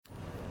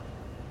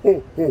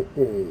ho, ho,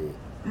 ho.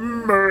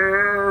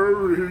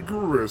 Merry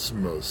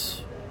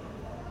Christmas.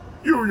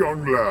 You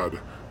young lad,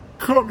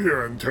 come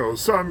here and tell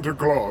Santa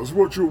Claus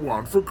what you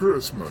want for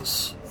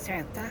Christmas.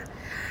 Santa,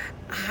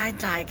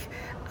 I'd like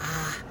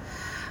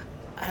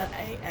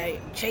a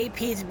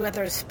JP's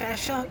Weather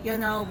Special. You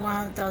know,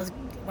 one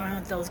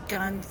of those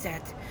guns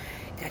that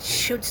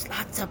shoots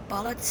lots of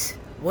bullets.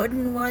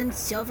 Wooden ones,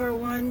 silver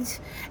ones,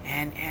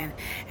 and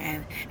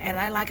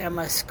I like a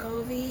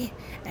Muscovy,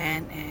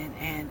 and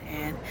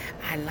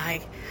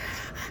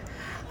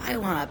I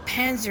want a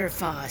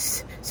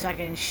Panzerfaust so I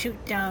can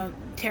shoot down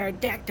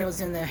pterodactyls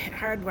in the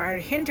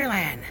hardwired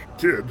hinterland.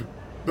 Kid,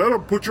 that'll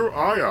put your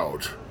eye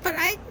out. But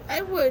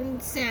I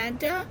wouldn't,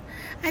 Santa.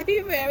 I'd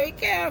be very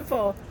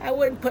careful. I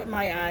wouldn't put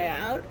my eye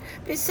out.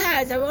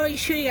 Besides, I'm only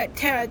shooting at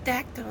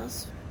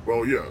pterodactyls.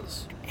 Well,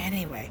 yes.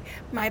 Anyway,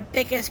 my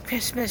biggest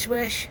Christmas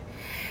wish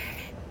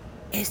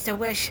is to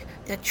wish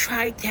the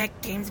TriTech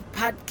Games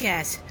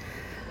podcast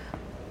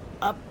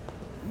a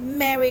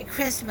Merry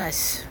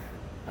Christmas.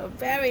 A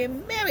very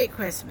Merry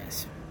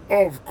Christmas.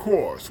 Of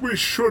course, we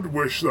should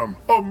wish them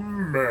a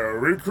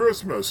Merry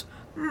Christmas.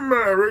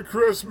 Merry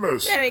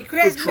Christmas. Merry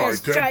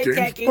Christmas, the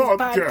TriTech Games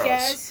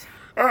podcast.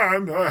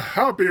 And a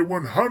happy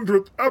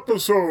 100th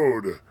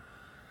episode.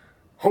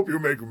 Hope you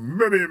make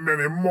many,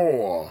 many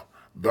more.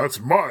 That's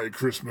my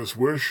Christmas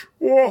wish.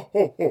 Whoa,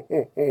 ho, ho,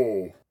 ho,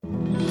 ho.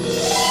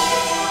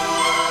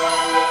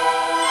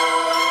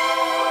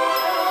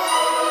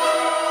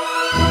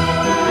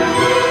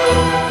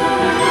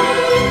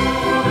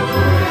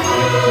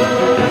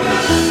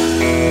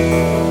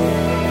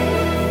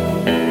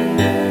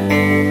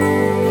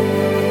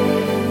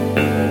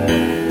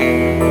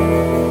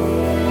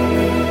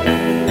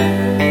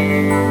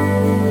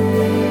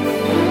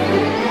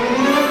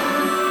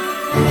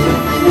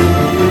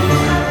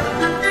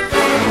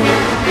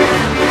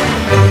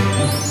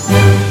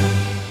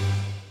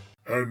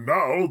 And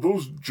now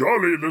those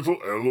jolly little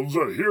elves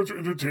are here to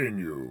entertain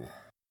you.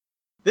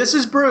 This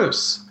is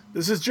Bruce.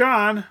 This is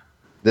John.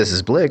 This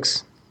is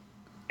Blix.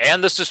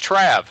 And this is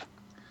Trav.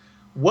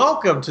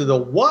 Welcome to the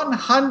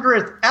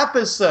 100th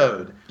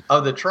episode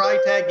of the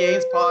TriTech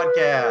Games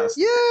podcast.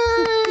 Yay!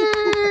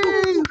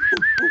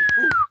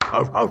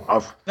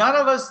 None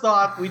of us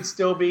thought we'd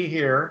still be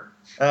here.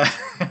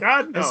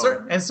 God,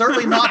 no. And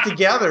certainly not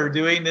together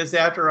doing this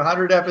after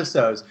 100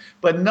 episodes.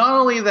 But not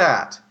only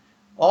that,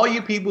 all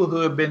you people who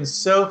have been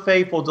so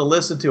faithful to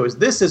listen to us,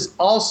 this is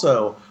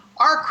also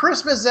our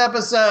Christmas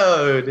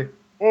episode.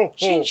 Ho,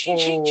 ho,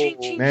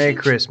 ho. Merry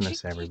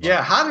Christmas, everybody.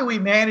 Yeah, how do we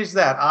manage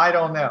that? I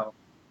don't know.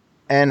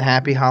 And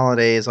happy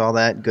holidays, all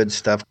that good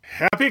stuff.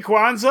 Happy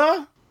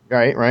Kwanzaa.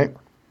 Right.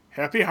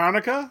 Happy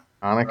Hanukkah.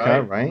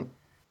 Hanukkah, right?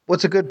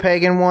 What's a good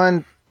pagan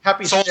one?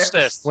 Happy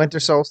Solstice. Winter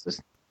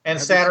solstice.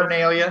 And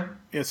Saturnalia.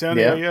 Yeah,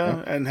 Saturnalia.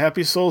 Yeah. And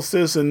happy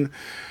solstice. And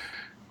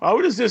I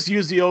would just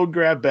use the old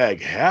grab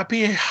bag.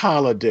 Happy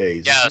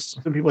holidays. Yes.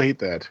 Some people hate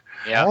that.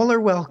 Yeah. All are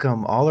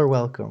welcome. All are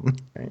welcome.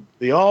 Right.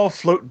 They all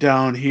float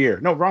down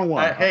here. No, wrong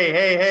one.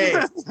 Hey.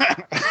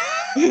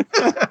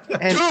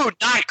 And, Dude,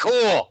 not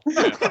cool.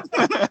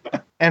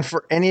 and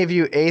for any of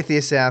you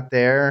atheists out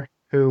there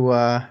who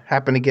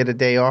happen to get a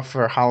day off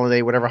for a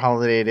holiday, whatever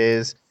holiday it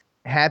is,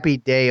 happy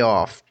day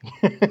off.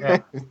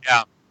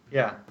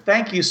 Yeah.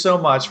 Thank you so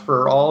much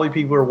for all the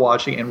people who are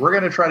watching. And we're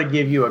going to try to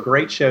give you a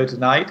great show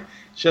tonight,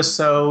 just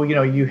so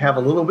you have a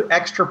little bit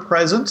extra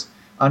present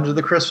under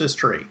the Christmas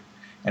tree.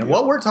 And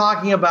what we're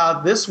talking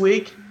about this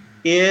week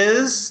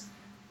is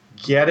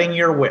getting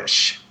your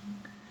wish.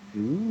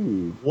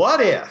 Ooh.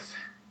 What if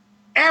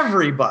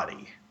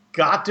everybody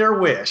got their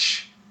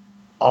wish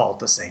all at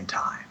the same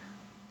time?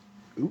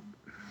 Ooh.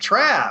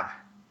 Trav,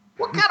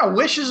 what kind of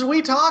wishes are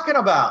we talking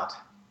about?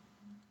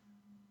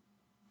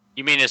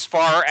 You mean as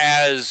far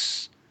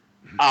as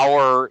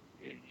our,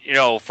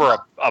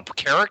 for a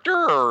character?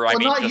 Or Well,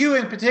 not you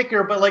in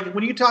particular, but like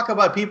when you talk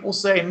about people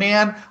saying,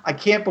 man, I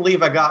can't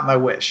believe I got my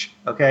wish,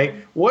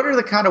 okay? What are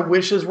the kind of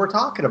wishes we're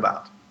talking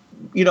about?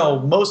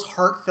 Most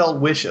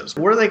heartfelt wishes.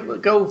 Where do they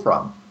go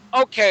from?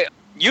 Okay,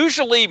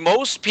 usually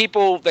most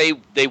people, they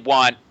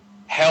want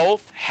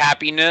health,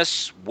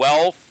 happiness,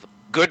 wealth,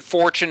 good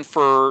fortune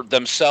for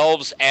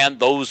themselves and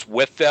those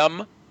with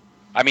them.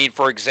 I mean,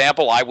 for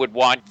example, I would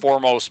want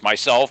foremost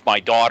myself, my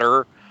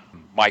daughter,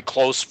 my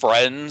close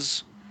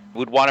friends,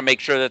 would want to make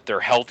sure that they're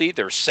healthy,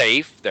 they're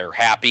safe, they're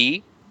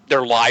happy,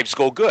 their lives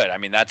go good. I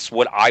mean, that's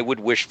what I would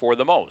wish for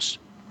the most.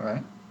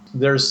 Right.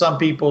 There's some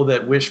people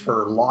that wish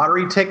for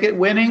lottery ticket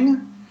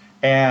winning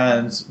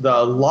and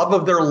the love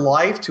of their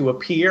life to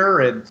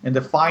appear and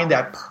to find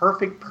that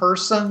perfect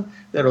person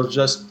that'll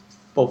just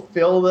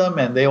fulfill them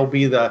and they'll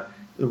be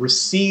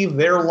receive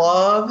their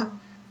love.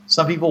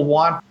 Some people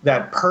want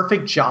that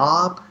perfect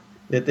job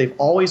that they've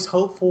always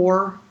hoped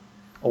for,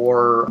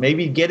 or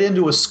maybe get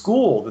into a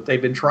school that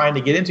they've been trying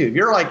to get into. If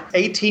you're like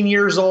 18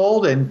 years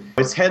old and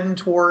it's heading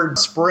toward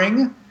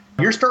spring,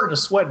 you're starting to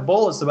sweat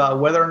bullets about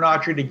whether or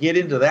not you're to get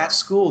into that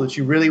school that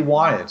you really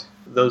wanted.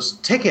 Those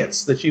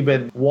tickets that you've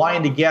been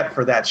wanting to get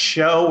for that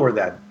show or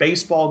that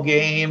baseball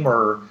game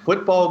or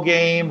football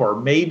game, or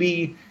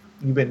maybe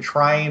You've been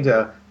trying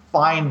to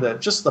find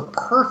just the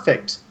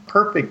perfect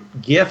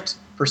gift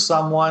for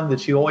someone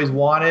that you always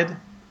wanted.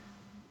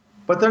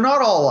 But they're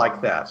not all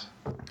like that.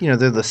 They're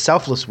the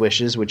selfless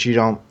wishes, which you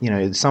don't,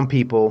 some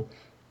people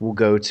will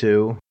go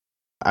to.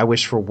 I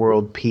wish for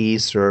world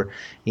peace, or,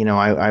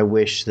 I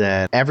wish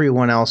that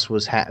everyone else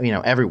was happy,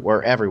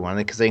 everyone,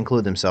 because they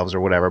include themselves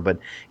or whatever, but,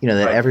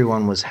 that Right.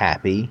 everyone was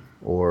happy,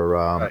 or,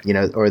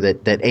 Right. or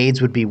that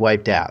AIDS would be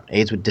wiped out,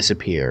 AIDS would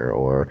disappear,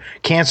 or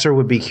cancer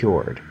would be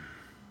cured.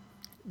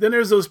 Then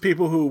there's those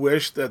people who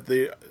wish that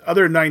the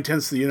other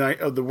 9/10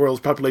 of the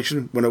world's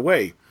population went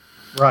away.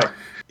 Right.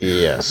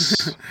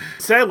 Yes.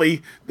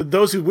 Sadly,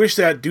 those who wish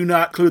that do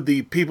not include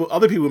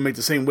other people who make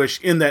the same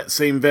wish in that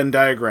same Venn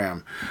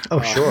diagram.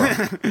 Oh, sure.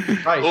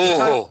 Right.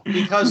 Oh.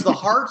 Because the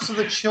hearts of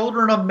the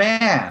children of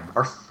man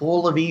are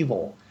full of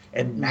evil,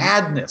 and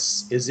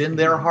madness is in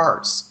their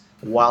hearts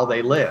while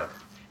they live.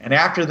 And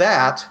after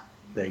that,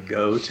 they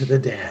go to the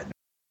dead.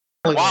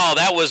 Wow,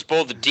 that was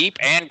both deep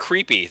and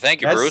creepy. Thank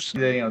you, Bruce.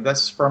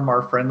 That's from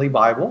our friendly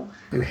Bible.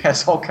 It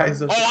has all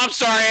kinds of. Oh, I'm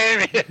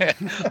sorry.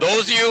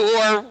 Those of you who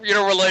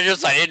are,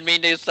 religious, I didn't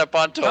mean to step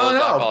on toes. I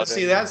No. apologize.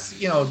 See,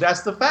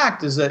 that's the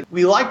fact, is that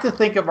we like to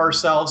think of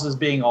ourselves as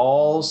being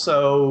all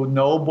so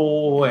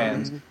noble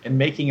and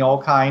making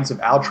all kinds of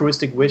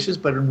altruistic wishes,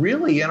 but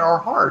really in our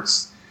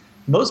hearts,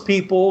 most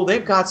people,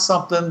 they've got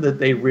something that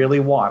they really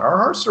want. Our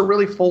hearts are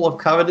really full of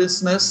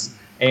covetousness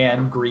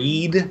and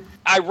greed.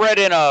 I read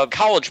in a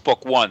college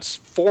book once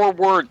 4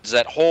 words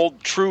that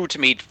hold true to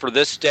me for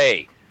this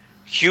day.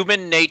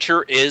 Human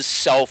nature is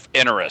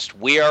self-interest.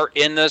 We are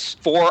in this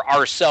for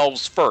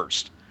ourselves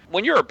first.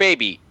 When you're a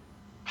baby,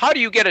 how do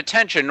you get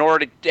attention in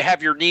order to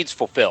have your needs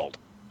fulfilled?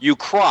 You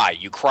cry.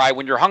 You cry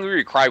when you're hungry.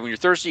 You cry when you're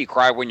thirsty. You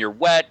cry when you're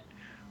wet.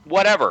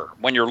 Whatever.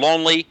 When you're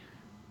lonely.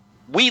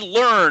 We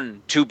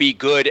learn to be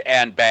good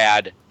and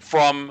bad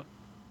from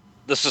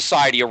the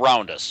society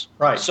around us.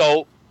 Right.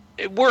 So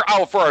we're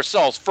out for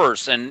ourselves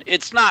first, and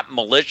it's not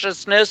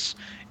maliciousness.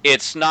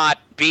 It's not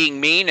being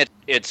mean.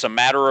 It's a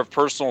matter of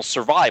personal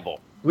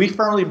survival. We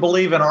firmly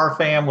believe in our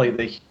family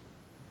that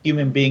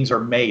human beings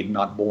are made,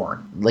 not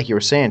born. Like you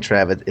were saying,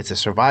 Trav, it's a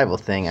survival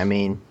thing. I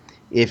mean,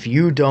 if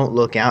you don't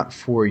look out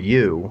for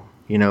you,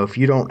 if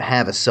you don't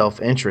have a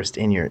self-interest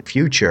in your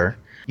future,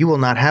 you will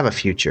not have a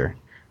future,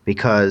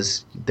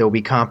 because there will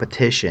be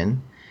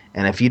competition.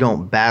 And if you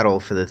don't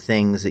battle for the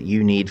things that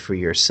you need for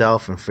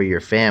yourself and for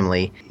your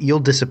family, you'll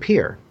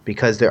disappear,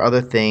 because there are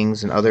other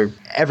things and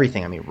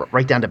everything. I mean,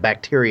 right down to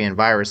bacteria and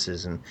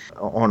viruses, and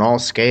on all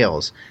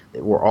scales,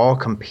 we're all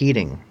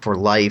competing for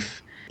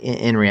life.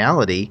 In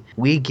reality,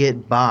 we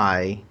get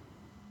by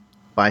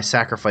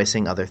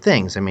sacrificing other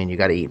things. I mean, you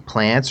got to eat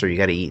plants, or you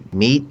got to eat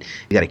meat.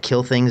 You got to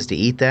kill things to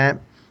eat that.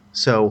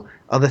 So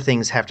other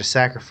things have to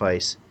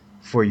sacrifice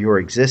for your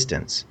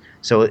existence.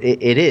 So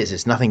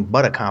it's nothing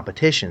but a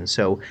competition.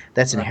 So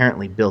that's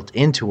inherently built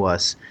into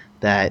us,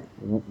 that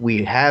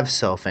we have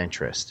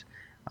self-interest.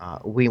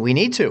 We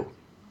need to.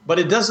 But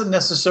it doesn't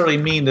necessarily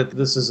mean that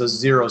this is a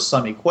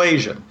zero-sum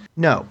equation.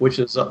 No. Which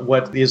is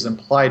what is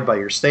implied by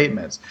your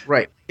statements.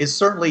 Right. It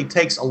certainly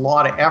takes a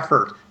lot of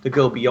effort to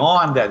go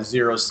beyond that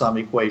zero-sum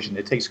equation.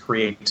 It takes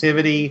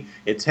creativity.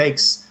 It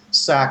takes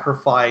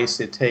sacrifice.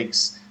 It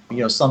takes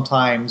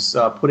sometimes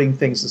putting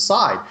things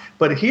aside.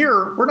 But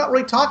here, we're not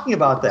really talking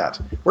about that.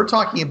 We're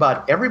talking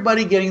about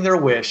everybody getting their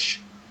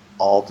wish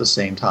all at the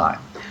same time.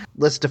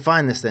 Let's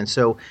define this then.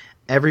 So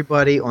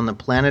everybody on the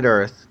planet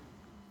Earth,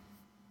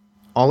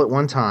 all at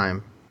one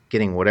time,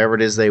 getting whatever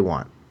it is they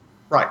want.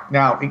 Right.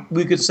 Now,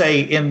 we could say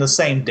in the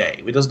same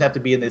day. It doesn't have to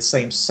be in the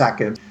same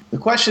second. The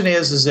question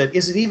is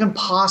it even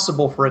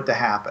possible for it to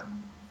happen?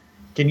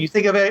 Can you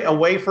think of a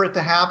way for it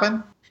to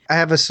happen? I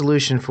have a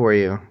solution for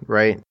you,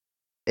 right?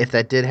 If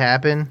that did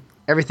happen,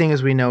 everything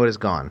as we know it is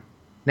gone.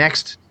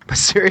 Next. But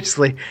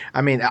seriously,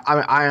 I mean,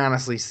 I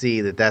honestly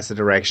see that that's the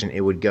direction it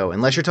would go,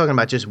 unless you're talking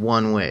about just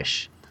one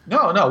wish.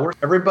 No.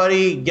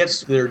 Everybody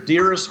gets their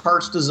dearest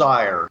heart's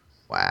desire.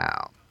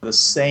 Wow. The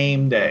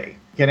same day.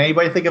 Can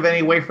anybody think of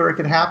any way for it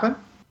could happen?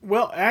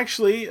 Well,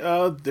 actually,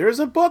 there's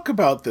a book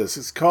about this.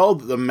 It's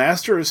called The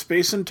Master of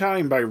Space and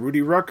Time by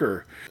Rudy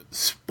Rucker.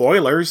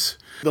 Spoilers.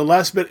 The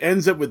last bit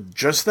ends up with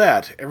just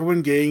that.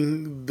 Everyone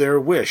getting their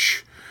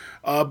wish.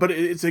 But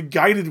it's a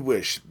guided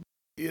wish.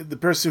 The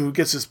person who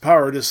gets this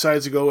power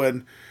decides to go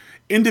and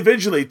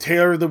individually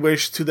tailor the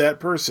wish to that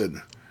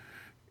person.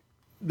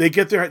 They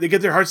get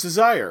their heart's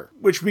desire,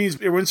 which means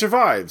everyone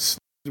survives.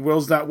 The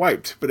world's not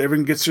wiped, but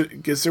everyone gets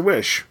their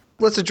wish.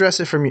 Let's address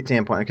it from your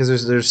standpoint,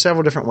 because there's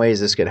several different ways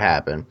this could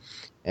happen.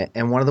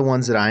 And one of the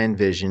ones that I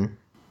envision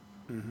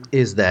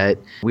is that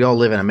we all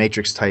live in a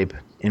matrix-type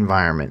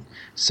environment.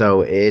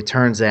 So it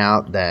turns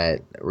out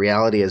that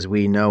reality as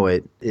we know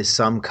it is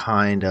some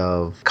kind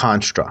of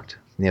construct,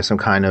 some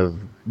kind of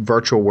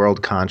virtual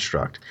world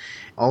construct.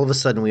 All of a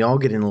sudden, we all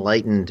get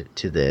enlightened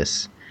to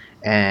this,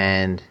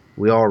 and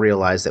we all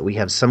realize that we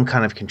have some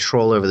kind of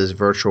control over this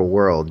virtual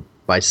world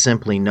by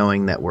simply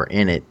knowing that we're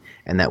in it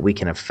and that we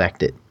can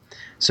affect it.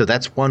 So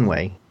that's one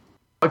way.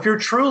 If you're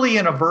truly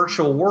in a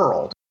virtual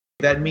world,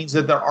 That means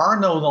that there are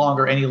no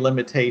longer any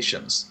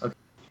limitations.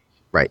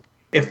 Right.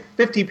 If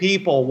 50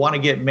 people want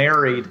to get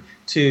married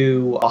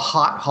to a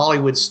hot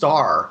Hollywood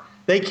star,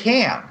 they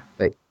can.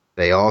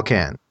 They all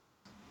can.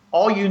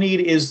 All you need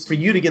is for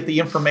you to get the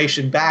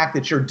information back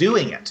that you're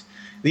doing it.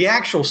 The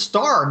actual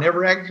star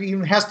never actually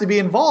even has to be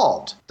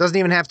involved. Doesn't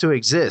even have to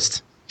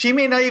exist. She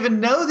may not even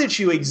know that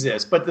you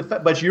exist,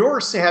 but you're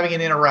having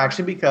an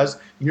interaction because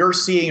you're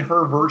seeing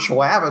her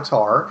virtual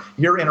avatar.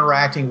 You're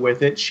interacting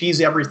with it. She's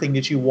everything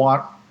that you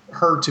want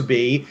her to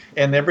be,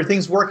 and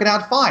everything's working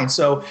out fine.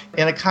 So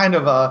in a kind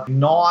of a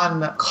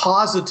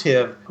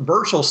non-causative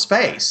virtual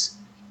space,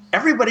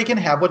 everybody can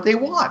have what they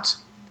want.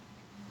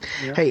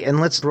 Yeah. Hey,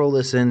 and let's roll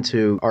this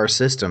into our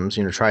systems,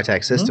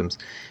 TriTac systems.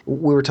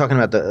 Mm-hmm. We were talking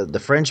about the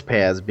Fringe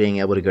paths being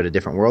able to go to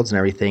different worlds and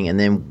everything. And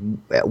then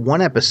at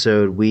one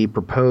episode, we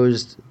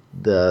proposed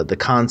the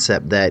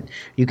concept that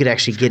you could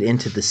actually get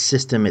into the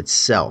system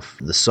itself,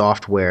 the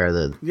software,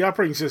 the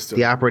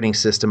operating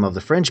system of the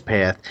Fringe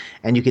path,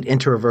 and you could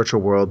enter a virtual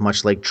world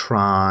much like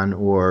Tron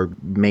or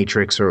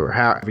Matrix or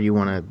however you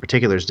want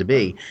particulars to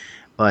be.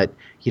 But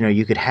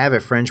you could have a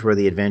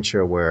Fringe-worthy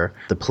adventure where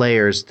the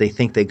players, they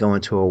think they go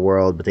into a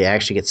world, but they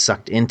actually get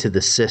sucked into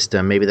the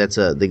system. Maybe that's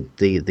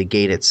the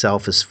gate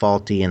itself is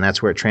faulty, and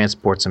that's where it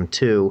transports them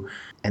to.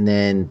 And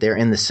then they're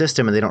in the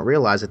system, and they don't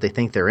realize that they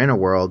think they're in a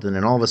world. And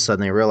then all of a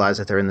sudden, they realize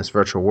that they're in this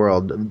virtual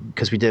world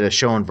because we did a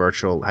show on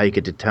virtual how you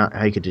could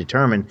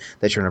determine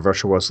that you're in a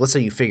virtual world. So let's say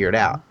you figure it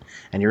out,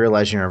 and you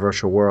realize you're in a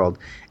virtual world,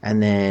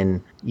 and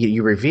then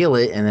you reveal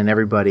it, and then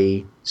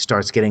everybody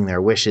starts getting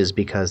their wishes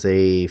because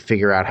they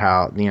figure out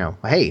how,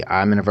 hey,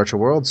 I'm in a virtual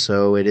world,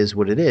 so it is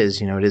what it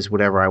is. It is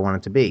whatever I want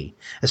it to be.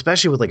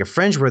 Especially with like a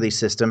Fringe-worthy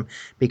system,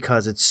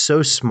 because it's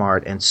so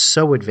smart and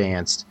so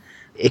advanced.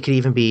 It could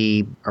even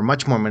be or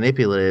much more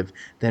manipulative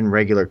than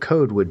regular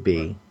code would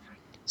be.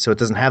 So it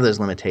doesn't have those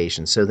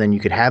limitations. So then you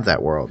could have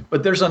that world.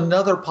 But there's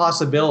another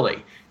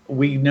possibility.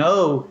 We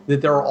know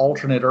that there are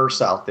alternate Earths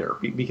out there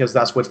because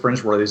that's what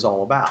Fringe-worthy is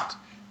all about.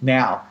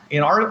 Now,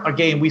 in our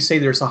game, we say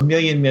there's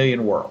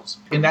 1,000,000 worlds.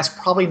 And that's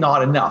probably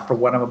not enough for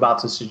what I'm about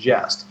to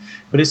suggest.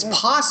 But it's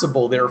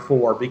possible,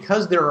 therefore,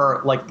 because there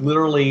are like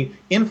literally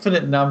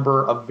infinite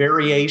number of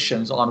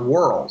variations on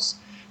worlds,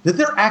 that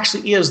there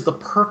actually is the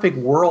perfect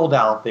world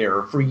out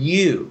there for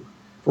you,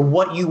 for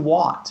what you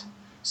want.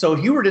 So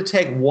if you were to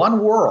take one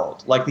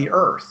world, like the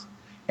Earth,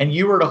 and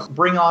you were to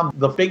bring on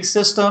the big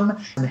system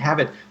and have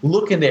it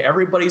look into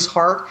everybody's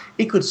heart,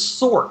 it could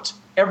sort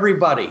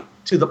everybody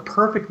to the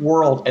perfect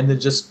world and then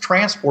just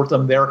transport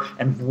them there,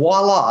 and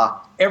voila,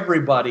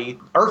 everybody,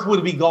 Earth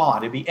would be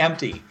gone, it'd be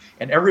empty,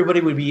 and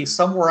everybody would be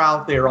somewhere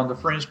out there on the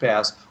Fringe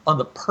paths on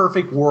the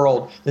perfect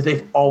world that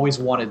they've always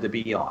wanted to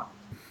be on.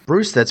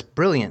 Bruce, that's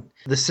brilliant.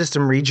 The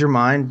system reads your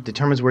mind,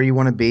 determines where you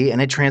want to be,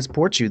 and it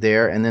transports you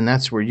there, and then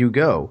that's where you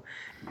go.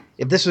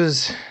 If this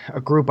was a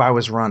group I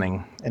was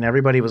running and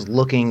everybody was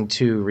looking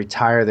to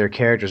retire their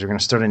characters or going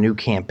to start a new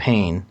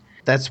campaign,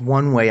 that's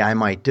one way I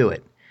might do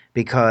it.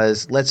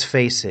 Because let's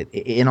face it,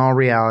 in all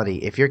reality,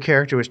 if your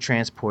character was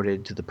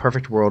transported to the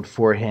perfect world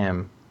for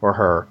him or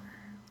her,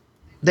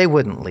 they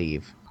wouldn't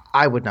leave.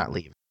 I would not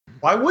leave.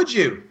 Why would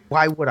you?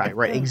 Why would I?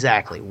 Right,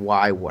 exactly.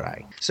 Why would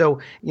I?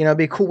 So, it'd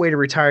be a cool way to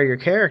retire your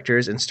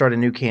characters and start a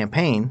new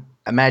campaign.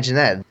 Imagine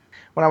that.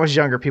 When I was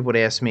younger, people would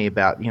ask me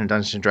about,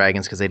 Dungeons &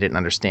 Dragons because they didn't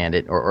understand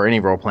it, or any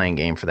role-playing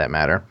game for that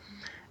matter.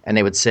 And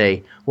they would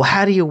say, well,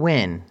 how do you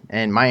win?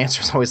 And my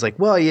answer was always like,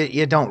 well,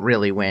 you don't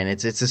really win.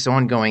 It's this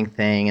ongoing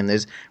thing, and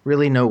there's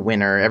really no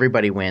winner.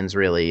 Everybody wins,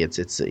 really.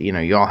 It's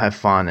you all have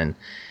fun.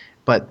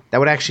 But that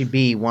would actually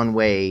be one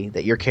way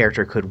that your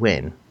character could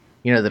win.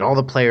 That all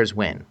the players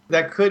win.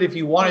 That could, if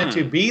you wanted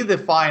to, be the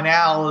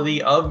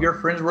finality of your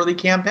Fringe-worthy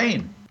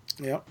campaign.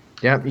 Yep.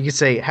 Yeah, you could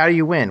say, how do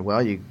you win?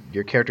 Well,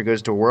 your character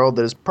goes to a world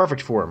that is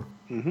perfect for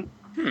him.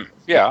 Mm-hmm.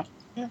 Yeah.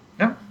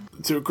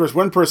 So, of course,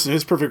 one person,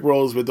 his perfect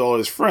world is with all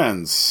his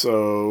friends,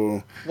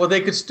 so... Well,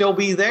 they could still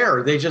be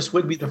there. They just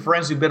wouldn't be the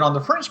friends who've been on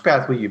the Fringe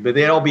path with you, but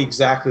they'd all be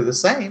exactly the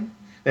same.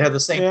 They have the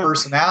same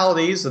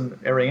personalities and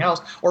everything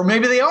else. Or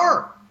maybe they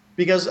are.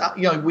 Because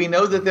we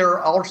know that there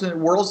are alternate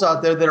worlds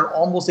out there that are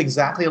almost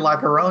exactly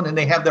like our own, and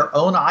they have their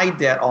own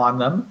IDET on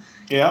them.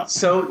 Yeah.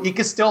 So it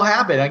could still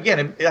happen.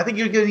 Again, I think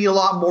you're going to need a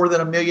lot more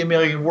than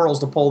 1,000,000 worlds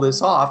to pull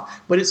this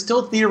off, but it's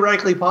still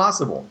theoretically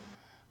possible.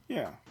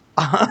 Yeah.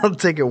 I'll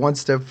take it one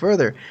step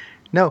further.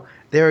 No,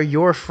 they're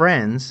your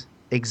friends,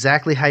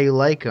 exactly how you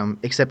like them,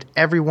 except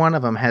every one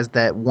of them has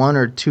that one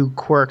or two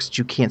quirks that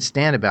you can't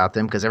stand about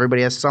them because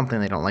everybody has something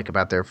they don't like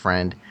about their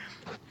friend.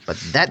 But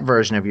that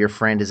version of your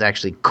friend is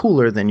actually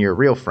cooler than your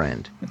real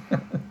friend.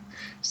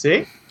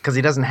 See? Because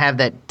he doesn't have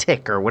that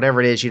tick or whatever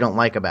it is you don't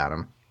like about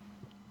him.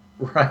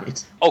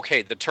 Right.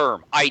 Okay, the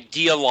term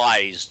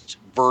idealized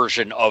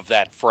version of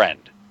that friend.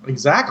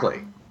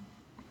 Exactly.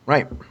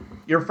 Right.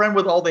 Your friend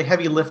with all the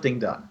heavy lifting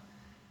done.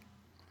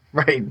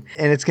 Right.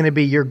 And it's going to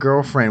be your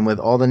girlfriend with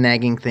all the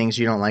nagging things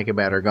you don't like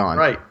about her gone.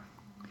 Right.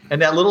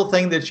 And that little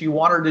thing that you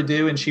want her to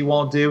do and she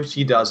won't do,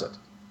 she does it.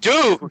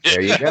 Dude!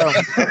 There you go.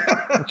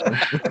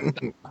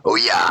 Oh,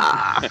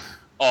 yeah!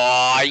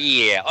 Oh,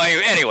 yeah.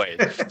 Anyway.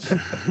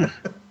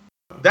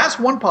 That's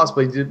one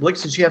possibility.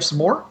 Blix, did you have some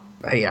more?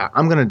 Yeah,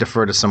 I'm going to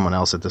defer to someone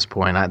else at this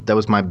point. That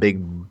was my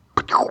big...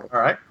 All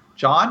right.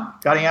 John,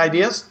 got any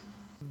ideas?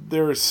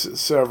 There's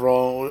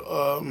several.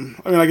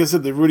 Like I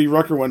said, the Rudy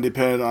Rucker one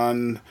depended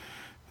on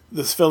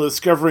this fellow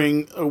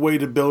discovering a way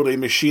to build a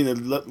machine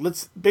that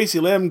let's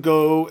basically let him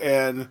go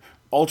and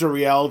alter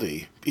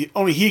reality.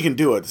 Only he can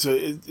do it. So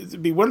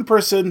it'd be one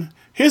person.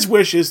 His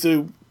wish is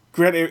to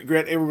grant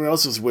everyone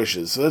else's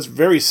wishes. So that's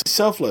very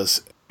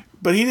selfless.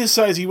 But he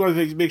decides he wants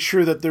to make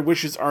sure that their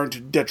wishes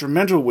aren't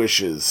detrimental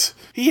wishes.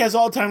 He has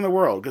all the time in the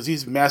world because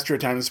he's master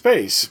of time and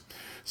space.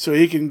 So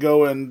he can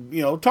go and,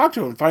 talk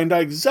to them, find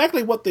out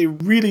exactly what they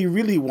really,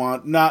 really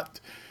want, not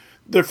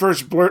their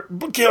first blurt,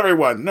 kill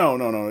everyone. No.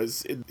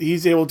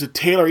 He's able to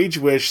tailor each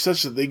wish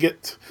such that they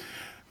get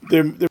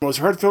their most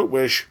heartfelt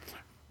wish,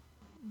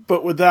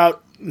 but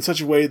without in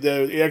such a way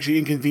that it actually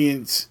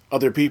inconvenience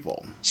other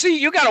people. See,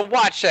 you got to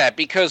watch that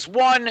because,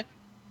 one,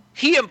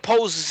 he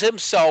imposes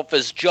himself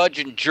as judge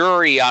and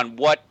jury on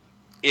what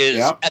is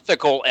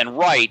ethical and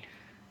right,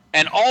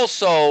 and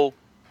also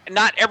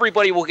not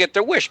everybody will get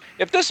their wish.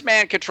 If this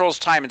man controls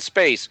time and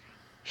space,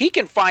 he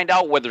can find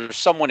out whether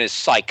someone is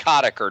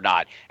psychotic or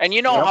not. And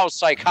you know how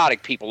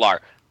psychotic people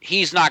are.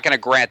 He's not going to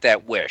grant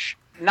that wish.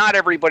 Not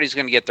everybody's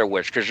going to get their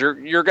wish because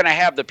you're going to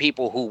have the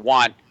people who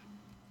want,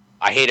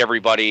 I hate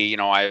everybody,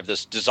 I have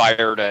this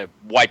desire to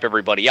wipe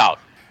everybody out.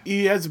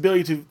 He has the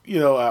ability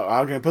to,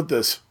 how can I put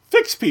this?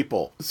 Fix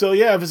people. So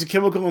yeah, if it's a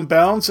chemical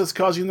imbalance that's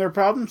causing their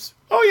problems,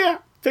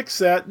 fix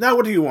that. Now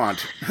what do you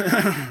want?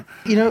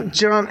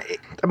 John,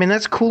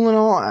 that's cool and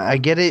all. I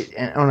get it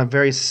on a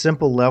very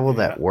simple level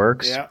that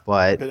works,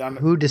 but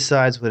who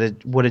decides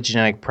what a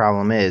genetic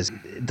problem is?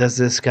 Does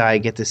this guy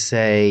get to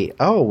say,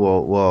 oh,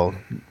 well,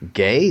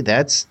 gay,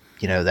 that's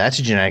a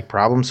genetic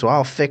problem, so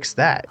I'll fix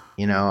that.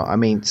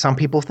 Some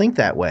people think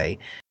that way.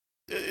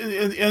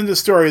 In the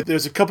story,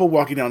 there's a couple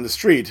walking down the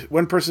street.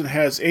 One person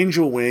has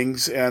angel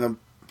wings and a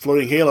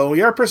floating halo.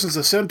 The other person's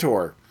a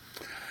centaur.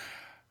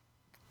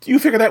 You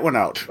figure that one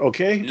out,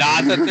 okay?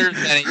 Not that there's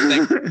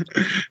anything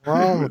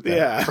wrong with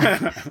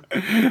that.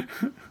 Yeah.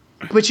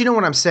 But you know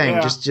what I'm saying?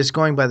 Yeah. Just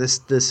going by the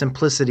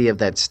simplicity of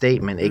that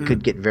statement, it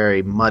could get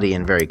very muddy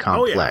and very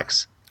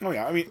complex. Oh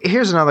yeah.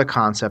 Here's another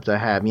concept I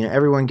have.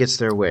 Everyone gets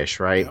their wish,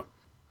 right? Yeah.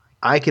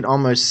 I could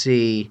almost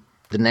see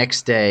the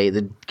next day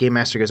the game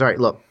master goes, all right,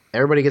 look,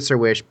 everybody gets their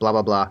wish, blah,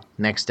 blah, blah.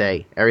 Next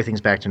day,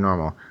 everything's back to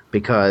normal.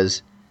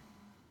 Because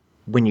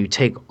when you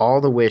take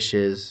all the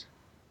wishes,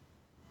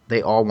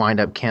 they all wind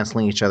up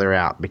canceling each other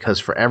out. Because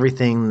for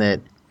everything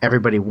that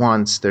everybody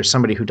wants, there's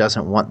somebody who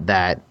doesn't want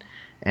that.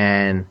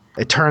 And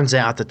it turns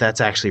out that that's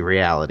actually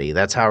reality.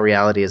 That's how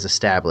reality is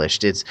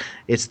established. It's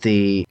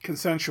the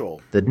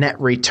consensual, the net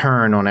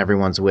return on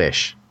everyone's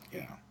wish.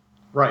 Yeah,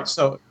 right.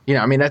 So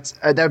that's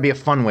that would be a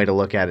fun way to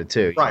look at it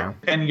too. Right,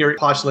 and you're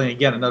postulating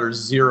again another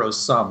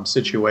zero-sum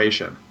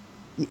situation.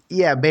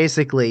 Yeah,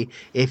 basically,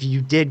 if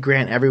you did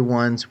grant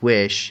everyone's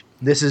wish,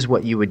 this is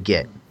what you would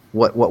get.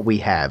 What we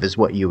have is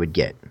what you would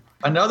get.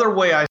 Another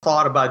way I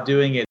thought about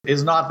doing it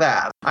is not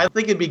that. I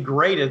think it'd be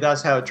great if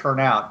that's how it turned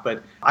out,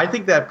 but I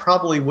think that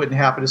probably wouldn't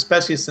happen,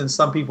 especially since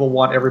some people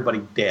want everybody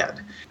dead.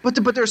 But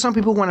there are some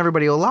people who want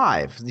everybody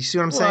alive. You see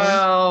what I'm saying?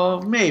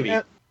 Well, maybe.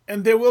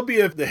 And there will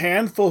be the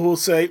handful who will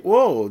say,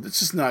 whoa,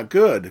 this is not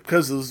good,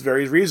 because of those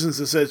various reasons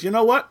that says, you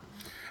know what?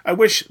 I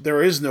wish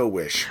there is no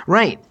wish.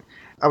 Right.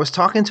 I was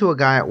talking to a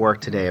guy at work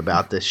today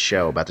about the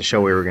show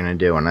we were going to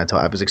do, and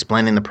I was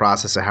explaining the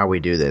process of how we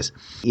do this.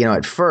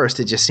 At first,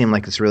 it just seemed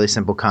like this really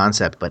simple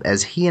concept, but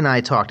as he and I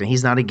talked, and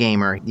he's not a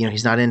gamer,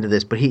 he's not into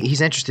this, but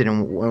he's interested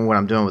in what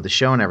I'm doing with the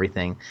show and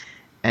everything.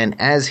 And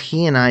as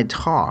he and I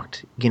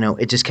talked,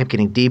 it just kept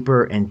getting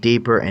deeper and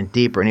deeper and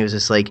deeper, and he was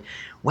just like,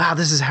 wow,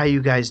 this is how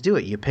you guys do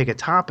it. You pick a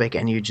topic,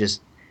 and you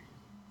just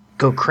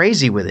go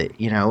crazy with it,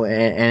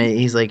 and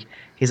he's like,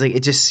 it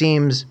just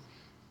seems...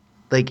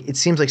 it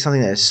seems like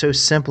something that is so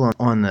simple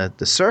on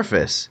the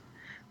surface,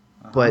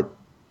 but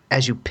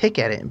as you pick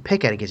at it,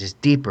 it gets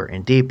just deeper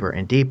and deeper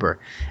and deeper.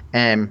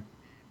 And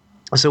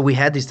so we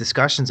had these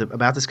discussions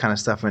about this kind of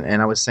stuff,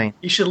 and I was saying...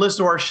 You should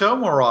listen to our show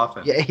more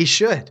often. Yeah, he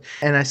should.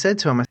 And I said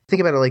to him, I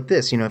think about it like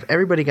this, if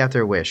everybody got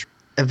their wish,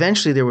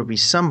 eventually there would be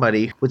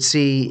somebody who would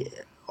see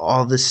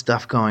all this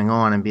stuff going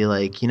on and be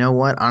like, you know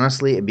what,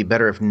 honestly, it'd be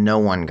better if no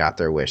one got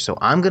their wish. So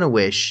I'm going to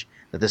wish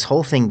that this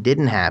whole thing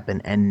didn't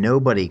happen and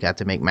nobody got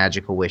to make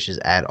magical wishes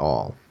at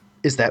all.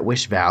 Is that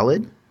wish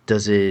valid?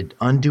 Does it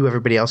undo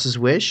everybody else's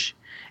wish?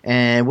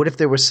 And what if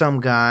there was some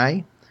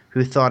guy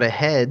who thought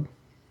ahead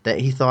that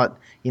he thought,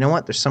 you know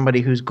what, there's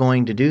somebody who's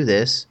going to do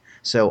this,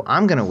 so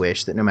I'm going to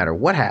wish that no matter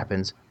what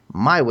happens,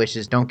 my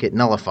wishes don't get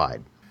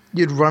nullified.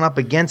 You'd run up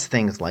against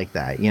things like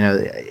that.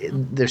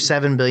 There's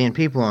 7 billion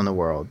people in the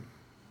world,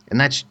 and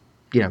that's,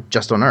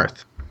 just on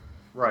Earth.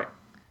 Right.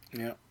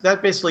 Yeah.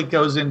 That basically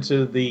goes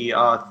into the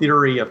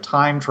theory of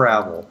time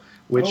travel,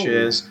 which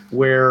is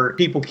where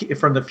people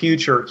from the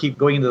future keep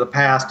going into the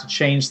past to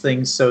change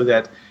things so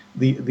that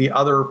the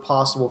other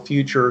possible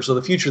future. So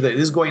the future that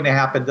is going to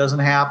happen doesn't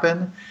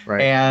happen.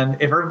 Right. And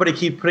if everybody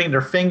keeps putting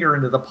their finger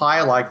into the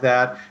pie like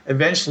that,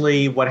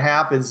 eventually what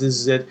happens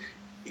is that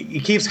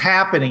it keeps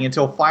happening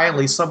until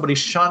finally somebody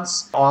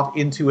shunts off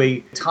into a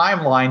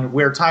timeline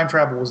where time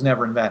travel was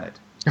never invented.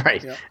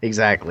 Right. Yeah.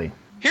 Exactly.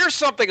 Here's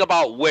something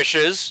about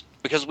wishes,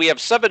 because we have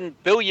 7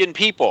 billion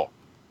people.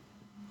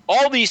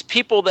 All these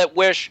people that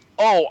wish,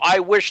 oh, I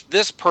wish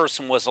this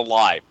person was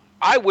alive.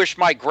 I wish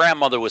my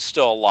grandmother was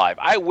still alive.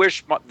 I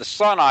wish the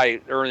son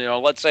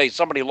let's say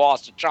somebody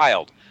lost a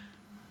child.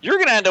 You're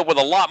going to end up with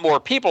a lot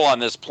more people on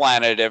this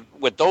planet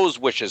with those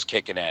wishes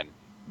kicking in.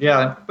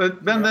 Yeah,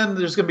 but then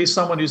there's going to be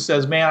someone who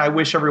says, man, I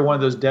wish every one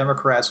of those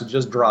Democrats would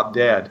just drop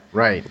dead.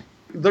 Right.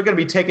 They're going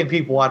to be taking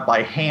people out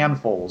by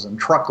handfuls and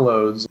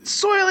truckloads.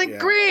 Soylent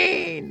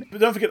Green!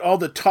 But don't forget all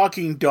the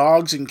talking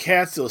dogs and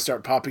cats that'll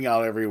start popping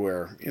out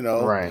everywhere,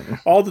 Right.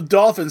 All the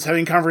dolphins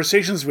having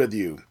conversations with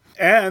you.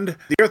 And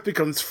the Earth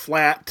becomes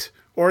flat,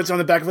 or it's on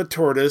the back of a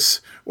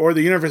tortoise, or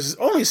the universe is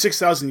only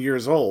 6,000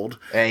 years old.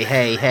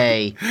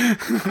 Hey.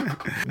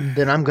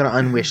 Then I'm going to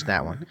unwish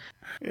that one.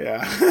 Yeah.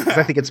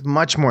 I think it's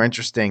much more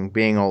interesting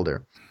being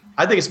older.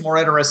 I think it's more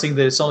interesting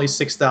that it's only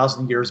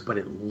 6,000 years, but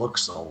it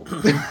looks old.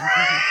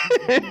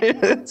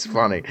 It's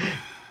funny.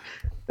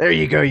 There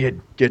you go,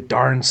 you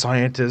darn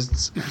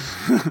scientists.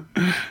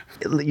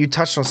 You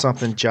touched on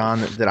something,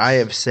 John, that I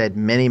have said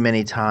many,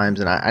 many times,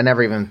 and I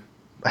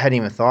hadn't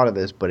even thought of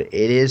this, but it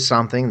is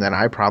something that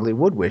I probably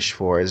would wish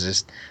for, is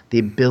just the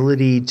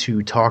ability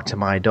to talk to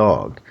my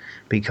dog.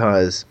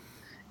 Because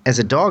as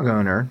a dog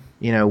owner,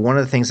 one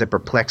of the things that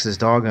perplexes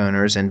dog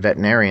owners and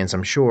veterinarians,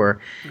 I'm sure,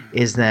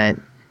 is that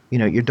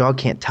your dog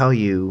can't tell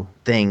you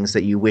things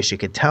that you wish it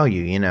could tell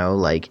you,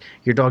 like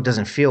your dog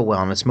doesn't feel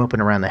well and it's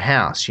moping around the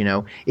house,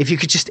 If you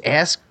could just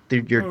ask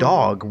your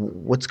dog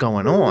what's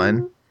going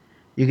on,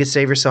 you could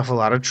save yourself a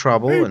lot of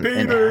trouble. Hey,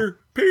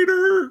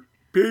 Peter,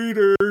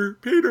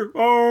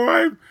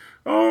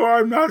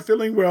 I'm not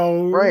feeling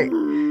well. Right.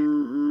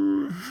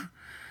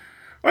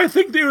 I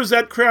think there was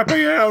that crap I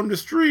had on the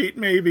street,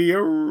 maybe.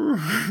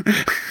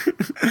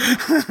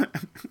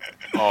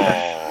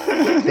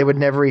 They would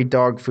never eat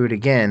dog food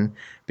again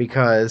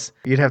because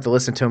you'd have to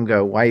listen to him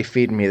go, why are you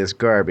feeding me this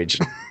garbage?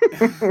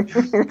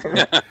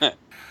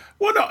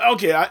 Well, no,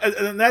 okay.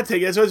 And that's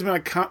always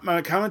been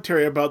my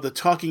commentary about the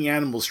talking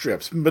animal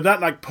strips, but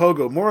not like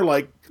Pogo, more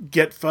like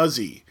Get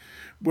Fuzzy,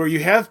 where you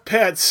have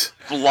pets.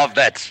 Love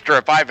that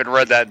strip. I haven't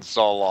read that in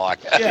so long.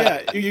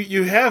 Yeah,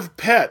 you have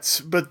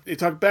pets, but they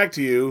talk back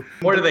to you.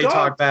 Or do they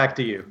talk back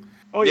to you?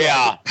 Oh,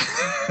 yeah.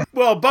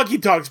 Well, Bucky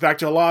talks back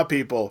to a lot of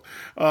people.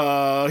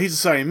 He's a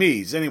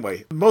Siamese.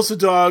 Anyway, most of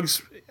the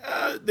dogs,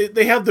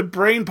 they have the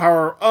brain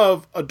power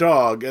of a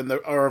dog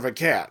or of a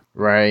cat.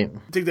 Right.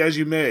 Take that as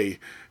you may.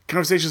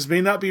 Conversations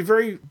may not be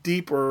very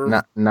deep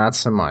or... Not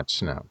so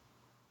much, no.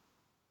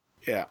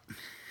 Yeah.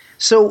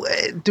 So,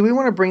 do we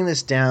want to bring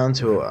this down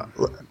to,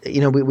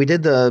 we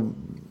did the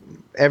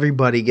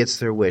everybody gets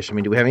their wish. I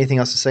mean, do we have anything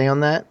else to say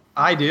on that?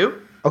 I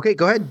do. Okay,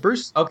 go ahead,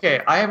 Bruce.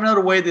 Okay, I have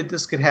another way that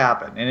this could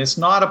happen, and it's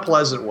not a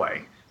pleasant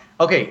way.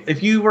 Okay,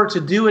 if you were to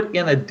do it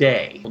in a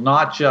day,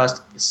 not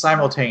just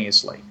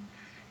simultaneously,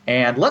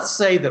 and let's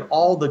say that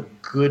all the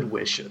good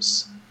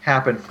wishes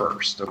happen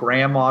first. The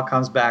grandma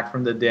comes back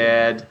from the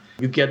dead,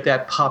 you get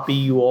that puppy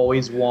you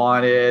always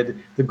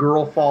wanted, the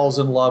girl falls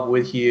in love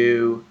with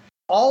you.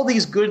 All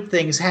these good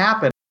things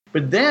happen,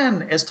 but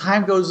then as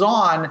time goes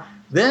on,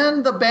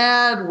 then the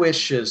bad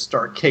wishes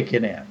start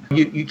kicking in.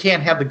 You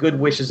can't have the good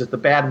wishes if the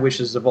bad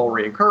wishes have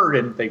already occurred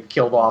and they've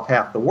killed off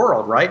half the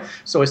world, right?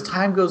 So as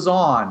time goes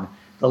on,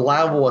 the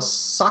level of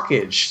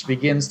suckage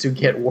begins to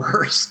get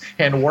worse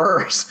and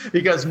worse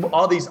because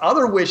all these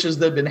other wishes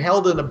that have been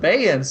held in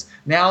abeyance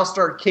now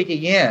start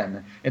kicking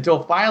in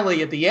until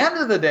finally at the end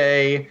of the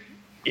day,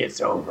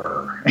 it's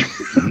over.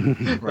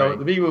 Right. So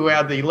the people who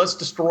have the let's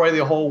destroy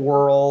the whole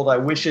world, I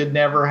wish it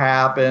never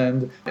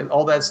happened, and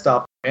all that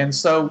stuff. And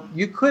so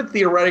you could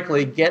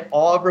theoretically get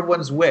all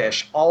everyone's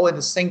wish all in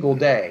a single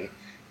day.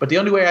 But the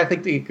only way I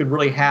think that it could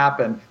really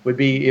happen would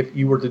be if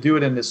you were to do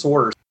it in this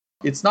order.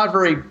 It's not a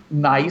very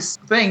nice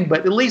thing, but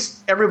at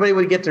least everybody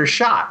would get their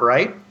shot,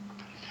 right?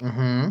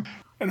 Mm-hmm.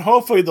 And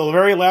hopefully the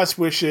very last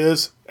wish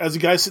is, as the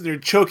guy sitting there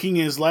choking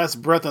his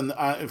last breath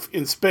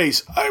in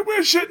space, I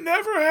wish it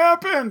never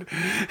happened.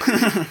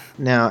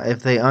 Now,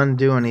 if they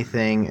undo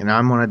anything and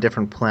I'm on a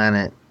different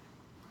planet,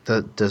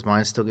 does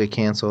mine still get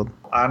canceled?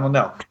 I don't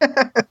know.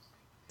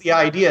 The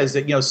idea is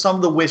that, some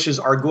of the wishes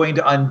are going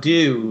to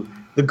undo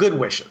the good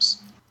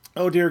wishes.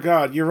 Oh, dear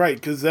God, you're right,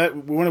 because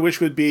one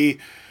wish would be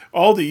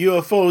all the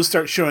UFOs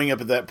start showing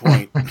up at that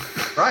point.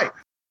 Right.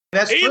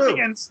 That's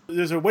aliens. True.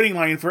 There's a waiting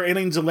line for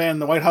aliens to land on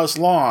the White House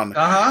lawn.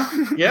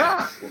 Uh-huh.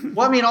 Yeah.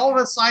 Well, I mean, all of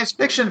us science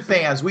fiction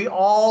fans, we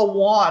all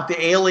want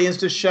the aliens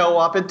to show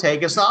up and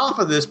take us off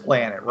of this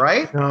planet,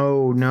 right?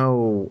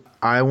 No.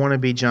 I want to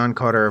be John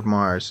Carter of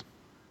Mars.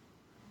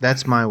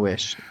 That's my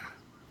wish.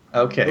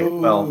 Okay, Ooh,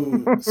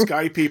 well.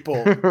 Sky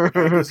People.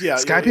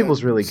 Sky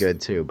People's really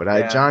good, too.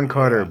 But John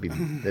Carter,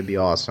 that'd be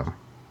awesome.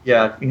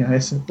 Yeah,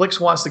 Blix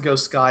wants to go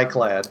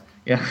skyclad.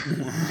 Yeah.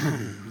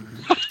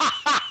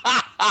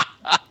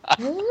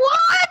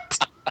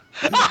 What?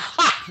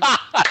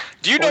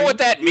 Do you know what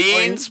that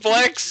means,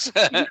 Flix?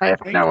 I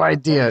have no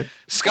idea.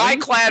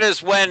 Skyclad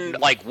is when,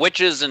 like,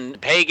 witches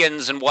and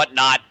pagans and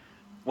whatnot,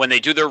 when they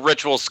do their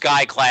ritual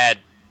skyclad,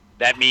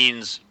 that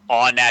means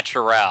au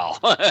naturel.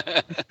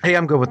 Hey,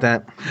 I'm good with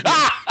that.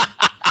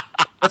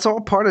 That's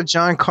all part of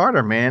John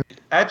Carter, man.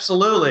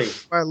 Absolutely.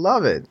 I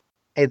love it.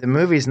 Hey, the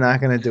movie's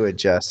not going to do it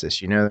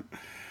justice, you know?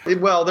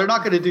 Well, they're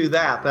not going to do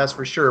that, that's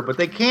for sure, but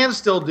they can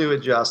still do it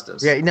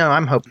justice. Yeah, no,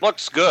 I'm hoping.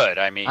 Looks good,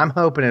 I mean. I'm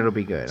hoping it'll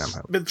be good. I'm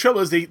hoping. But the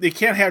trouble is, they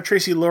can't have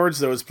Tracy Lords,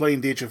 though, as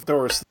playing Dietrich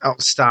Thors. Oh,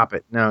 stop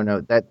it.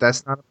 No,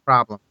 that's not a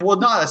problem. Well,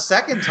 not a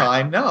second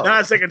time, no.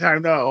 Not a second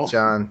time, no.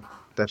 John,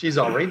 She's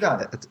already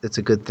done it. It's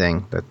a good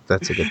thing.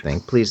 That's a good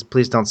thing. Please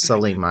don't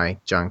sully my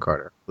John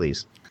Carter,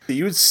 please.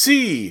 You would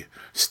see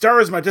Star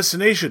Is My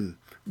Destination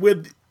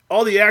with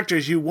all the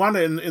actors you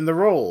wanted in the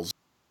roles.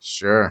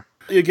 Sure.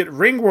 You get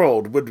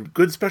Ringworld with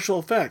good special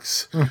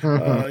effects.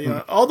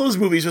 All those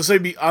movies will say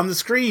be on the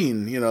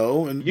screen,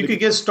 And You could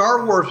get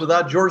Star Wars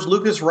without George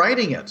Lucas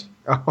writing it.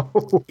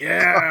 Oh,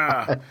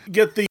 yeah.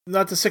 Get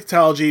not the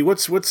Sixtology.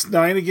 What's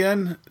 9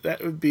 again?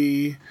 That would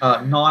be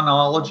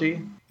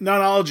Nonology.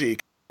 Nonology.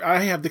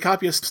 I have the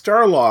copy of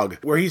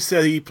Starlog where he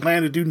said he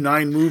planned to do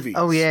 9 movies.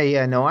 Oh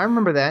yeah. No, I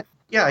remember that.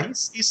 Yeah,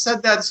 he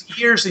said that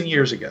years and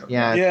years ago.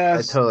 Yeah,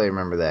 yes. I totally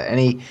remember that. And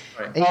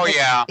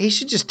he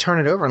should just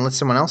turn it over and let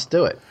someone else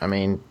do it. I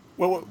mean,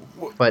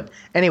 but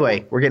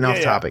anyway, we're getting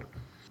off topic.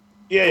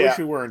 I wish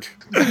we weren't.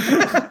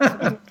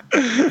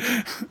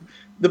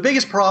 The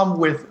biggest problem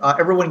with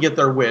everyone get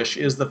their wish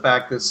is the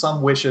fact that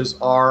some wishes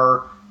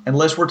are,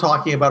 unless we're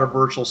talking about a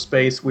virtual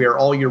space where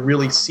all you're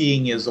really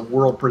seeing is a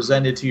world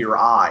presented to your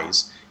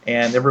eyes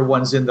and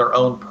everyone's in their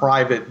own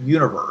private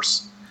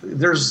universe,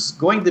 there's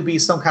going to be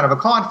some kind of a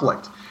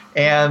conflict.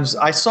 And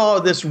I saw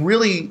this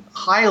really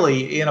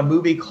highly in a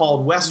movie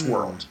called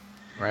Westworld.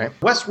 Right.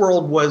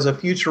 Westworld was a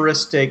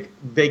futuristic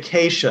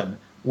vacation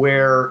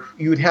where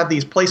you'd have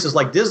these places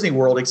like Disney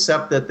World,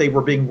 except that they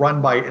were being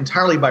run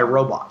entirely by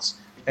robots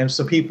and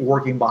some people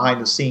working behind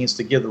the scenes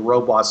to give the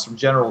robots some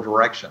general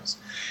directions.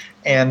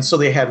 And so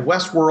they had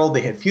Westworld,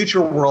 they had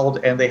Future World,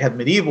 and they had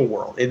Medieval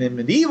World. And in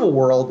Medieval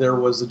World, there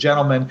was a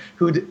gentleman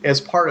who, as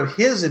part of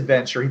his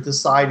adventure, he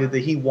decided that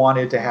he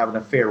wanted to have an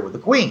affair with the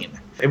queen.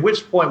 At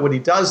which point, when he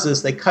does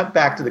this, they cut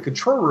back to the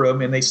control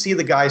room, and they see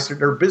the guys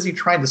that are busy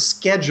trying to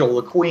schedule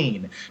the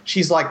queen.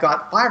 She's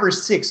got 5 or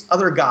 6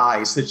 other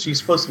guys that she's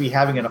supposed to be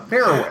having an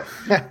affair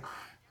with.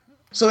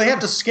 So they have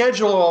to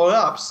schedule it all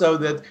up so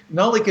that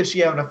not only can she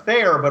have an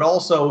affair, but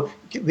also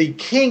the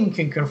king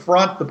can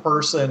confront the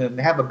person and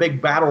have a big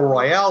battle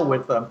royale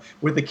with them,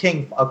 with the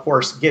king, of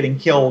course, getting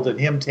killed and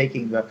him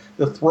taking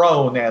the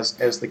throne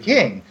as the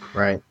king.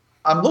 Right.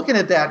 I'm looking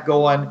at that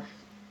going,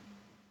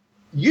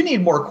 you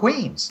need more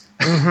queens.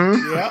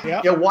 Mm-hmm.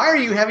 Yeah. Why are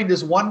you having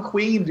this one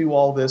queen do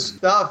all this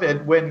stuff,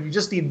 and when you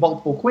just need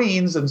multiple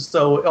queens? And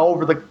so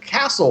over the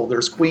castle,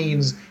 there's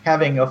queens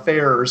having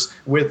affairs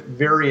with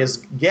various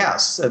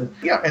guests and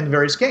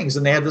various kings.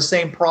 And they had the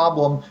same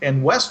problem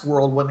in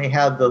Westworld when they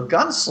had the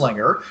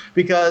gunslinger,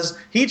 because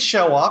he'd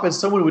show up and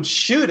someone would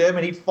shoot him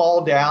and he'd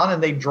fall down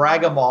and they'd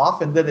drag him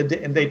off, and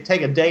then they'd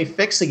take a day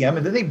fixing him,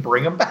 and then they'd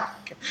bring him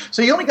back.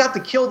 So you only got to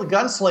kill the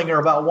gunslinger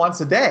about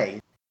once a day.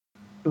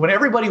 When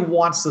everybody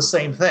wants the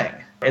same thing,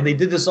 and they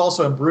did this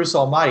also in Bruce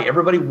Almighty,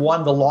 everybody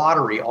won the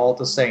lottery all at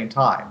the same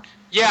time.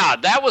 Yeah,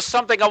 that was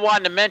something I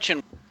wanted to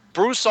mention.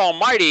 Bruce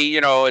Almighty,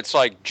 it's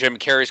like Jim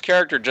Carrey's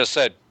character just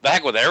said, the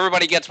heck with it,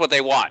 everybody gets what they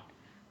want.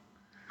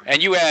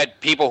 And you had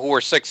people who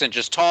were 6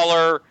 inches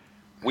taller.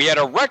 We had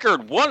a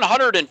record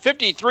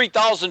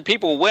 153,000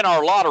 people win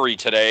our lottery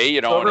today.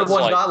 So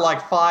everyone got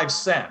like 5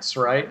 cents,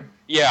 right?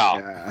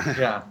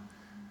 Yeah.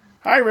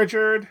 Hi,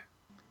 Richard.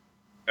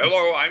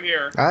 Hello, I'm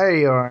here. There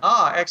you are.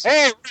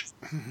 Excellent.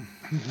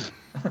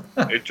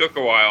 Hey! It took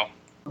a while.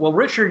 Well,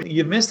 Richard,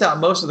 you missed out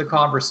most of the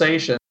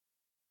conversation.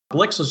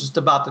 Blix was just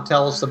about to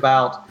tell us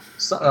about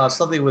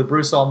something with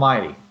Bruce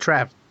Almighty.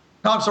 Trav.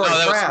 No, I'm sorry, No,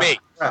 that Trav. was me.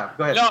 Trav,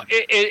 go ahead. No,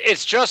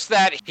 it's just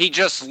that he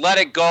just let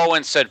it go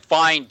and said,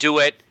 fine, do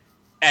it.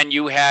 And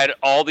you had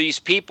all these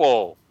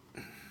people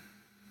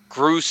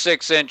grew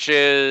 6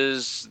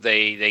 inches.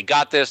 They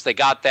got this, they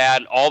got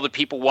that. All the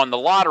people won the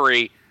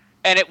lottery.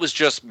 And it was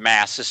just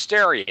mass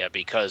hysteria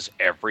because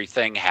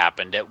everything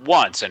happened at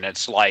once. And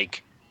it's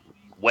like,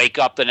 wake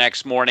up the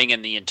next morning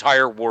and the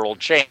entire world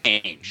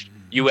changed.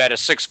 You had a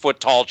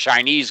 6-foot-tall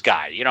Chinese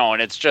guy,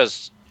 and it's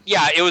just,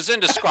 it was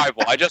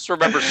indescribable. I just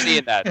remember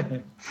seeing that.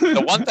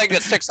 The one thing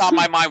that sticks out in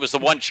my mind was the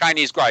one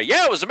Chinese guy.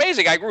 Yeah, it was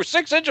amazing. I grew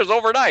 6 inches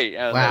overnight.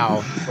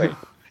 Wow.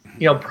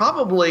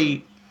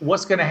 Probably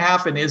what's going to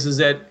happen is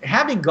that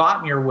having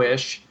gotten your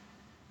wish,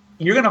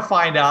 you're going to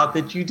find out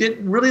that you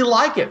didn't really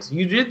like it.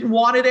 You didn't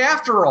want it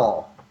after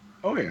all.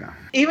 Oh, yeah.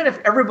 Even if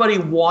everybody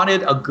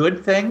wanted a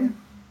good thing,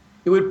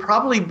 it would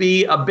probably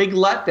be a big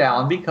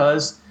letdown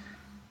because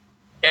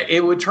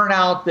it would turn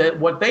out that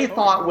what they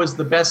thought was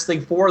the best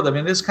thing for them,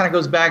 and this kind of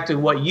goes back to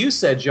what you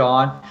said,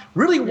 John,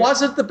 really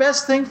wasn't the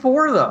best thing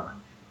for them.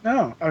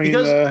 No, I mean,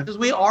 because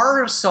we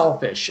are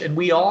selfish and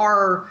we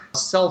are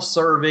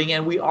self-serving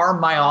and we are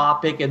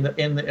myopic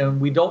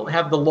and we don't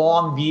have the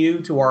long view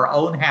to our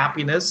own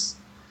happiness.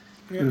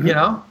 Mm-hmm. You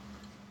know.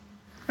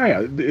 Oh,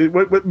 yeah,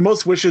 what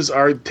most wishes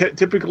are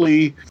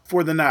typically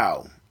for the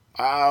now.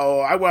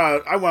 Oh, I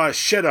want to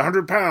shed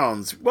 100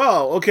 pounds.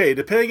 Well, okay,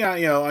 depending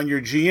on on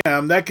your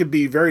GM, that could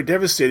be very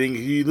devastating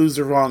if you lose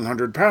the wrong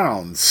 100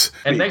 pounds.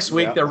 And next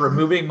week they're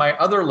removing my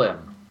other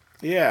limb.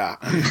 Yeah.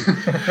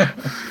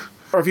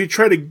 Or if you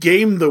try to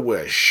game the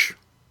wish,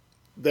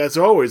 that's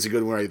always a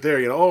good one right there.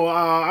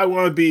 I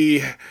want to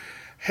be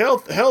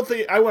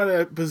healthy. I want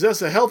to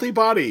possess a healthy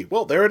body.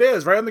 Well, there it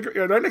is, right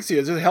next to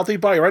you. There's a healthy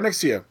body right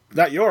next to you.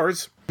 Not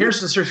yours. Here's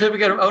the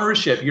certificate of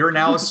ownership. You're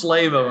now a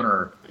slave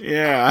owner.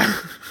 Yeah.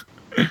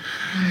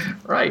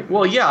 Right.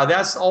 Well, yeah,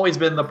 that's always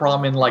been the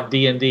problem in like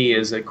D&D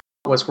is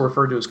what's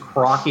referred to as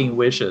crocking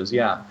wishes.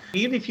 Yeah.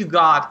 Even if you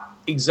got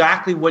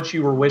exactly what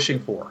you were wishing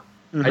for,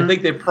 I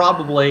think that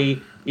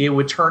probably it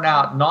would turn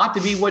out not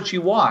to be what you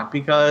want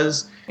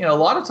because, a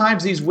lot of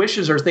times these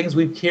wishes are things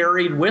we've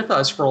carried with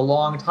us for a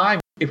long time.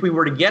 If we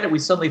were to get it, we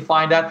suddenly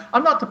find out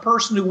I'm not the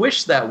person who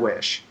wished that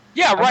wish.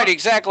 Yeah, right,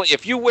 exactly.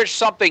 If you wish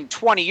something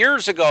 20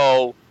 years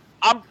ago,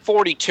 I'm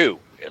 42.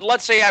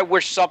 Let's say I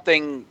wish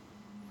something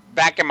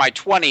back in my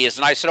 20s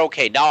and I said,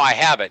 okay, now I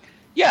have it.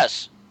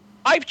 Yes,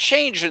 I've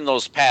changed in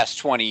those past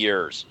 20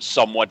 years,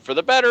 somewhat for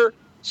the better,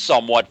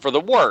 somewhat for the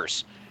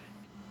worse.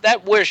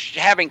 That wish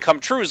having come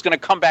true is going to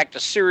come back to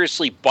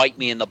seriously bite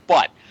me in the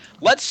butt.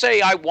 Let's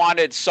say I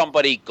wanted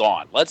somebody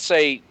gone. Let's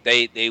say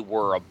they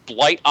were a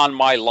blight on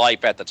my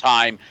life at the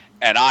time,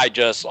 and I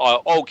just,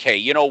 okay,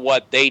 you know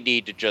what? They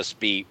need to just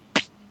be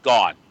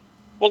gone.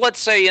 Well, let's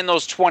say in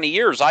those 20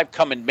 years, I've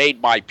come and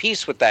made my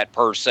peace with that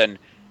person,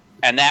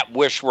 and that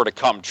wish were to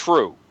come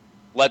true.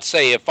 Let's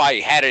say if I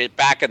had it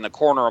back in the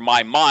corner of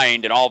my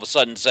mind and all of a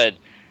sudden said,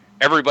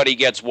 everybody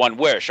gets one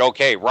wish.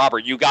 Okay,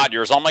 Robert, you got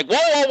yours. I'm like,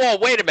 whoa,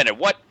 wait a minute.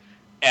 What?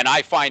 And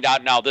I find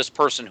out now this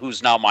person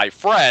who's now my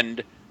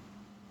friend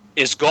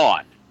is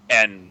gone.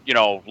 And,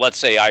 let's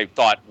say I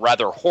thought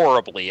rather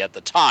horribly at the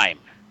time.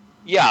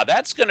 Yeah,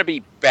 that's going to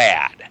be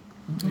bad.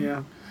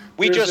 Yeah.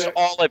 We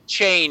all have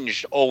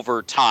changed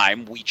over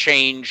time. We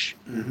change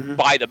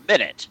by the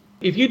minute.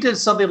 If you did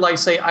something like,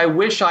 say, I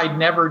wish I'd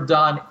never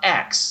done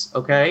X,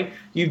 okay?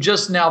 You've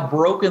just now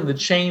broken the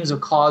chains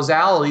of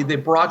causality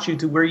that brought you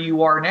to where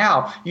you are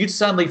now. You'd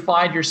suddenly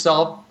find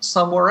yourself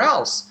somewhere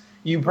else.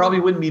 You probably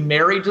wouldn't be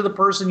married to the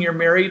person you're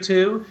married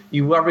to.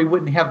 You probably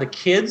wouldn't have the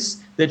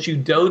kids that you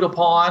dote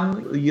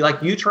upon,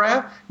 like you,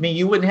 Trav. I mean,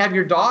 you wouldn't have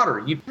your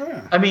daughter.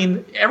 I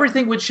mean,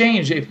 everything would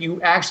change if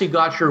you actually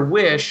got your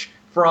wish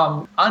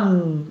from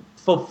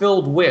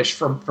unfulfilled wish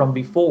from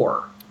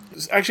before.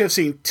 Actually, I've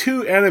seen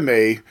two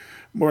anime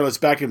more or less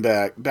back to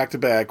back.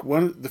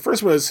 The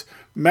first was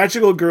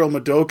Magical Girl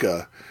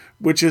Madoka,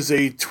 which is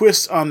a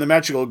twist on the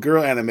Magical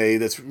Girl anime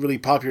that's really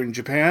popular in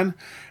Japan.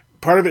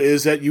 Part of it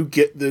is that you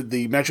get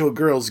the magical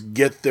girls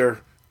get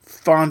their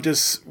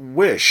fondest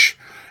wish,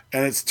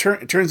 and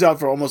it turns out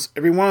for almost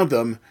every one of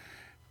them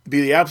to be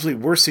the absolute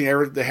worst thing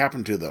ever that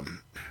happened to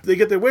them. They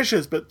get their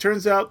wishes, but it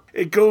turns out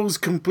it goes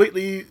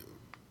completely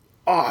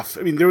off.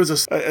 I mean, there was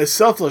a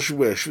selfish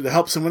wish to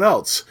help someone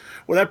else.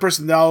 Well, that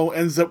person now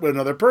ends up with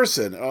another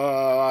person.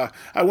 I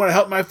want to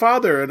help my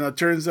father, and it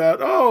turns out,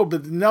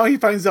 but now he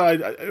finds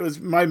out it was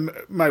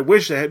my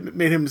wish that had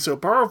made him so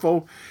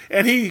powerful,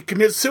 and he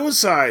commits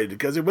suicide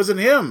because it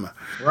wasn't him.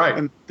 Right.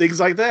 And things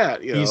like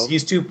that.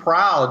 He's too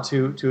proud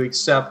to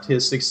accept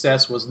his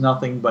success was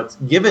nothing but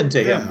given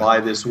to him by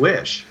this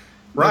wish.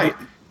 Right.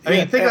 I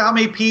mean, think of how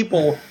many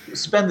people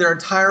spend their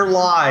entire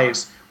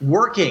lives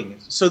working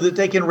so that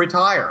they can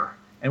retire.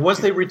 And once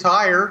they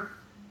retire,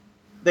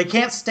 they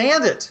can't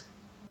stand it.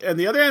 And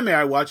the other anime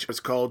I watched was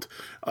called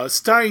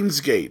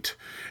Steins Gate.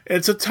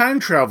 It's a time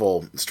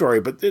travel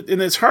story, but in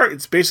its heart,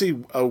 it's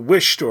basically a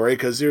wish story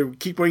because they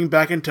keep going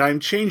back in time,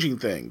 changing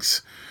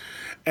things.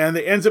 And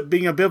it ends up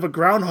being a bit of a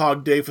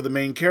Groundhog Day for the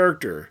main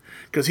character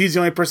because he's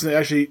the only person that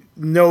actually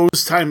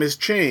knows time has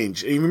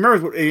changed. And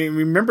he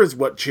remembers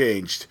what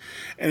changed.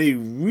 And he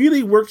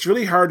really works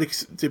really hard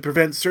to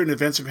prevent certain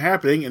events from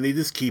happening, and they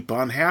just keep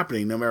on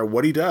happening no matter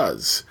what he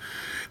does.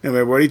 No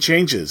matter what he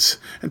changes,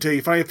 until he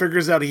finally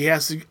figures out he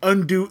has to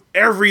undo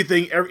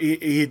everything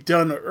he had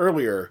done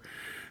earlier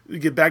to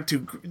get back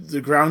to the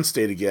ground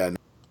state again.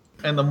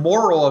 And the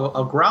moral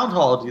of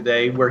Groundhog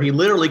Day, where he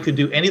literally could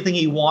do anything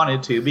he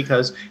wanted to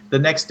because the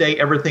next day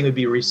everything would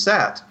be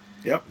reset.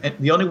 Yep. And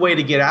the only way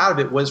to get out of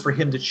it was for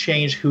him to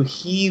change who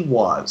he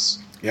was.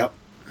 Yep.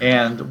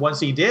 And once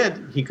he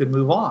did, he could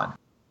move on.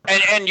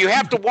 And you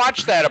have to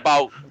watch that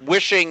about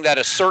wishing that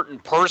a certain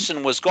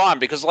person was gone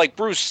because, like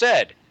Bruce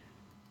said,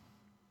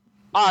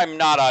 I'm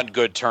not on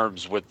good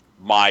terms with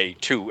my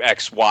two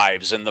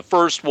ex-wives, and the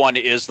first one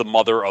is the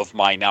mother of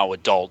my now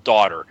adult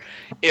daughter.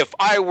 If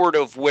I were to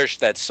have wished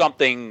that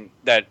something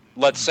that,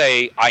 let's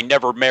say, I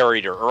never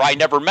married her or I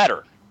never met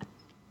her,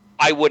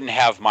 I wouldn't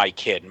have my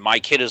kid. My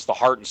kid is the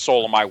heart and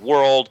soul of my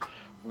world.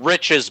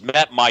 Rich has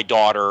met my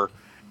daughter,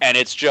 and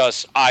it's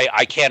just,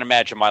 I can't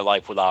imagine my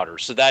life without her.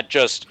 So there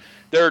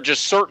are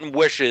just certain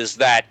wishes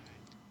that,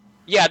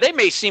 yeah, they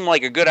may seem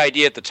like a good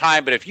idea at the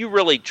time, but if you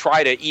really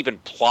try to even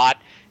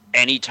plot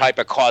any type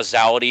of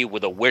causality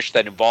with a wish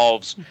that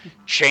involves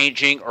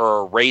changing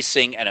or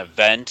erasing an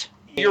event,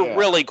 you're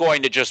really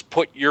going to just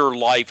put your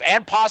life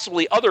and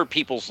possibly other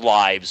people's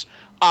lives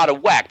out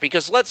of whack.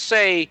 Because let's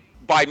say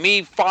by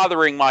me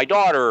fathering my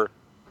daughter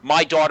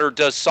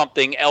does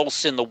something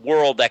else in the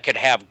world that could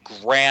have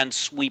grand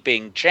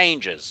sweeping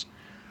changes.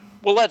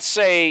 Well, let's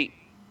say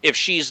if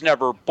she's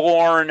never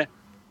born,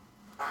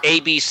 A,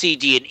 B, C,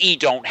 D, and E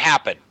don't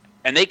happen,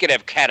 and they could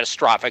have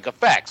catastrophic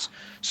effects.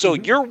 So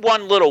your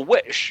one little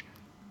wish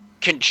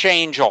can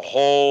change a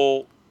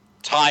whole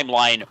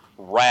timeline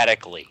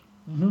radically.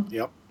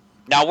 Yep.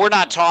 Now, we're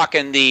not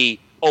talking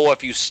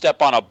if you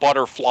step on a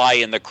butterfly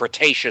in the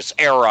Cretaceous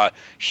era,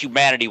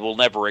 humanity will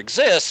never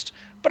exist,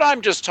 but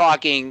I'm just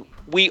talking,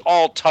 we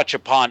all touch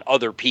upon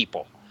other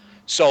people.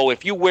 So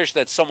if you wish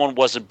that someone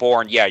wasn't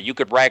born, yeah, you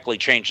could radically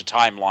change the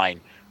timeline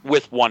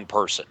with one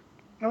person.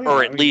 Oh, yeah,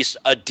 or at least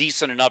a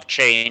decent enough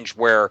change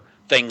where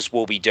things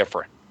will be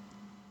different.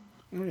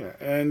 Yeah,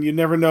 and you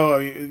never know. I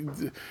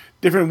mean,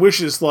 different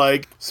wishes,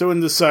 like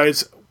someone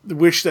decides the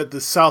wish that the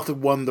South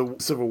had won the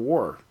Civil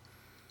War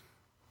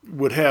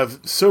would have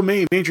so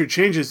many major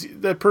changes,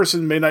 that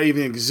person may not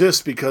even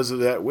exist because of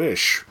that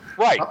wish.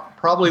 Right.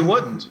 Probably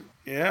wouldn't.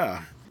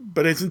 Yeah.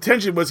 But his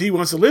intention was he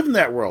wants to live in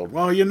that world.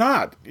 Well, you're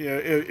not.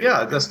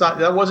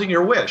 That wasn't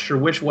your wish. Your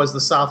wish was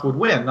the South would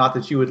win, not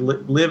that you would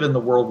live in the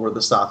world where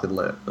the South had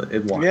lived.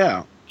 It won.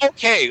 Yeah.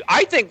 Okay,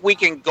 I think we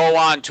can go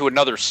on to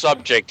another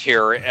subject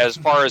here as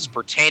far as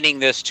pertaining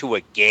this to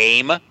a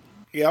game.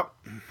 Yep.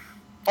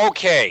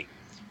 Okay.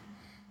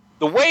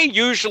 The way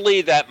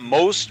usually that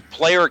most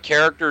player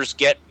characters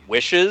get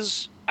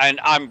wishes, and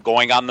I'm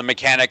going on the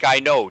mechanic I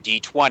know,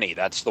 D20,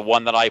 that's the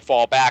one that I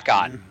fall back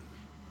on.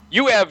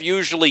 You have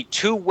usually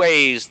two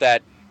ways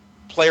that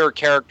player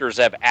characters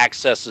have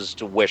accesses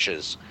to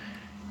wishes.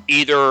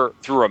 Either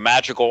through a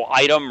magical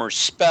item or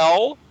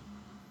spell,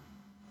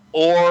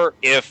 or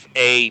if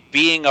a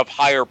being of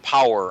higher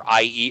power,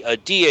 i.e. a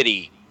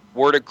deity,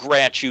 were to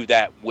grant you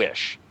that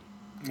wish.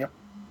 Yep.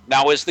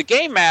 Now, as the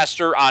game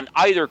master on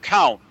either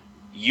count,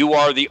 you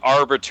are the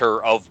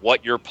arbiter of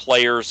what your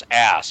players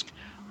ask.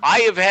 I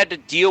have had to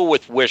deal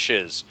with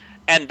wishes,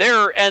 and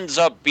there ends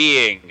up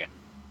being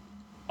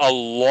a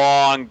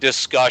long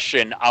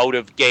discussion out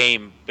of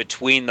game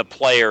between the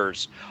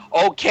players.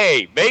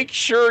 Okay, make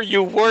sure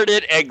you word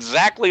it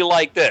exactly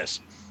like this.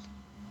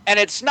 And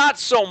it's not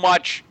so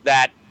much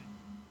that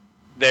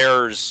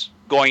there's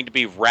going to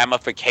be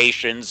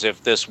ramifications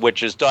if this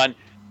wish is done.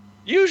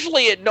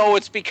 Usually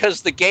it's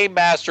because the game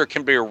master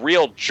can be a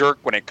real jerk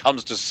when it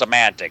comes to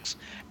semantics.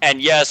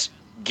 And yes,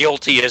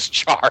 guilty is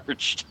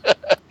charged.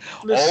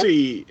 Let's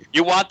see.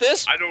 You want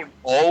this? I don't.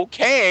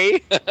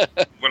 Okay.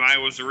 When I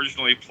was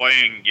originally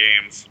playing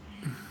games,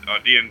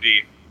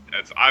 D&D,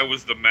 I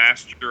was the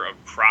master of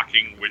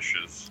crocking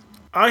wishes.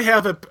 I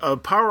have a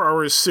Power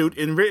Hour suit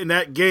in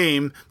that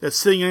game that's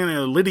sitting in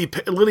a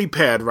lily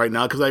pad right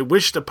now because I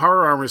wished the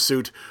Power Armor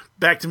suit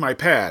back to my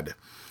pad.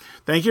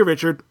 Thank you,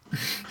 Richard.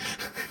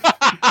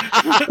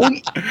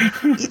 Well,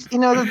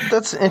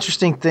 that's an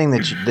interesting thing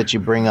that you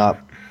bring up,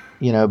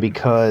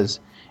 because,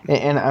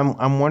 and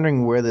I'm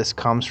wondering where this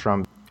comes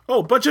from. Oh,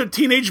 a bunch of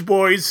teenage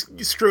boys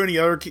screwing the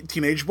other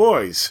teenage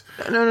boys.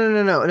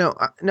 No.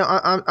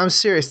 I'm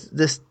serious.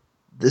 This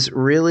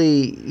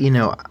really,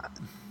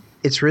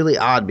 it's really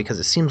odd because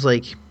it seems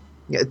like,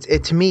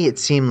 to me, it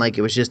seemed like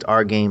it was just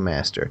our game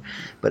master.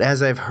 But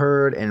as I've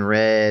heard and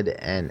read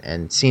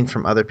and seen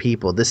from other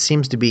people, this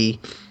seems to be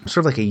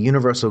sort of like a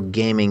universal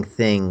gaming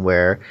thing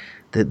where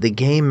the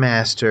game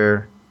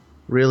master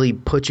really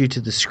puts you to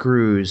the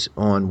screws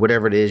on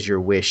whatever it is your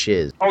wish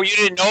is. Oh, you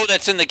didn't know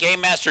that's in the Game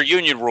Master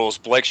Union rules,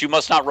 Blix. You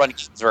must not run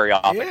games very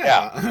often.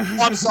 Yeah. Oh,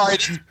 I'm sorry.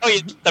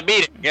 The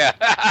meeting. Yeah.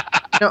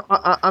 No,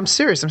 I'm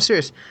serious.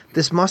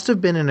 This must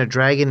have been in a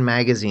Dragon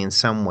magazine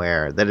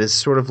somewhere that is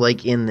sort of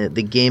like in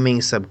the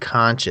gaming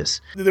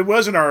subconscious. There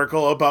was an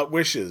article about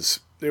wishes.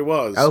 There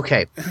was.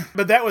 Okay.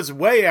 But that was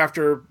way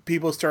after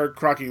people started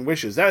crocking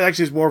wishes. That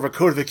actually is more of a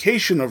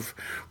codification of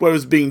what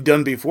was being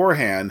done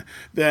beforehand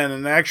than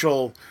an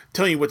actual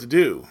telling you what to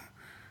do.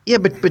 Yeah,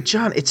 but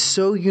John, it's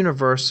so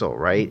universal,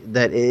 right?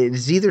 That it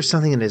is either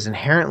something that is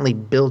inherently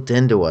built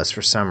into us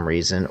for some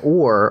reason,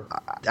 or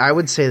I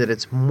would say that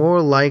it's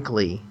more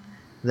likely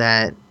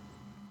that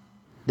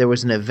there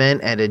was an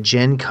event at a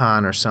Gen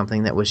Con or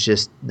something that was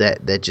just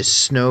that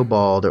just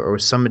snowballed, or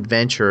some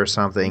adventure or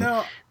something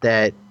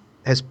that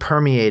has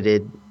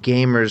permeated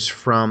gamers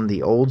from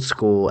the old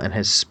school and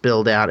has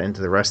spilled out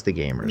into the rest of the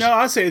gamers. No,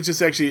 I'd say it's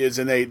just actually it's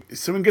innate. If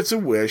someone gets a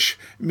wish,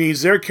 it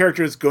means their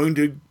character is going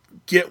to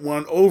get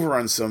one over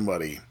on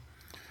somebody.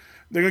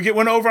 They're going to get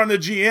one over on the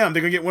GM.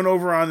 They're going to get one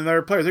over on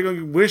another player. They're going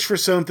to wish for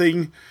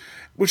something,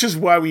 Which is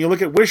why when you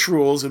look at wish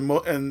rules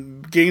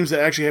and games that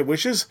actually have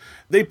wishes,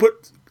 they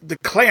put the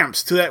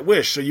clamps to that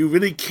wish, so you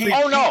really can't.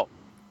 Oh no!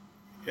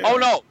 Yeah. Oh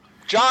no,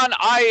 John!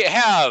 I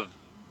have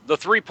the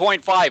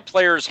 3.5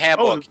 Player's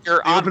Handbook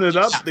here. They open it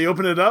up. They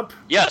open it up.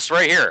 Yes,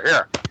 right here.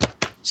 Here,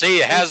 see,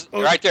 it has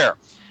right there,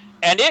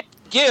 and it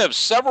gives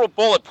several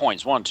bullet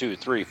points. 1, 2,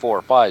 3,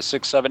 4, 5,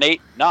 6, 7,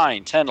 8,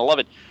 9, 10,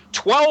 11,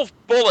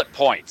 12 bullet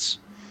points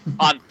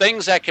on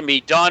things that can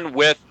be done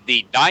with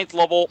the 9th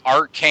level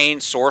arcane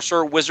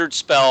sorcerer wizard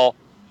spell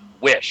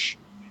Wish.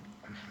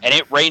 And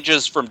it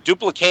ranges from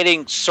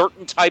duplicating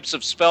certain types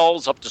of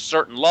spells up to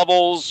certain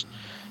levels,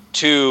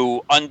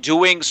 to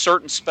undoing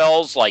certain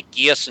spells like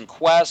Geas and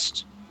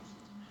Quest,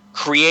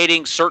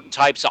 creating certain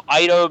types of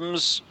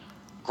items,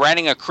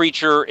 granting a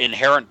creature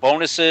inherent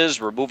bonuses,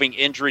 removing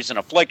injuries and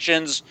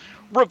afflictions,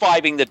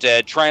 reviving the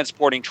dead,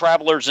 transporting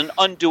travelers, and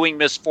undoing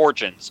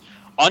misfortunes.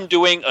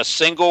 Undoing a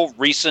single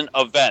recent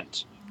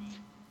event.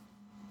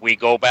 We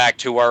go back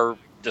to our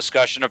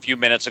discussion a few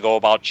minutes ago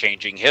about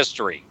changing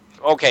history.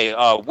 Okay,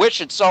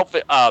 Wish itself,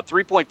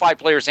 3.5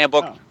 Player's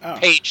Handbook,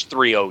 page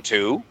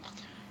 302.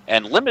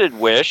 And Limited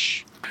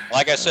Wish,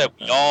 like I said,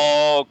 we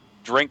all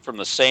drink from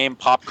the same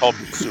pop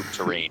culture soup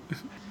tureen.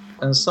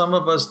 And some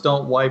of us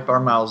don't wipe our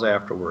mouths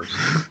afterwards.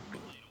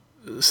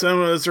 Some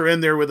of us are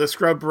in there with a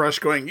scrub brush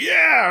going,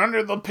 yeah,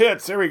 under the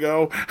pits. There we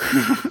go.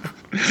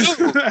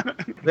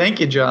 Thank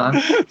you,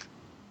 John.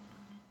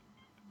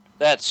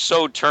 That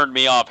so turned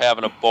me off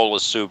having a bowl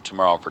of soup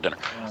tomorrow for dinner.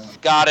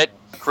 Got it.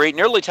 Create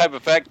an early type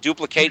effect,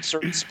 duplicate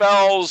certain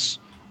spells,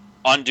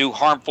 undo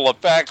harmful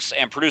effects,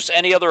 and produce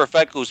any other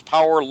effect whose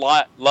power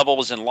level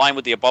is in line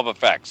with the above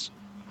effects.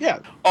 Yeah.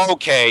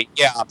 Okay,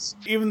 yeah.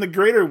 Even the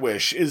Greater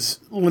Wish is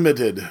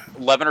limited.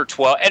 11 or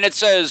 12. And it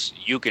says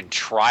you can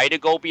try to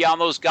go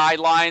beyond those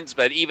guidelines,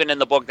 but even in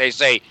the book they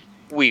say,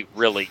 we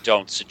really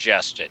don't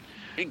suggest it.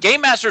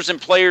 Game masters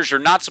and players are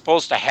not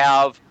supposed to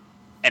have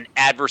an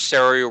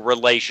adversarial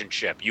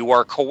relationship. You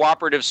are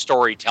cooperative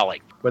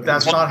storytelling. But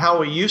that's not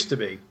how it used to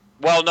be.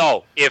 Well,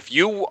 no. If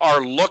you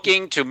are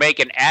looking to make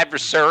an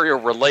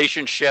adversarial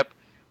relationship,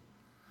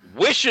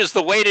 Wish is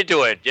the way to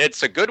do it.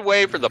 It's a good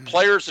way for the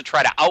players to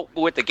try to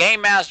outwit the game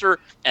master,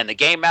 and the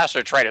game master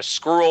to try to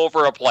screw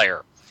over a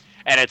player.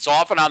 And it's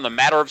often on the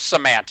matter of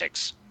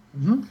semantics.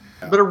 Mm-hmm.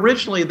 But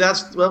originally,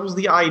 that was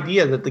the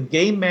idea, that the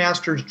game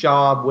master's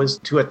job was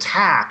to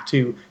attack,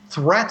 to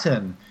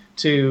threaten,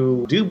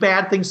 to do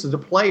bad things to the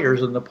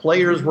players, and the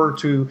players were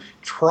to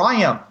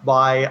triumph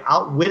by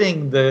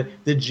outwitting the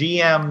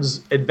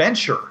GM's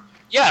adventure.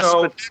 Yes,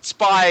 but that's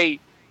by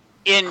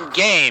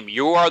in-game.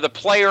 You are the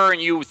player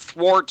and you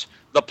thwart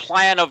the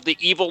plan of the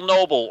evil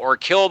noble, or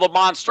kill the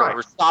monster,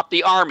 or stop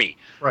the army.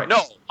 Right.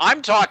 No,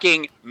 I'm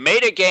talking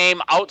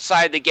meta-game,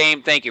 outside the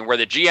game thinking, where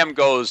the GM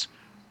goes,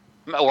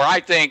 where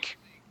I think,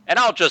 and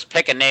I'll just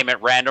pick a name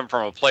at random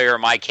from a player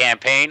in my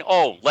campaign.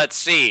 Oh, let's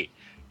see.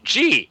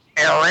 Gee,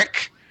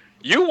 Eric,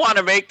 you want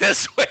to make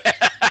this...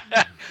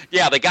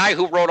 Yeah, the guy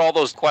who wrote all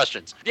those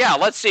questions. Yeah,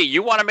 let's see.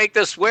 You want to make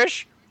this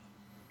wish?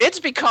 It's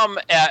become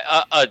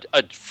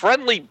a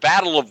friendly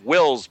battle of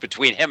wills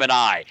between him and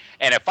I.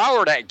 And if I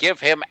were to give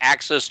him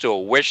access to a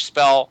wish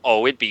spell,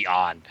 oh, it'd be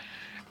on.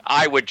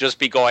 I would just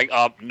be going,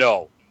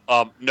 no,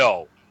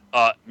 no,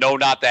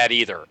 not that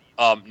either,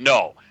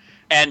 no.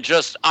 And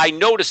just, I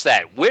noticed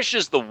that. Wish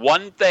is the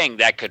one thing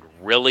that could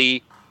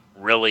really,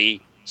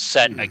 really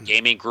set a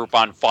gaming group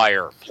on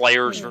fire.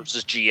 Players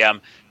versus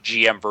GM,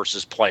 GM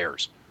versus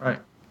players. Right.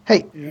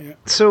 Hey,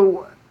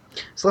 so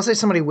let's say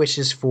somebody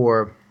wishes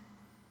for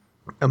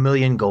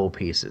 1,000,000 gold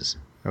pieces,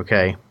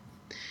 okay?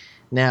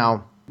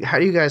 Now, how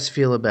do you guys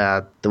feel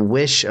about the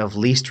wish of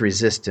least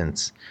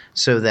resistance,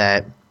 so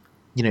that,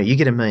 you know, you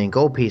get 1,000,000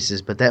 gold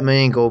pieces, but that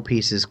 1,000,000 gold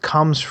pieces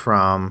comes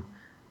from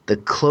the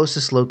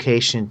closest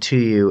location to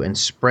you and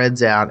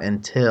spreads out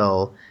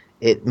until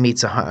it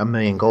meets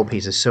 1,000,000 gold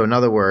pieces. So in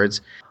other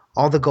words,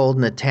 all the gold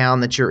in the town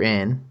that you're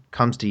in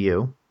comes to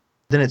you.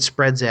 Then it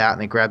spreads out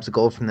and it grabs the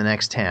gold from the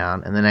next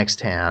town and the next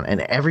town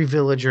and every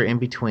villager in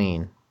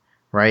between,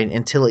 right,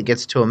 until it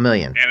gets to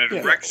 1,000,000. And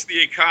it wrecks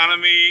the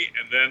economy,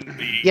 and then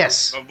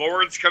the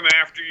lords come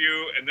after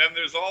you, and then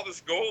there's all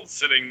this gold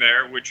sitting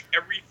there, which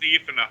every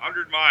thief in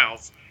 100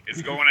 miles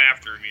is going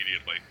after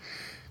immediately.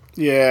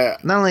 Yeah.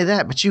 Not only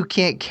that, but you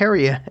can't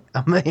carry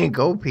 1,000,000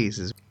 gold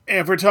pieces. And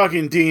if we're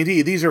talking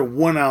D&D, these are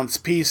 1-ounce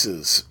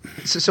pieces.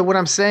 So what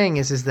I'm saying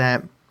is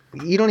that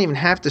you don't even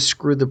have to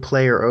screw the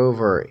player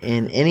over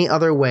in any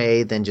other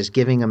way than just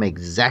giving him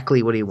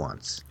exactly what he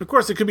wants. Of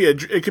course, it could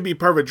be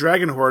part of a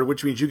dragon horde,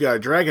 which means you got a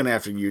dragon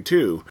after you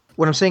too.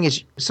 What I'm saying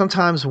is,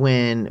 sometimes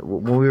when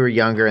we were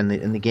younger, and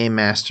the game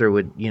master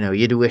would,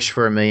 you'd wish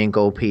for 1,000,000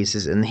 gold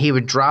pieces, and he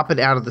would drop it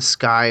out of the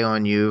sky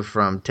on you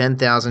from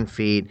 10,000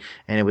 feet,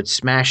 and it would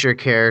smash your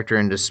character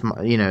into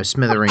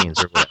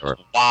smithereens or whatever.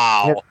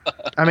 Wow!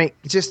 I mean,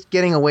 just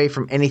getting away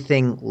from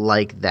anything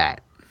like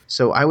that.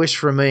 So I wish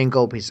for 1,000,000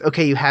 gold pieces.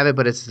 Okay, you have it,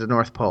 but it's the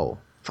North Pole.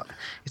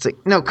 It's like,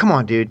 no, come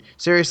on, dude.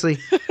 Seriously?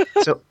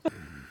 So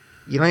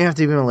you don't even have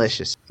to be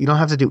malicious. You don't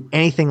have to do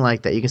anything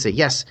like that. You can say,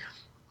 yes,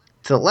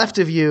 to the left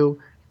of you,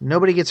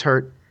 nobody gets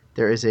hurt.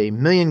 there is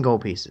 1,000,000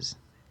 gold pieces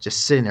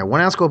just sitting there.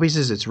 1 ounce gold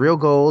pieces, it's real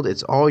gold,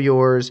 it's all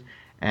yours,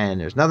 and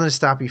there's nothing to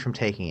stop you from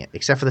taking it,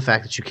 except for the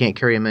fact that you can't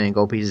carry 1,000,000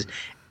 gold pieces.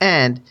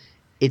 And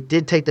it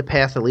did take the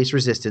path of least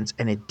resistance,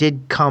 and it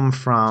did come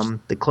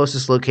from the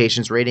closest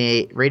locations,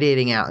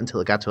 radiating out until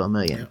it got to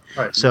 1,000,000.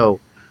 Yeah. Right. So,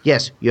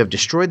 yes, you have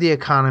destroyed the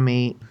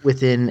economy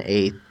within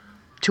a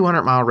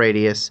 200-mile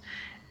radius,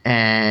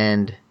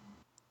 and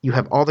you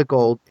have all the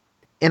gold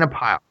in a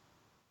pile.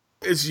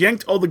 It's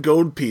yanked all the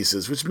gold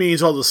pieces, which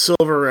means all the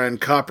silver and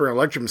copper and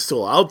electrum is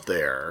still out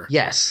there.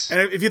 Yes.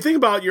 And if you think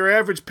about it, your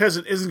average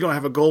peasant isn't going to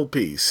have a gold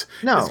piece.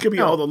 No. It's going to be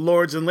all the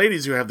lords and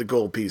ladies who have the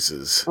gold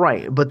pieces.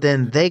 Right, but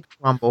then they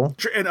crumble.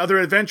 And other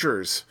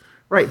adventurers.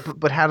 Right,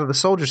 but how do the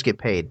soldiers get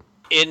paid?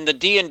 In the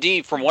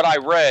D&D, from what I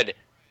read,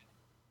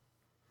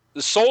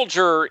 the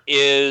soldier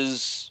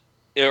is...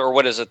 or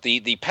what is it?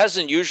 The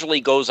peasant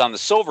usually goes on the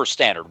silver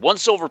standard. 1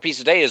 silver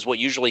piece a day is what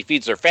usually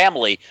feeds their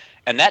family,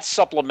 and that's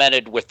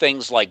supplemented with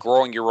things like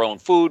growing your own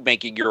food,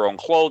 making your own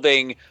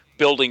clothing,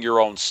 building your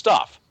own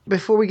stuff.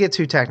 Before we get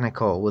too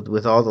technical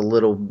with all the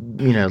little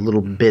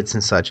bits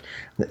and such,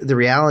 the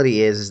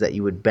reality is that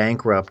you would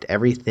bankrupt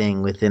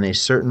everything within a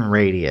certain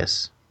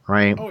radius,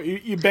 right? Oh,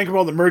 you bankrupt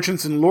all the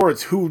merchants and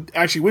lords who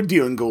actually would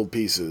deal in gold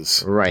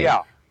pieces. Right.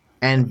 Yeah.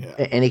 And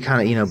any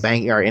kind of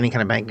bank or any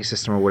kind of banking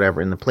system or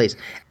whatever in the place.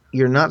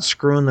 You're not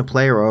screwing the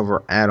player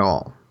over at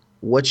all.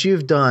 What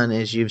you've done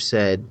is you've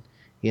said,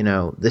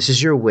 this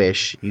is your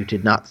wish. You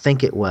did not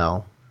think it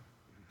well.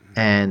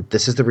 And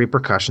this is the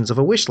repercussions of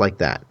a wish like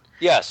that.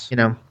 Yes.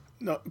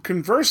 No,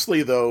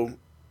 conversely, though,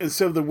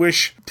 instead of the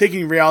wish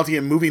taking reality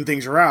and moving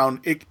things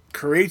around, it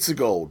creates the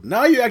gold.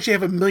 Now you actually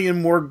have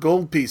 1,000,000 more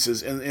gold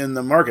pieces in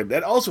the market.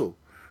 That also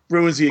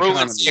ruins the economy.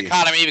 Ruins the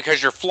economy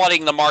because you're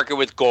flooding the market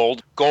with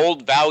gold.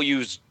 Gold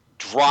values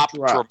drop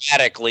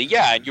dramatically.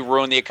 Yeah, and you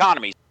ruin the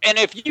economy. And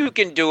if you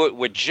can do it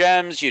with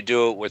gems, you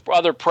do it with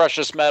other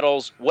precious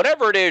metals,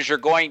 whatever it is, you're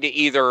going to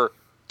either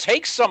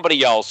take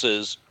somebody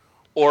else's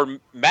or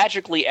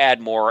magically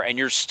add more, and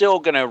you're still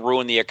going to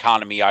ruin the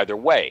economy either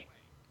way.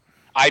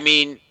 I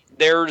mean,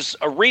 there's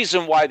a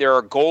reason why there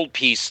are gold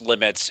piece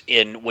limits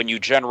in when you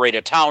generate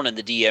a town in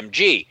the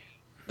DMG,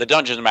 the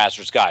Dungeon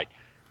Master's Guide,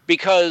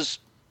 because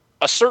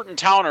a certain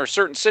town or a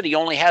certain city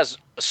only has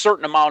a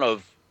certain amount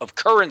of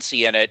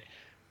currency in it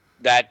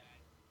that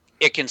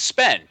it can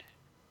spend.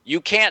 You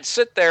can't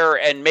sit there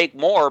and make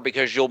more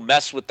because you'll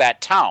mess with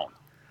that town.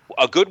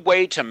 A good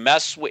way to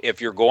mess with, if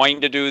you're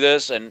going to do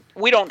this, and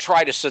we don't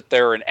try to sit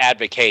there and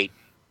advocate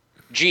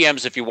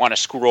GMs if you want to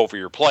screw over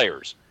your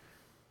players,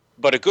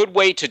 but a good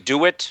way to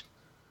do it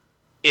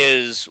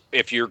is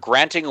if you're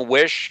granting a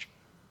wish,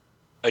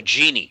 a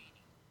genie.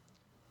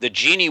 The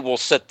genie will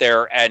sit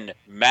there and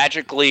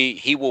magically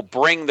he will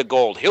bring the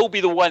gold. He'll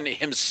be the one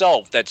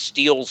himself that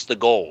steals the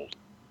gold.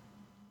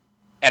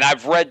 And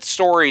I've read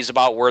stories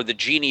about where the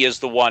genie is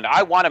the one,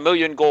 I want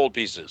 1,000,000 gold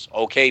pieces.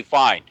 Okay,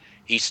 fine.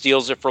 He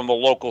steals it from the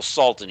local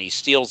sultan. He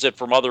steals it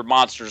from other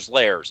monsters'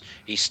 lairs.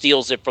 He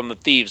steals it from the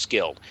Thieves'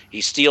 Guild. He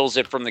steals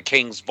it from the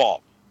King's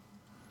Vault.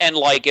 And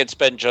like it's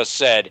been just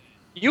said,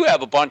 you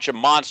have a bunch of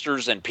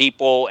monsters and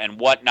people and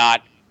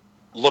whatnot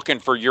looking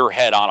for your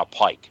head on a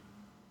pike.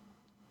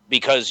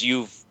 Because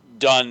you've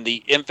done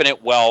the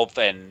infinite wealth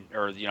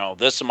or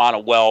this amount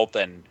of wealth,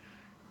 and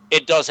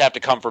it does have to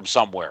come from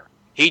somewhere.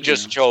 He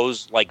just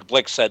chose, like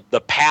Blick said,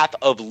 the path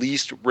of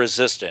least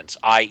resistance,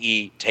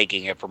 i.e.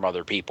 taking it from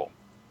other people.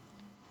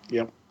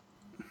 Yep.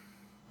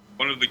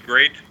 One of the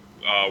great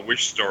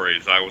wish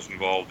stories I was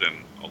involved in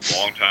a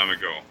long time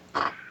ago.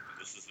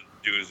 This is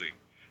a doozy.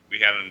 We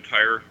had an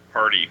entire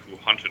party who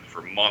hunted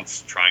for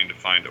months trying to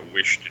find a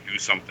wish to do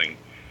something.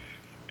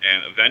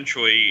 And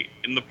eventually,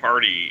 in the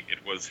party,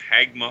 it was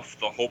Hagmuff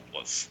the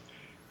Hopeless,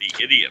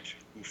 the idiot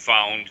who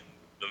found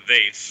the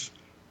vase,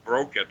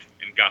 broke it,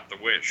 and got the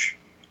wish.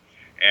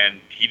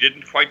 And he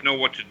didn't quite know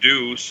what to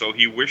do, so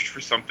he wished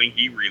for something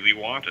he really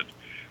wanted,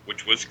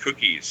 which was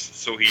cookies.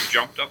 So he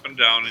jumped up and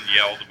down and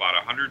yelled about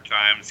 100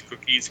 times,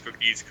 cookies,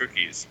 cookies,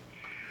 cookies.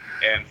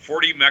 And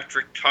 40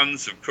 metric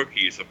tons of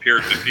cookies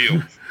appeared in the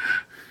field.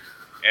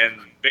 And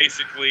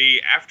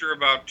basically, after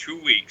about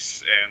 2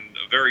 weeks, and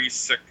a very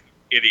sick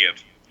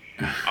idiot,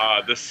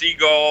 the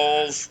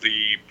seagulls,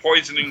 the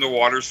poisoning the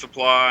water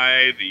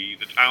supply, the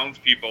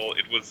townspeople,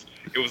 it was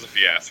a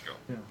fiasco.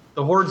 Yeah.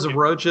 The hordes of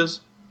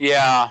roaches.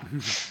 Yeah.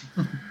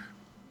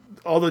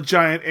 All the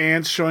giant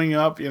ants showing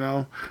up,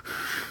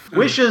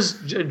 Wishes,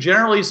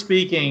 generally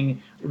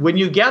speaking, when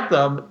you get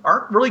them,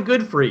 aren't really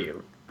good for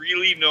you.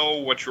 Really know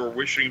what you're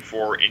wishing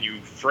for, and you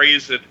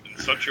phrase it in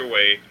such a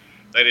way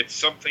that it's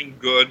something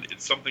good,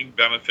 it's something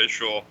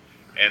beneficial,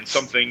 and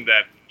something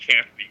that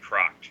can't be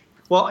crocked.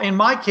 Well, in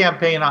my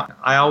campaign,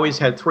 I always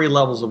had 3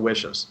 levels of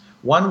wishes.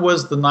 One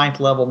was the 9th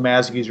level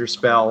Magic User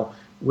spell,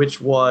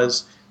 which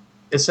was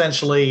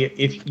essentially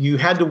if you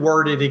had to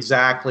word it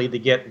exactly to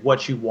get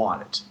what you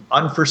wanted.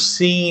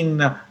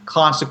 Unforeseen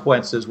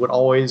consequences would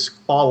always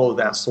follow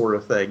that sort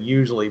of thing,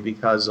 usually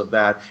because of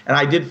that. And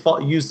I did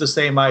use the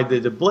same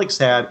idea that Blix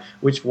had,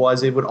 which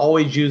was it would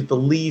always use the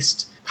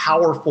least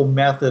powerful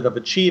method of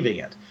achieving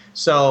it.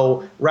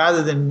 So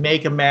rather than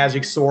make a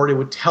magic sword, it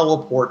would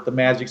teleport the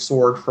magic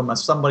sword from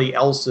somebody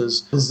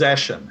else's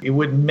possession. It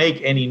wouldn't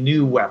make any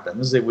new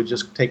weapons. It would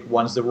just take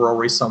ones that were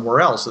already somewhere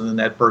else, and then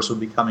that person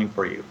would be coming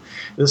for you.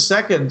 The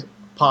second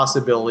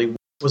possibility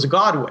was a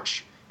God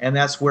wish, and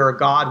that's where a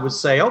god would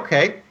say,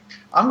 okay,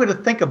 I'm going to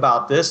think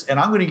about this, and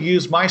I'm going to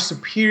use my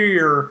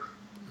superior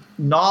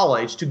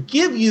knowledge to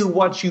give you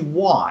what you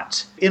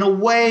want in a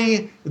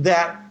way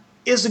that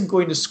isn't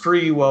going to screw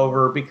you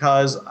over,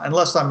 because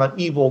unless I'm an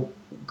evil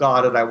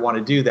god and I want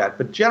to do that.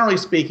 But generally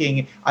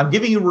speaking, I'm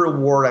giving you a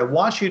reward. I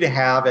want you to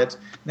have it.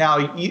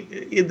 Now,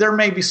 there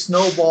may be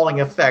snowballing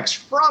effects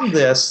from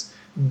this,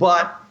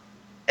 but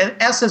in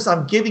essence,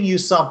 I'm giving you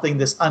something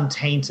that's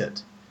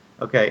untainted.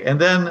 Okay, and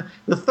then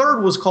the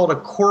third was called a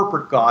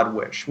corporate god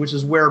wish, which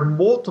is where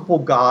multiple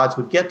gods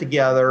would get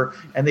together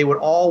and they would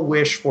all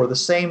wish for the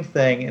same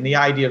thing. And the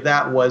idea of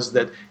that was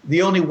that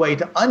the only way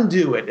to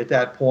undo it at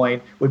that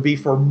point would be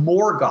for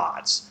more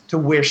gods to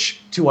wish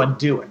to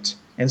undo it.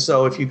 And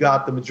so if you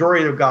got the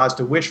majority of gods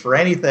to wish for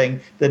anything,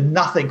 then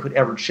nothing could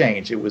ever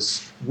change. It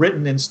was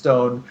written in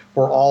stone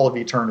for all of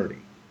eternity.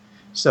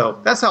 So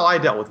that's how I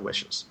dealt with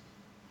wishes.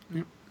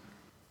 Yep.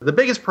 The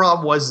biggest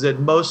problem was that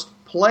most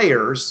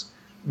players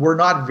were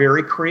not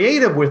very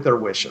creative with their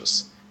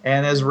wishes.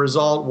 And as a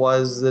result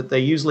was that they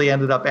usually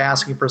ended up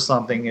asking for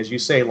something, as you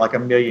say, like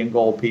 1,000,000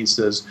 gold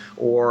pieces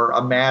or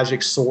a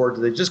magic sword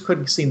that they just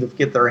couldn't seem to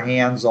get their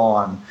hands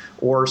on,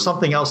 or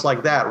something else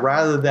like that,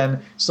 rather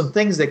than some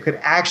things that could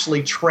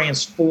actually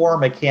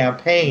transform a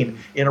campaign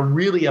in a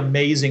really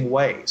amazing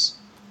ways.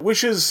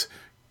 Wishes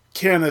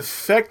can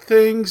affect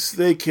things,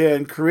 they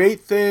can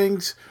create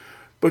things,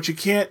 but you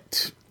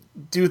can't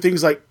do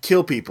things like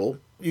kill people.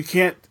 You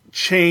can't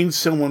change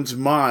someone's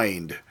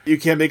mind. You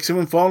can't make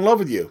someone fall in love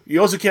with you.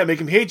 You also can't make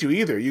them hate you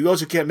either. You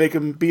also can't make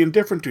them be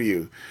indifferent to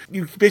you.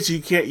 You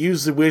basically can't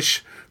use the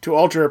wish to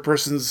alter a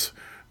person's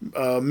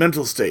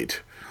mental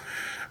state.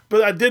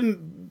 But I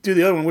didn't do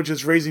the other one, which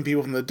is raising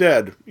people from the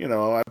dead. You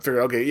know, I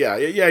figured, okay, yeah,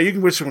 you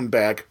can wish someone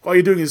back. All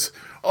you're doing is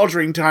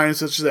altering time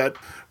such that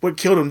what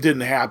killed them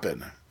didn't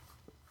happen.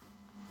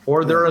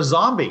 Or they're a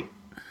zombie.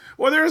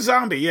 Or they're a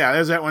zombie. Yeah,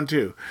 there's that one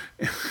too.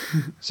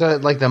 So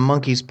like the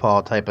monkey's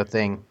paw type of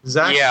thing.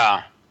 Exactly.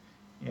 Yeah.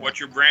 What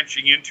you're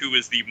branching into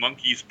is the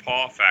monkey's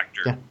paw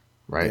factor. Yeah.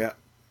 Right.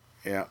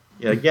 Yeah.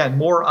 Again,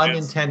 more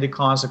unintended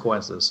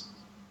consequences.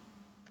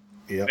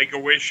 Yeah. Make a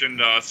wish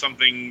and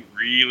something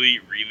really,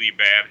 really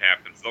bad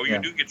happens. Though you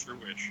do get your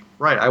wish.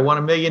 Right. I want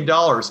 $1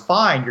 million.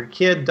 Fine. Your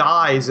kid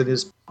dies and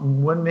his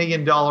 $1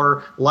 million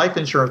life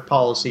insurance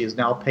policy is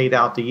now paid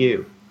out to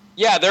you.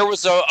 Yeah, there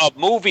was a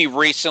movie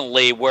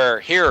recently where,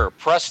 here,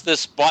 press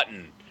this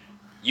button.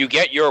 You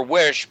get your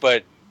wish,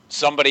 but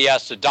somebody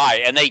has to die.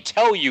 And they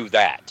tell you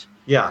that.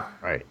 Yeah.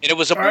 Right. And it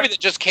was a movie that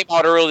just came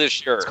out earlier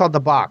this year. It's called The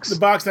Box. The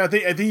Box, and I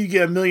think you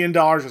get $1 million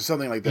or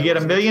something like that. You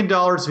get $1 million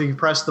if you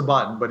press the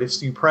button, but if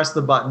you press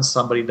the button,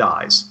 somebody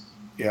dies.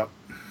 Yep.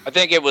 I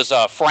think it was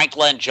Frank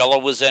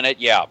Langella was in it,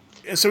 yeah.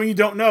 And so you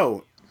don't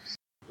know.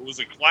 It was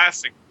a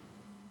classic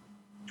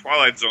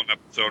Twilight Zone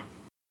episode.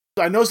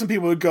 I know some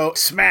people would go,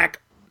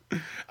 smack.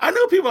 I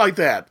know people like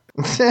that.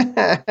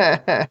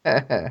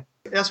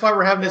 That's why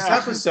we're having this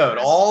episode.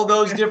 All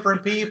those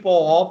different people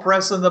all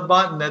pressing the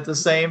button at the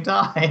same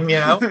time, you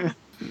know?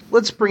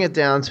 Let's bring it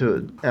down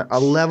to a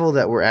level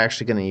that we're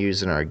actually going to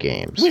use in our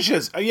games.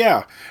 Wishes,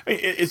 yeah.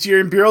 It's your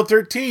Imperial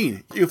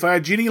 13. You find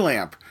a genie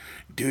lamp.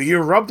 Do you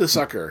rub the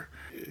sucker?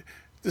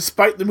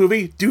 Despite the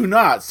movie, do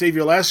not save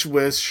your last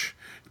wish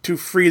to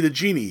free the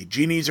genie.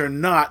 Genies are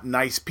not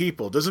nice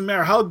people. Doesn't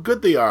matter how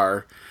good they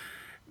are.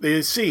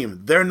 They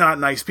seem they're not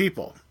nice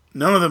people.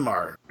 None of them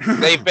are.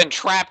 They've been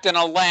trapped in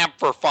a lamp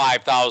for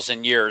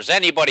 5,000 years.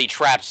 Anybody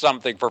trapped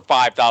something for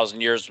 5,000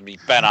 years would be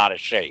bent out of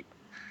shape.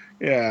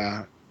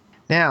 Yeah.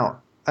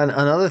 Now,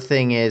 another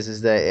thing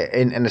is that,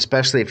 and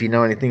especially if you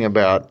know anything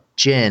about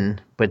Jinn,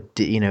 but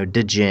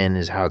Djinn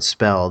is how it's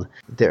spelled.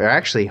 They're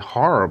actually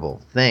horrible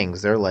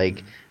things. They're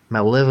like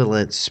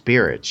malevolent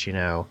spirits.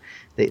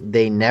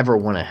 They never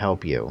want to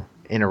help you.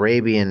 In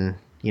Arabian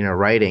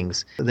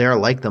writings, they're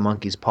like the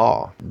monkey's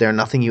paw. They're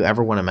nothing you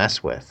ever want to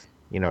mess with.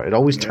 It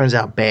always turns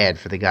out bad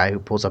for the guy who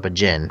pulls up a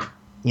Jinn.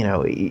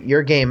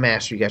 You're a game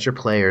master, you got your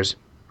players,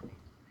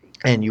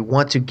 and you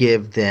want to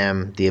give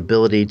them the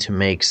ability to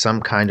make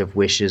some kind of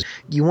wishes.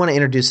 You want to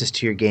introduce this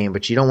to your game,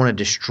 but you don't want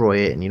to destroy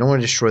it, and you don't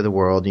want to destroy the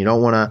world, and you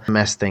don't want to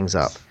mess things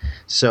up.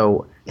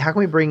 So how can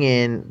we bring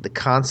in the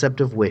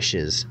concept of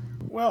wishes?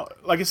 Well,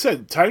 like I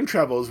said, time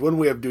travel is one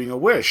way of doing a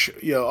wish.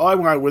 I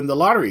want to win the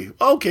lottery.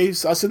 Okay,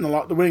 so I'll send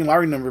the winning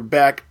lottery number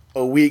back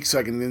a week so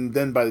I can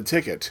then buy the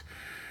ticket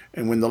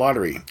and win the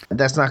lottery.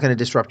 That's not going to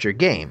disrupt your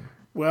game.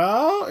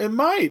 Well, it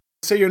might.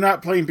 Say you're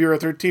not playing Bureau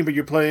 13, but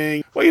you're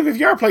playing... Well, even if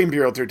you are playing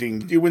Bureau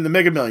 13, you win the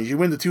Mega Millions, you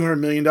win the $200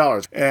 million.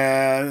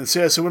 And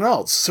say someone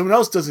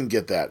else doesn't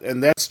get that.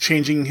 And that's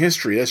changing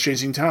history. That's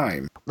changing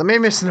time. Let me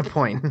miss the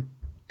point.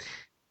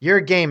 You're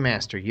a game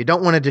master. You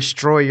don't want to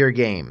destroy your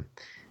game.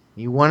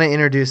 You want to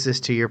introduce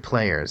this to your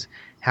players.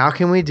 How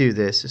can we do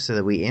this so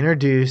that we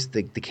introduce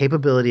the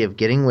capability of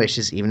getting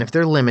wishes, even if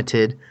they're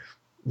limited,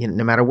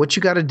 no matter what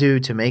you got to do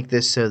to make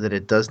this so that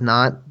it does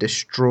not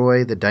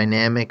destroy the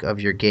dynamic of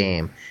your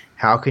game,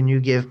 how can you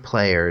give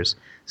players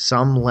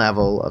some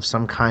level of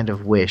some kind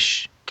of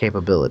wish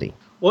capability?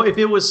 Well, if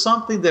it was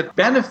something that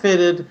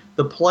benefited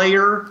the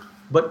player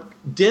but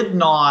did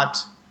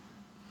not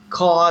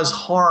cause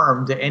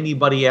harm to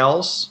anybody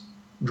else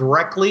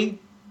directly,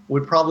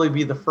 would probably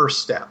be the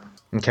first step.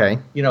 Okay.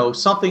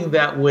 Something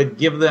that would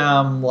give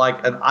them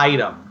like an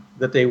item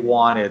that they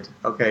wanted,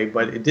 okay,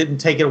 but it didn't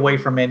take it away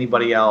from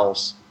anybody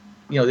else.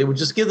 They would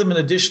just give them an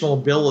additional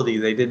ability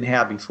they didn't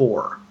have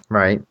before.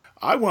 Right.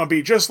 I want to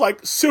be just like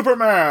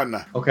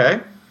Superman. Okay.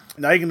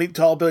 Now he can leap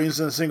tall buildings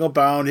in a single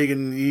bound. He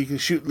can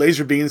shoot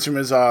laser beams from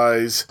his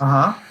eyes.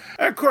 Uh-huh.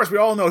 And of course, we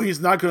all know he's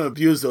not going to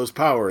abuse those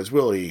powers,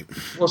 will he?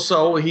 Well,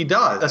 so he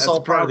does. That's all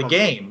part of the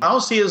game. I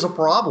don't see it as a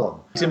problem.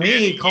 To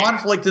me,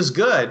 conflict is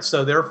good.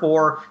 So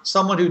therefore,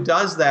 someone who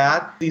does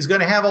that, he's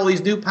going to have all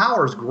these new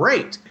powers.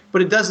 Great.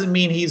 But it doesn't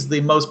mean he's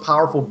the most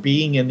powerful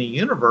being in the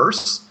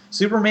universe.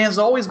 Superman's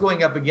always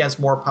going up against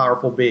more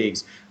powerful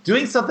beings.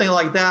 Doing something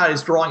like that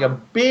is drawing a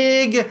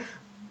big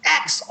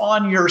X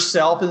on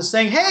yourself and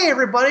saying, hey,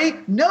 everybody,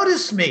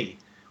 notice me.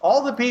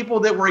 All the people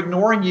that were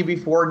ignoring you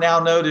before now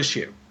notice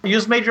you. You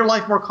just made your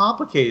life more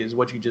complicated is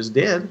what you just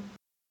did.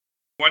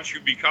 Once you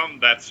become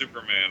that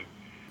Superman,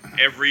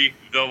 every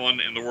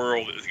villain in the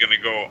world is going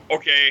to go,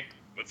 okay,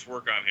 let's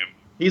work on him.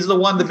 He's the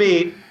one to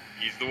beat.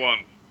 He's the one.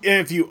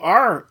 If you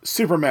are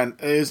Superman,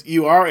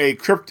 you are a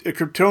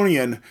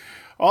Kryptonian,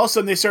 all of a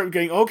sudden they start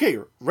getting, okay,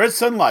 red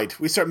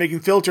sunlight. We start making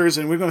filters,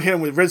 and we're going to hit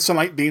him with red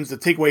sunlight beams to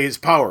take away his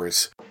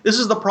powers. This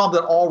is the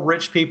problem that all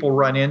rich people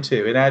run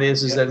into, and that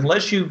is that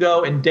unless you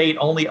go and date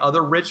only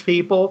other rich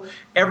people,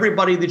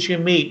 everybody that you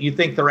meet, you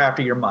think they're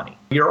after your money.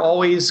 You're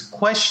always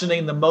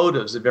questioning the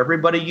motives of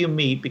everybody you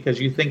meet because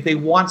you think they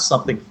want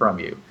something from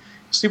you.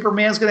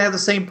 Superman's going to have the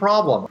same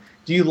problem.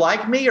 Do you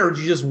like me or do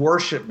you just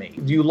worship me?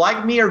 Do you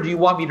like me or do you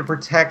want me to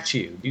protect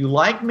you? Do you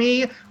like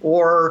me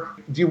or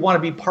do you want to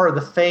be part of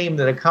the fame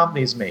that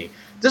accompanies me?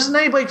 Doesn't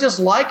anybody just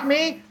like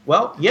me?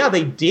 Well, yeah,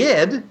 they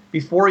did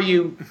before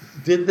you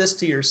did this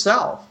to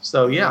yourself.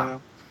 So, yeah.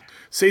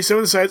 Say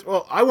someone decides,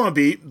 well, I want to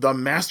be the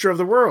master of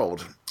the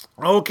world.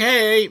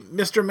 Okay,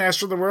 Mr.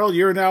 Master of the World,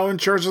 you're now in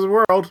charge of the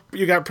world.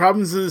 You got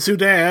problems in the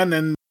Sudan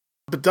and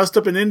dust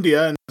up in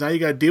India, and now you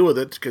got to deal with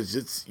it because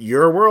it's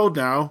your world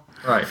now.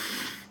 Right.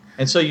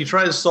 And so you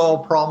try to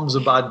solve problems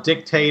about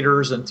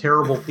dictators and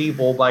terrible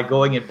people by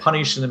going and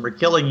punishing them or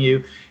killing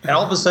you, and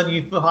all of a sudden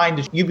you find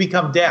that you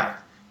become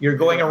death. You're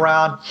going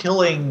around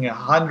killing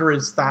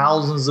hundreds,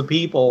 thousands of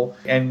people,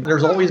 and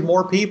there's always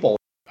more people.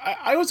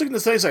 I was going to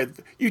say,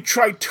 you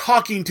try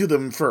talking to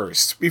them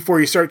first before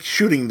you start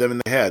shooting them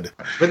in the head.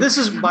 But this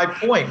is my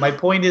point. My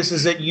point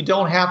is that you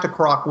don't have to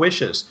crock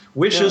wishes.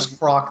 Wishes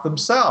crock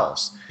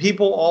themselves.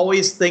 People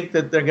always think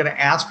that they're going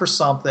to ask for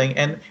something,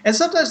 and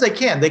sometimes they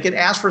can. They can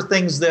ask for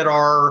things that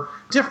are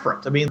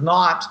different. I mean,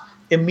 not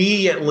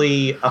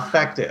immediately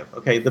effective.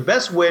 Okay, the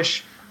best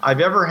wish I've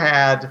ever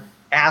had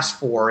asked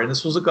for, and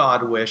this was a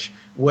God wish,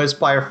 was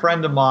by a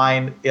friend of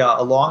mine,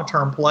 a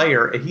long-term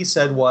player, and he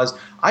said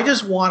I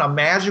just want a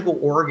magical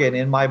organ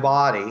in my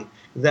body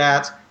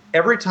that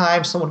every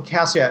time someone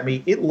casts it at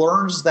me, it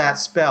learns that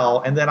spell,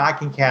 and then I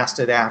can cast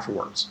it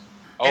afterwards.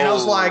 Oh. And I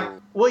was like,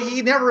 well,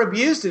 he never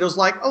abused it. It was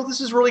like, oh,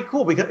 this is really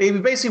cool, because he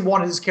basically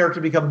wanted his character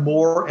to become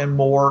more and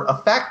more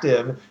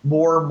effective,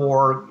 more and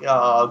more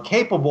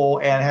capable,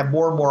 and have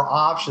more and more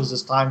options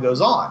as time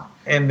goes on.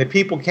 And the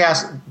people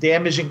cast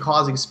damaging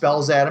causing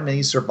spells at him and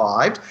he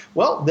survived.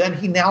 Well, then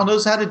he now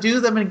knows how to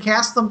do them and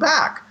cast them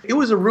back. It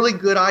was a really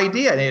good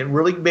idea, and it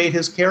really made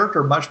his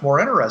character much more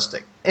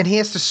interesting. And he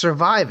has to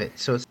survive it,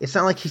 so it's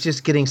not like he's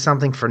just getting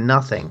something for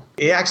nothing.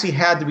 It actually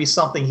had to be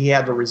something he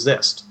had to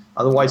resist.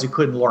 Otherwise, he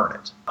couldn't learn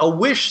it. A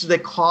wish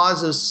that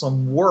causes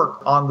some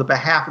work on the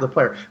behalf of the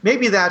player.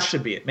 Maybe that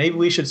should be it. Maybe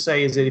we should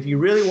say is that if you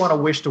really want a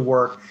wish to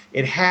work,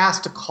 it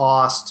has to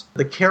cost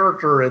the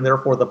character and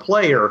therefore the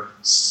player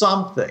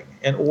something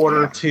in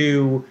order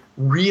to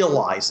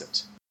realize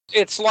it.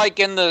 It's like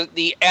in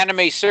the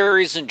anime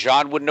series, and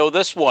John would know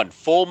this one,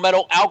 Full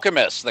Metal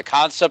Alchemist, the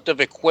concept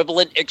of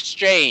equivalent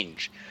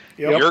exchange.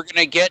 Yep. You're going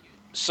to get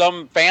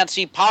some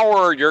fancy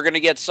power, you're going to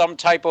get some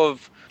type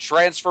of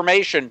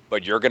transformation,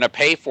 but you're going to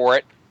pay for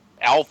it.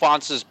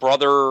 Alphonse's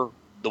brother,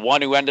 the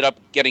one who ended up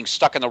getting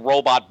stuck in the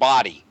robot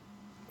body.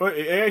 Well,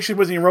 it actually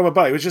wasn't even a robot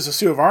body, it was just a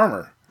suit of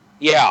armor.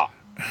 Yeah.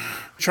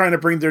 Trying to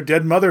bring their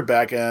dead mother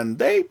back, and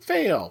they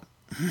fail.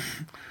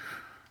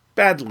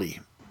 Badly.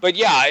 But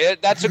yeah,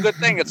 that's a good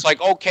thing. It's like,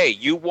 okay,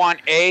 you want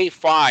A,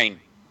 fine,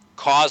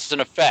 cause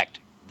and effect.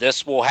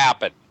 This will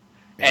happen.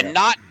 Yeah. And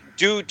not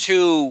due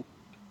to,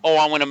 I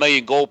want 1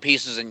 million gold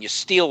pieces and you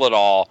steal it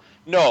all.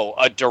 No,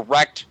 a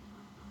direct,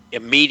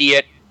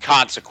 immediate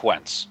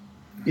consequence.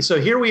 So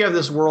here we have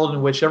this world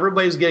in which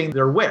everybody's getting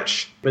their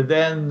wish, but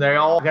then they're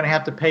all going to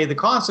have to pay the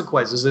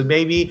consequences. And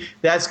maybe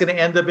that's going to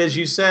end up, as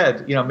you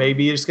said,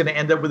 maybe it's going to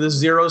end up with a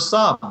zero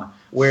sum,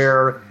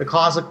 where the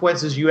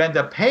consequences you end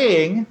up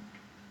paying,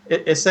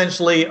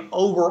 essentially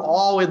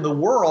overall in the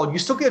world, you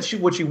still get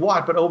what you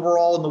want, but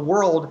overall in the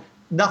world,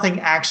 nothing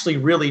actually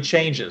really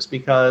changes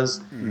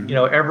because,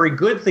 every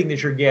good thing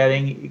that you're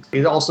getting,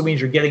 it also means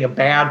you're getting a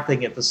bad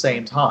thing at the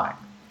same time.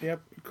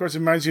 Yep. Of course, it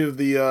reminds you of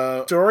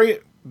the story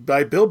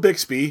by Bill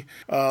Bixby,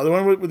 the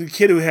one with the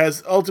kid who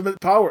has ultimate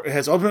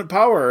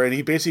power, and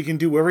he basically can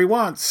do whatever he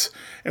wants.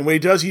 And what he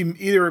does, he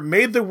either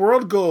made the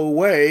world go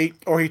away,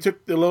 or he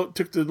took the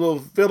little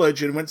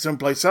village and went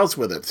someplace else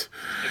with it.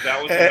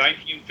 That was in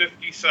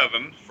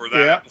 1957 for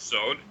that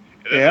episode.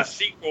 And then the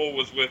sequel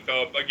was with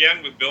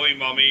Billy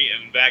Mumy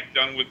and back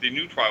done with the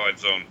new Twilight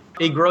Zone.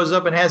 He grows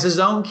up and has his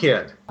own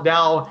kid.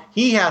 Now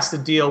he has to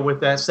deal with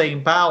that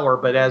same power,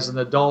 but as an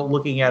adult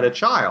looking at a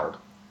child.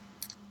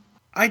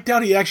 I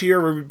doubt he actually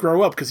ever would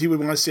grow up because he would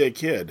want to stay a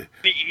kid.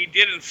 He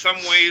did in some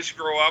ways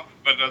grow up,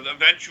 but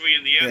eventually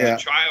in the end, the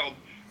child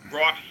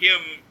brought him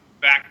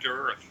back to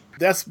Earth.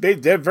 That's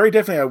very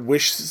definitely a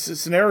wish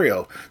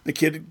scenario. The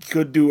kid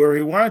could do whatever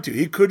he wanted to.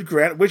 He could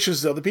grant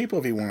wishes to other people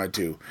if he wanted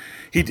to.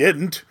 He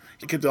didn't.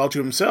 He kept it all to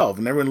himself,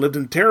 and everyone lived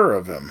in terror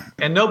of him.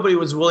 And nobody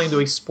was willing to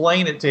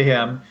explain it to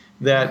him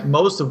that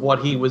most of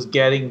what he was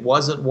getting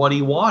wasn't what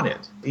he wanted.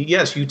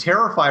 Yes, you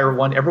terrify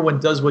everyone. Everyone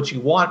does what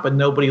you want, but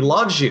nobody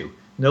loves you.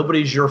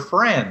 Nobody's your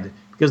friend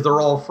because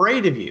they're all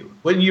afraid of you.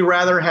 Wouldn't you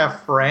rather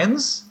have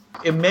friends?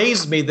 It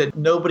amazed me that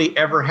nobody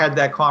ever had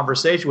that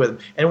conversation with him.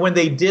 And when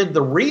they did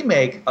the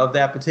remake of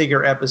that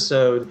particular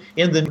episode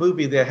in the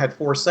movie that had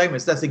 4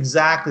 segments, that's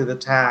exactly the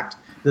tact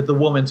that the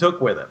woman took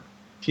with him.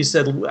 She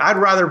said, I'd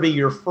rather be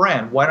your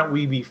friend. Why don't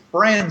we be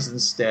friends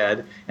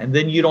instead? And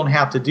then you don't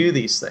have to do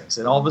these things.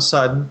 And all of a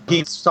sudden,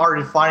 he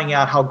started finding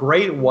out how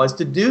great it was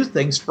to do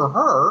things for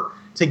her.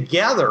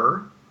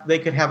 Together, they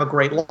could have a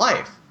great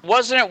life.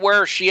 Wasn't it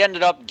where she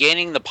ended up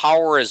gaining the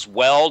power as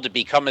well to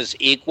become his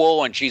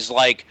equal? And she's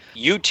like,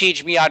 you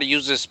teach me how to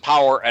use this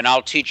power, and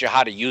I'll teach you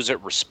how to use it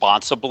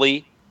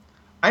responsibly?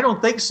 I don't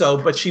think so,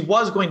 but she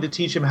was going to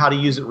teach him how to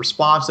use it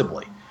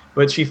responsibly.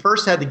 But she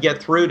first had to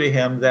get through to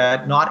him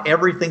that not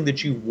everything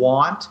that you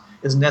want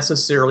is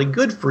necessarily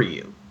good for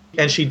you.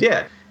 And she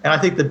did. And I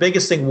think the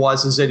biggest thing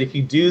is that if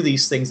you do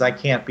these things, I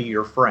can't be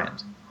your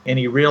friend. And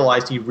he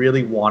realized he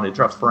really wanted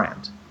a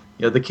friend.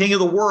 The king of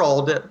the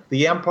world,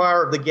 the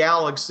empire of the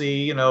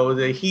galaxy,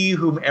 he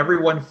whom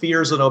everyone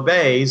fears and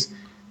obeys,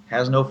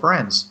 has no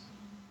friends.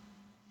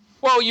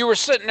 Well, you were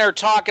sitting there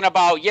talking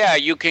about,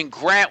 you can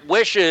grant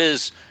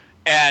wishes,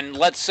 and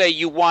let's say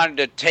you wanted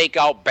to take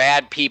out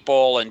bad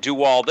people and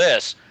do all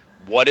this.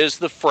 What is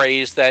the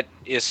phrase that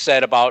is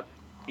said about,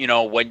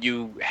 when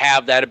you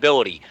have that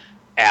ability?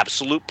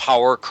 Absolute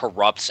power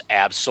corrupts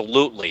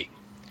absolutely.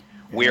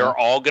 Yeah. We are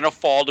all going to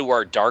fall to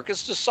our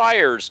darkest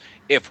desires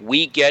if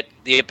we get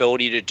the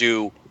ability to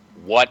do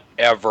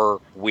whatever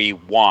we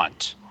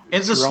want.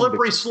 It's a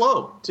slippery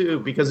slope, too,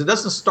 because it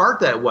doesn't start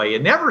that way.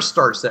 It never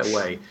starts that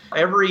way.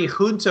 Every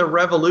junta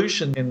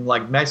revolution in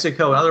like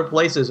Mexico and other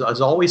places has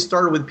always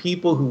started with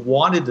people who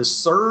wanted to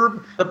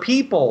serve the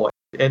people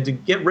and to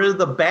get rid of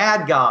the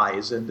bad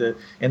guys and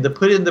to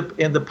put in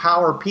the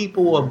power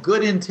people of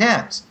good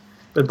intent.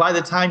 But by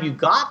the time you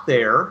got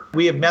there,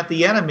 we have met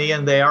the enemy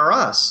and they are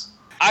us.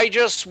 I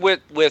just,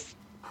 with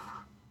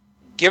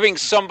giving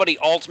somebody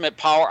ultimate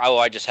power,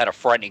 I just had a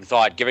frightening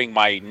thought, giving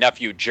my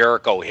nephew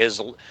Jericho,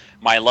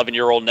 my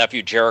 11-year-old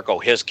nephew Jericho,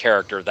 his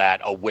character,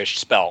 that a wish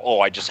spell. Oh,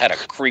 I just had a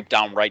creep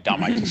right down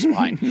my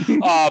spine.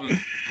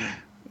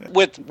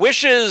 With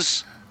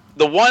wishes,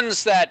 the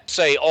ones that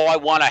say, oh, I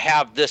want to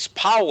have this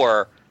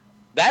power,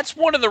 that's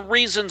one of the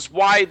reasons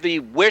why the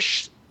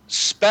wish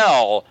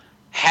spell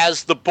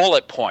has the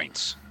bullet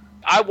points.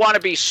 I want to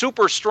be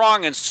super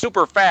strong and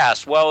super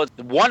fast. Well,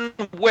 one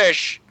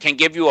wish can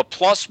give you a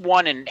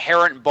 +1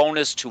 inherent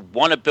bonus to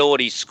one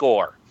ability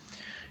score.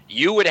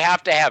 You would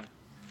have to have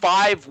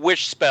 5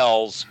 wish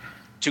spells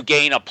to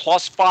gain a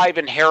 +5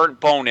 inherent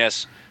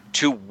bonus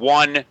to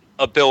one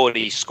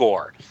ability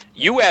score.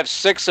 You have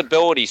 6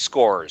 ability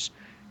scores.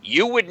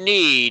 You would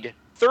need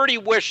 30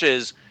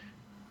 wishes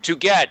to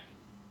get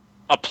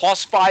a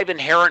 +5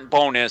 inherent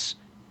bonus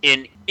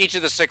in each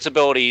of the 6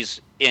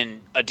 abilities in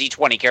a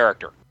D20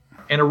 character.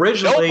 And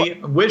originally,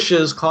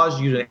 wishes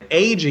caused you to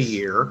age a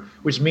year,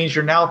 which means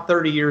you're now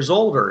 30 years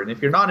older. And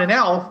if you're not an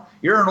elf,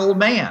 you're an old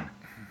man.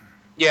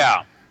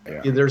 Yeah.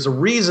 There's a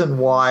reason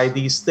why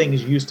these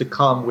things used to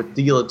come with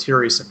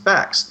deleterious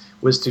effects,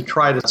 was to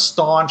try to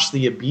staunch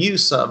the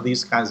abuse of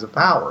these kinds of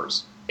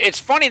powers. It's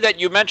funny that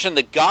you mentioned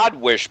the God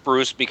Wish,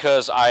 Bruce,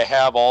 because I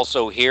have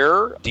also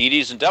here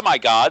Deities and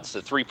Demigods,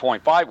 the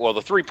 3.5, well,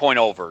 the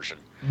 3.0 version.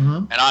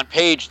 Mm-hmm. And on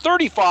page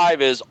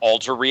 35 is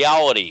Alter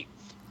Reality.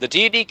 The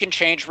deity can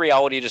change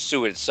reality to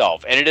suit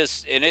itself. And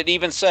it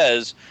even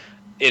says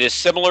it is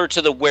similar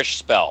to the wish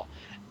spell.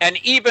 And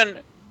even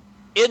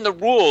in the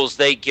rules,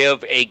 they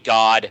give a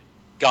god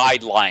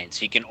guidelines.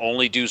 He can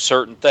only do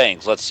certain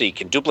things. Let's see.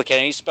 Can duplicate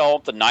any spell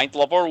at the 9th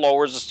level or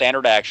lower as a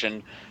standard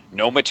action.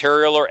 No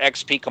material or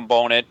XP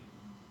component.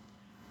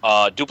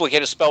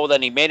 Duplicate a spell with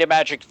any meta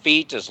magic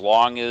feat as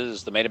long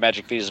as the meta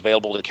magic feat is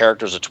available to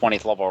characters at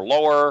 20th level or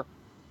lower.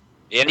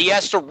 And he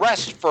has to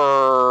rest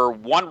for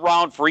 1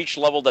 round for each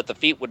level that the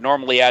feat would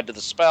normally add to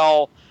the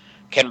spell.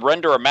 Can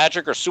render a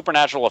magic or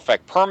supernatural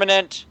effect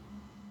permanent.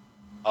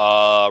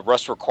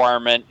 Rest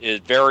requirement,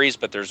 it varies,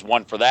 but there's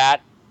one for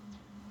that.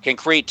 Can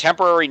create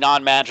temporary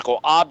non-magical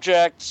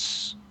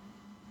objects,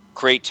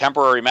 create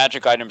temporary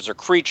magic items or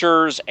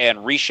creatures,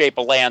 and reshape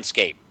a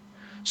landscape.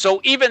 So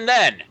even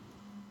then,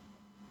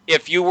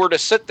 if you were to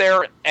sit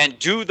there and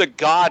do the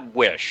God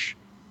Wish,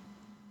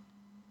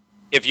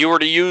 if you were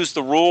to use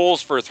the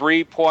rules for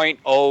 3.0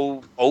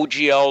 OGL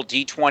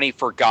D20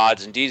 for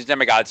gods and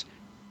demigods,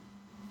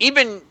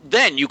 even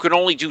then you could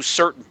only do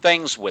certain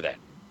things with it.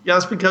 Yeah,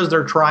 that's because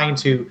they're trying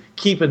to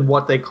keep in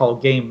what they call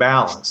game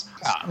balance.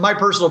 My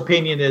personal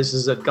opinion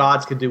is that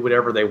gods can do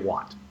whatever they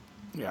want.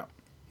 Yeah.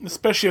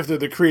 Especially if they're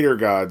the creator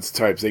gods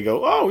types. They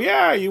go, oh,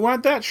 yeah, you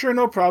want that? Sure,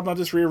 no problem. I'll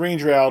just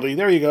rearrange reality.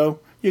 There you go.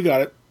 You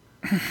got it.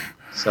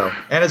 So,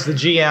 and as the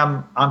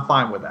GM, I'm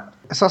fine with that.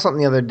 I saw something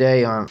the other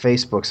day on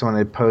Facebook. Someone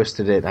had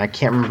posted it. And I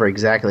can't remember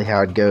exactly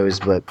how it goes,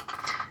 but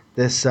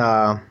this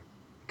guy,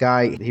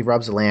 he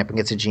rubs a lamp and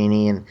gets a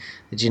genie, and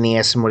the genie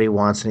asks him what he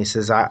wants, and he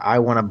says, I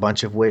want a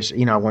bunch of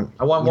wishes. I want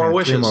more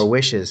wishes. 3 more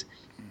wishes.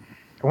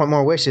 I want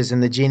more wishes.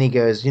 And the genie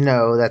goes,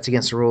 that's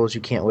against the rules.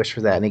 You can't wish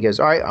for that. And he goes,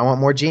 all right, I want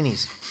more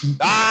genies.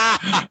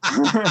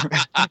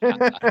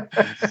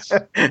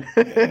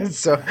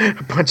 So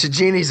a bunch of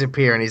genies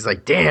appear, and he's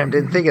like, damn,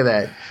 didn't think of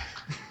that.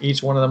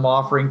 Each one of them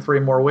offering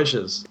 3 more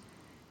wishes.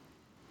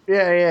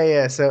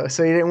 Yeah. So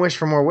he didn't wish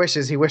for more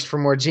wishes. He wished for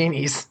more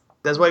genies.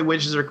 That's why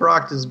witches are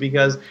crocked, is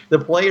because the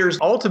players,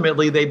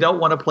 ultimately, they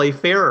don't want to play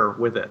fairer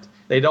with it.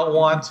 They don't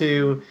want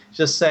to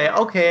just say,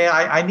 okay,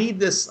 I need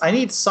this, I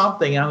need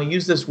something, and I'm going to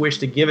use this wish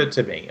to give it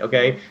to me,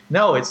 okay?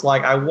 No, it's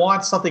like, I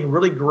want something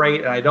really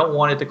great, and I don't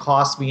want it to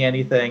cost me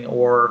anything,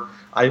 or,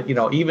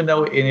 even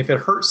though, and if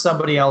it hurts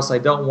somebody else, I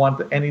don't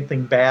want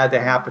anything bad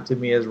to happen to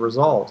me as a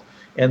result.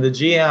 And the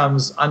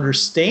GMs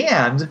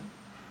understand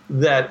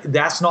that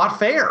that's not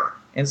fair.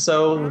 And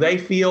so they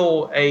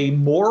feel a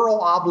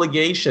moral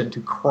obligation to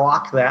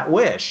crock that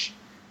wish.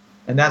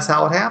 And that's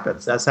how it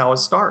happens. That's how it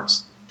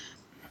starts.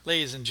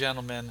 Ladies and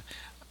gentlemen,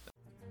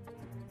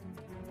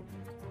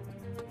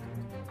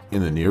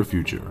 in the near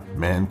future,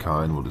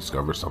 mankind will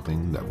discover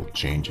something that will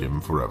change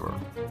him forever.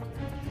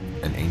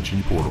 An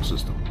ancient portal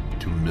system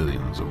to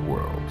millions of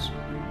worlds,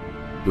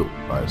 built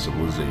by a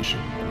civilization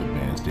of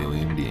advanced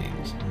alien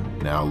beings,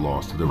 now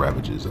lost to the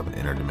ravages of an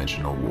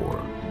interdimensional war.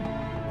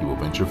 He will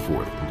venture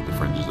forth into the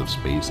fringes of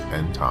space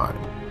and time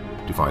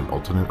to find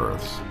alternate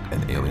Earths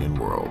and alien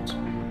worlds,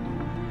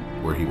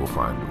 where he will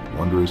find a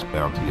wondrous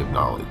bounty of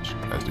knowledge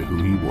as to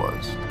who he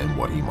was and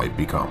what he might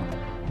become.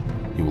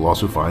 He will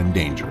also find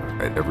danger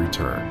at every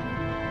turn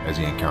as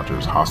he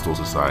encounters hostile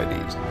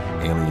societies,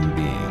 alien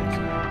beings,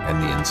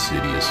 and the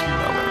insidious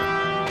Smeller.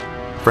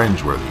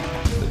 Fringeworthy,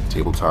 the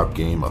tabletop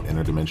game of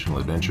interdimensional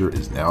adventure,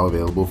 is now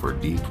available for a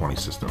D20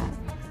 system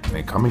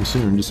and coming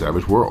soon to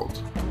Savage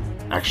Worlds.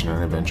 Action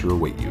and adventure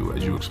await you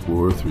as you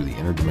explore through the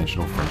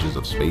interdimensional fringes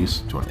of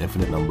space to an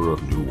infinite number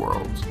of new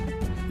worlds.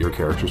 Your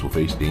characters will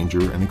face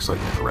danger and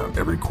excitement around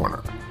every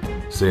corner.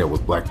 Sail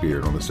with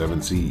Blackbeard on the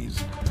 7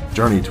 seas.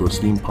 Journey to a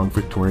steampunk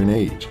Victorian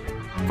age.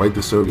 Fight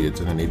the Soviets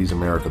in an 80s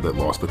America that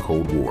lost the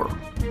Cold War.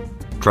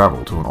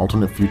 Travel to an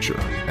alternate future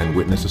and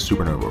witness a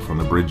supernova from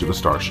the bridge of a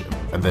starship,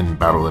 and then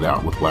battle it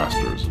out with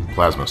blasters and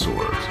plasma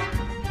swords.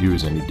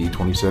 Use any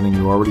D20 setting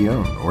you already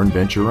own, or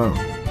invent your own.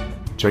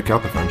 Check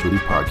out the Fringeworthy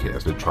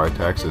podcast at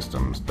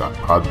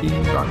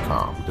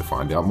tritacsystems.podbean.com to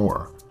find out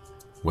more.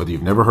 Whether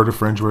you've never heard of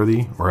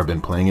Fringeworthy or have been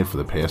playing it for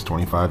the past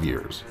 25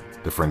 years,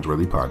 the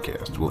Fringeworthy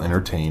podcast will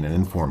entertain and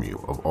inform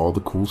you of all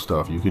the cool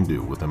stuff you can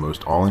do with the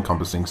most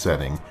all-encompassing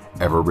setting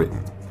ever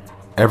written.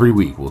 Every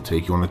week we'll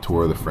take you on a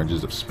tour of the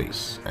fringes of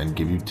space and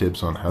give you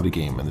tips on how to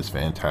game in this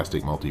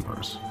fantastic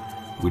multiverse.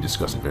 We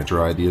discuss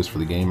adventure ideas for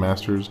the game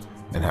masters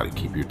and how to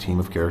keep your team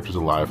of characters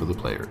alive for the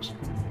players.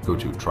 Go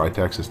to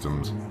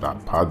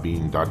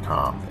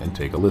tritacsystems.podbean.com and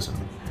take a listen.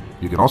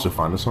 You can also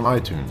find us on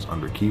iTunes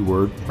under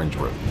keyword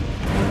Fringeworthy.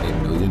 A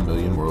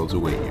million worlds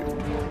await you.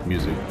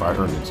 Music by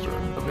Erminster,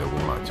 available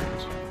on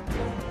iTunes.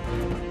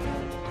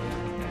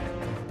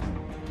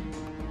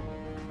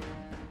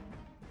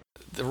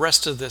 the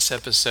rest of this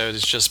episode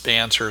is just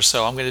banter,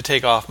 so I'm going to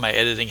take off my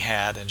editing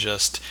hat and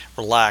just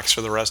relax for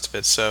the rest of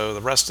it. So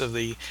the rest of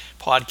the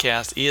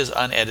podcast is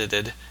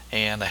unedited,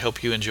 and I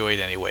hope you enjoy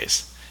it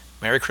anyways.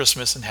 Merry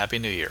Christmas and Happy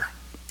New Year.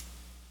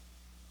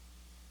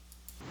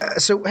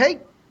 So, hey,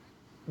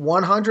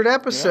 100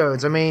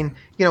 episodes. Yeah. I mean,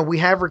 you know, we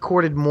have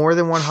recorded more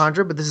than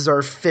 100, but this is our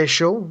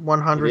official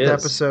 100th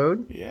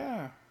episode.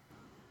 Yeah.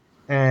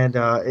 And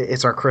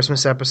it's our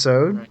Christmas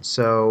episode. Right.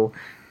 So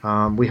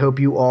we hope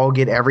you all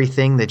get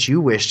everything that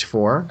you wished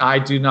for. I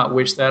do not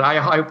wish that. I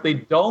hope they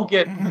don't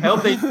get. I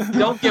hope they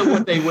don't get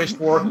what they wished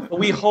for. But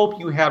we hope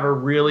you have a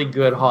really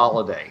good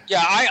holiday.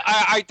 Yeah,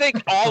 I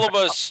think all of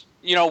us,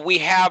 you know, we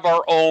have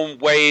our own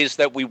ways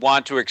that we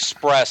want to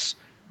express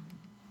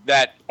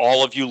that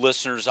all of you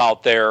listeners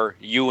out there,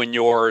 you and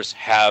yours,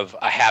 have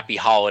a happy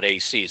holiday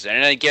season.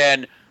 And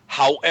again,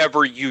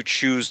 however you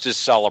choose to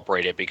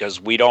celebrate it,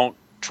 because we don't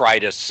try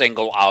to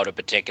single out a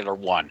particular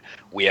one.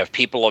 We have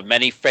people of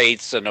many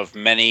faiths and of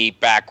many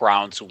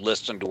backgrounds who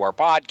listen to our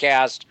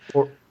podcast.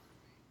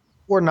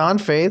 or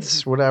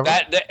non-faiths, whatever.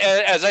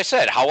 As I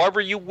said, however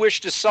you wish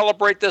to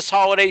celebrate this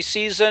holiday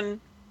season,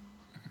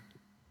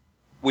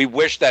 we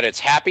wish that it's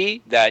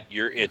happy, that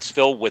it's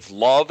filled with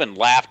love and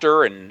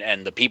laughter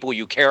and the people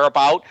you care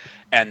about,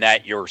 and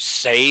that you're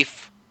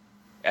safe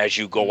as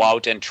you go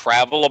out and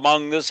travel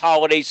among this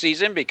holiday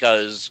season,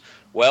 because,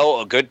 well,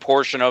 a good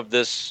portion of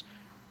this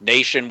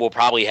nation will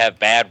probably have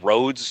bad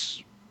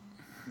roads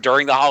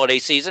during the holiday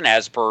season,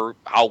 as per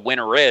how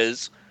winter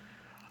is.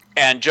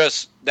 And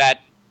just that,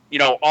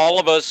 all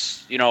of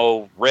us,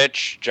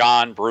 Rich,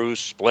 John,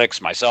 Bruce,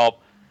 Blix, myself,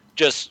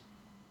 just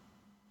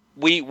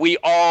we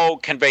all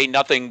convey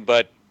nothing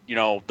but,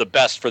 the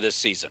best for this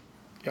season.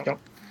 Yep.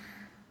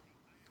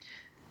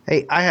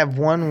 Hey, I have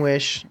one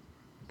wish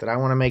that I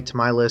want to make to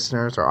my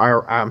listeners, or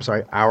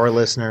our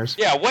listeners.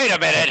 Yeah, wait a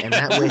minute. And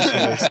that wish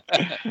is,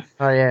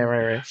 oh yeah,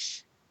 right.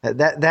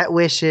 That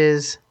wish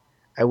is,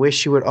 I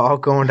wish you would all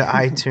go into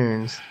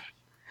iTunes,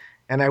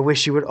 and I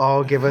wish you would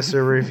all give us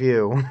a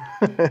review,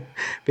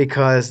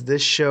 because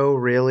this show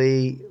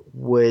really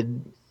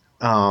would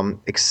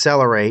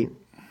accelerate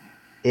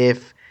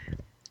if,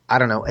 I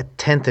don't know, a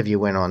 10th of you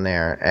went on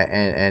there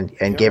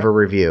and gave a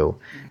review.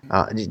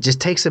 It just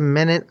takes a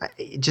minute.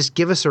 Just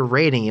give us a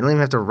rating. You don't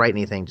even have to write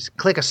anything. Just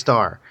click a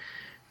star.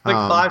 Click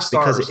 5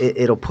 stars. Because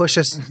it'll push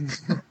us.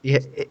 You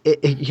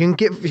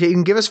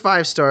can give us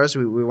 5 stars.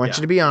 We want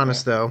you to be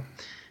honest, though.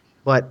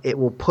 But it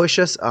will push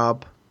us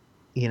up,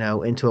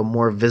 into a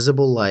more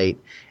visible light.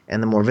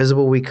 And the more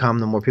visible we come,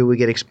 the more people we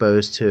get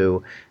exposed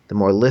to, the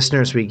more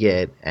listeners we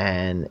get,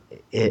 and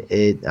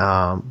it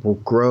will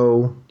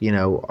grow.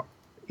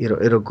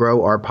 It'll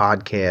grow our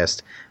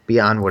podcast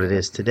beyond what it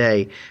is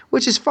today,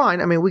 which is fine.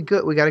 I mean, we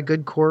got a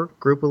good core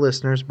group of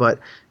listeners, but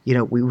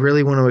we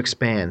really want to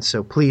expand.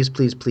 So please,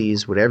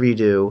 whatever you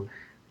do,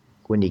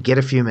 when you get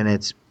a few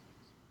minutes,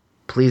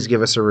 please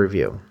give us a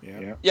review.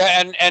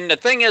 Yeah, and the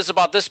thing is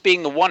about this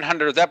being the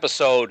 100th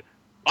episode,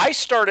 I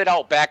started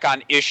out back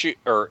on issue.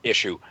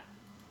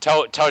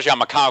 Tells you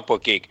I'm a comic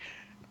book geek.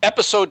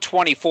 Episode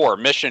 24,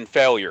 Mission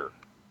Failure.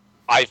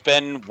 I've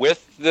been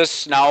with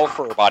this now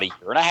for about a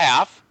year and a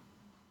half.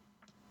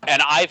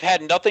 And I've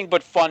had nothing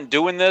but fun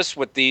doing this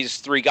with these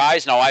 3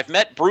 guys. Now, I've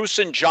met Bruce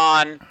and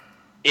John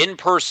in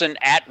person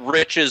at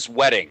Rich's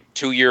wedding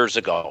 2 years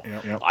ago.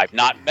 Yep. I've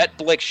not met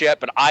Blix yet,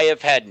 but I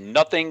have had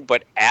nothing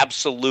but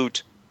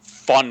absolute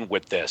fun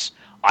with this.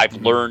 I've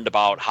learned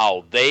about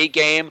how they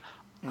game.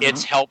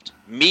 It's helped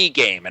me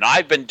game. And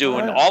I've been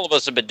doing, all of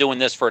us have been doing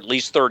this for at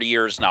least 30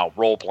 years now,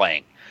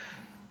 role-playing.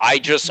 I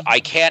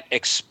can't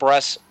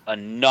express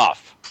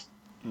enough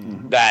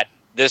that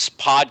this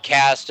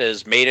podcast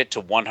has made it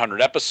to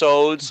 100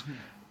 episodes,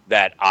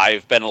 that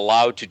I've been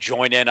allowed to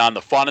join in on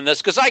the fun in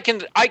this, because I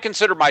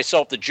consider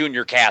myself the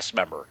junior cast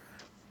member,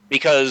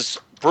 because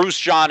Bruce,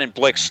 John, and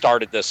Blix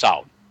started this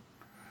out.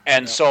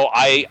 And so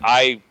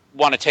I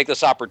want to take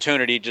this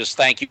opportunity to just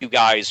thank you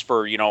guys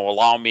for,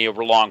 allowing me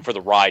along for the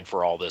ride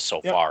for all this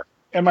so far.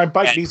 And my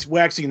bike needs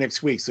waxing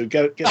next week, so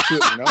get to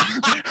it,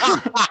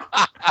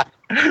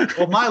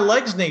 Well, my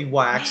legs need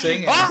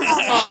waxing.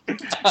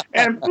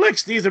 And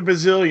Blix needs a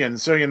bazillion,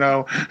 so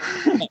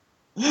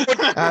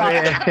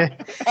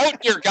Oh,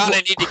 you're gonna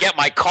need to get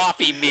my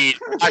coffee meat.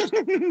 I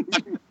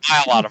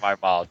smile out of my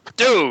mouth,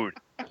 dude.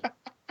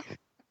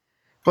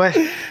 But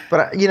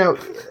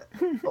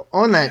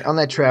on that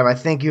Trav, I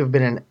think you've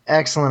been an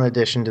excellent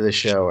addition to the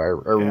show. I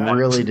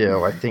really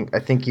do. I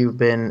think you've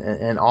been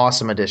an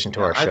awesome addition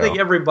to our show. I think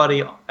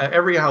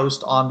every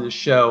host on this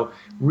show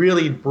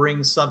really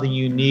brings something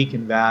unique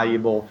and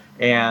valuable,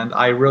 and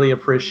I really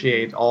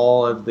appreciate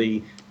all of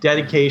the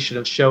dedication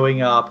of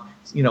showing up,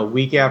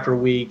 week after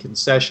week and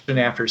session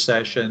after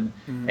session,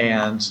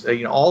 and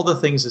all the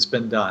things that's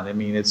been done. I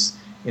mean, it's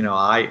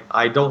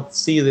I don't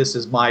see this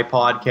as my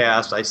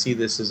podcast. I see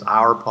this as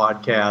our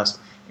podcast.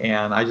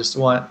 And I just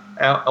want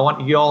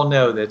you all to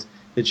know that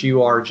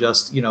you are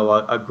just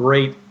a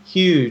great,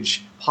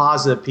 huge,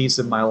 positive piece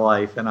of my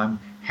life, and I'm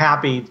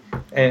happy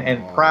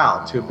and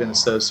proud to have been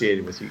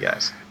associated with you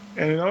guys.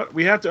 And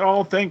we have to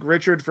all thank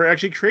Richard for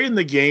actually creating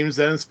the games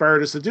that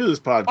inspired us to do this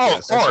podcast. Oh,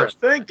 of course.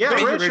 Thank you,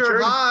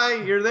 Richard. Hi,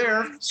 you're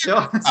there.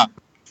 Still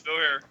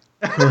here.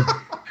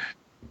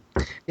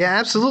 Yeah,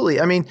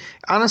 absolutely. I mean,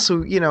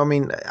 honestly,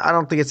 I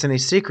don't think it's any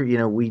secret.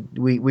 We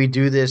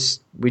do this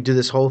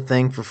whole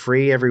thing for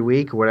free every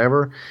week or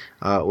whatever.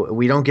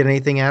 We don't get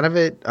anything out of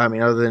it. I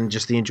mean, other than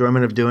just the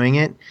enjoyment of doing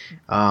it.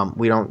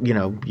 We don't,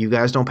 you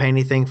guys don't pay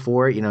anything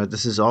for it.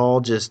 This is all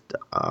just.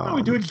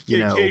 We do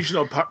get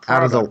occasional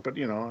product, but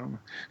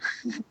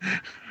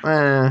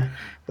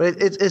But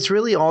it's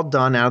really all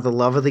done out of the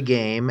love of the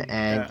game,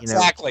 and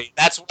exactly.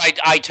 That's what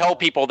I tell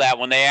people that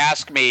when they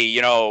ask me,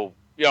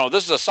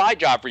 this is a side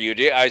job for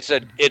you. I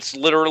said, it's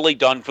literally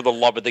done for the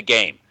love of the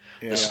game.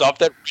 Yeah. The stuff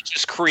that we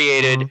just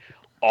created,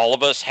 all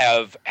of us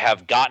have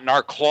gotten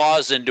our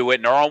claws into it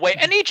in our own way.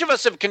 And each of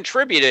us have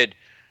contributed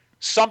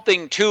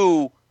something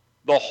to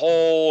the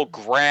whole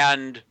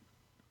grand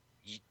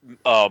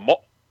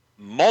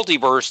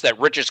multiverse that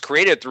Rich has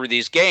created through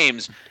these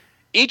games.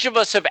 Each of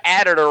us have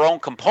added our own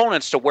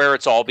components to where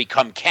it's all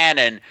become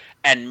canon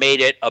and made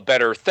it a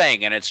better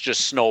thing, and it's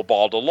just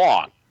snowballed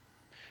along.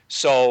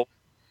 So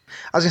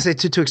I was going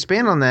to say, to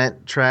expand on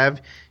that, Trav,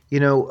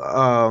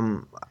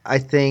 I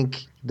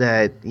think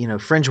that,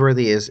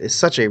 Fringeworthy is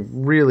such a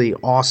really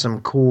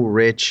awesome, cool,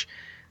 rich,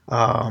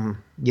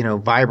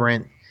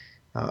 vibrant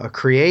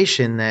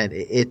creation that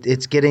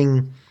it's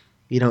getting,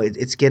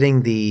 it's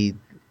getting the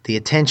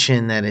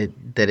attention that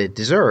it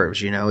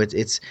deserves.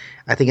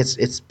 I think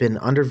it's been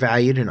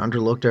undervalued and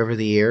underlooked over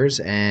the years,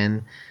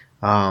 and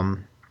I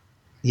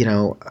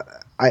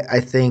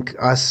think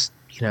us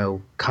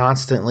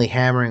constantly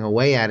hammering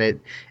away at it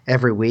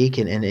every week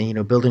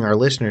and building our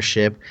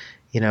listenership,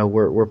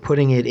 we're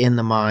putting it in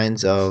the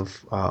minds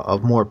of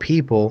more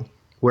people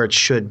where it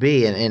should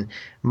be, and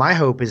my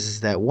hope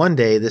is that one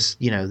day this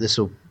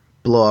will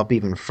blow up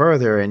even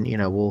further, and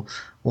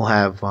we'll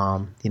have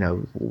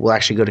we'll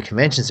actually go to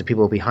conventions and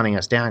people will be hunting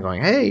us down,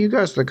 going, "Hey, you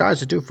guys are the guys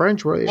that do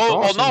Fringeworthy."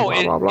 Awesome, no,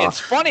 blah, blah, blah. It's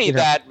funny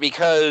that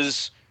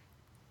because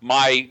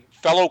my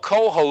fellow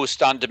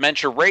co-host on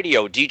Dementia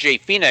Radio, DJ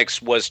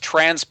Phoenix, was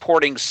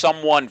transporting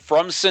someone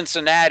from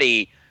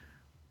Cincinnati,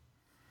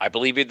 I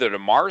believe either to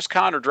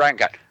MarsCon or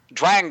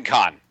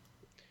DragonCon,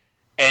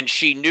 and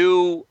she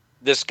knew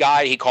this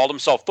guy. He called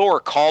himself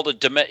Thor.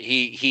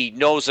 He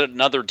knows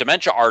another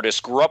Dementia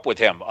artist. Grew up with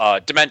him.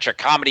 Dementia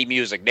comedy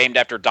music named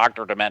after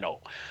Dr. Demento,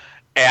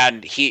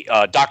 and he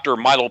Dr.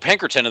 Milo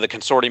Pinkerton of the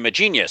Consortium of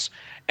Genius.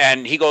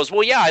 And he goes,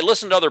 well, yeah, I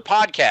listen to other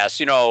podcasts,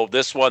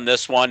 this one,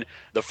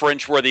 the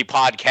Fringeworthy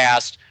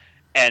podcast.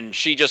 And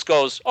she just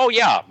goes, oh,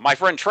 yeah, my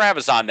friend Trav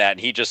is on that. And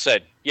he just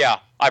said, yeah,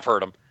 I've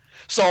heard him.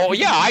 So,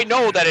 yeah, I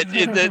know that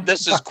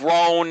this has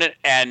grown,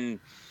 and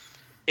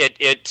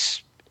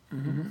it's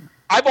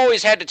I've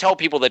always had to tell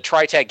people that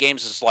TriTac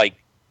Games is like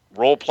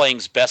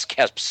role-playing's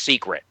best-kept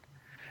secret,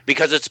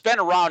 because it's been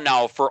around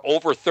now for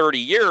over 30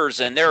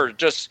 years, and they're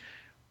just –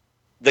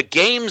 the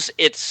games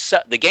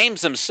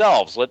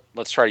themselves,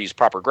 let's try to use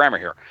proper grammar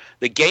here.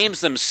 The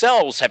games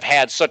themselves have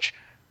had such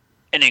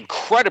an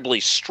incredibly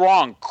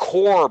strong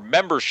core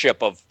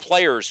membership of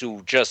players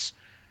who just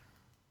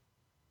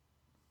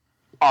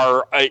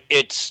are,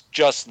 it's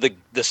just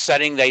the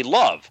setting they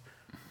love.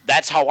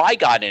 That's how I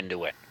got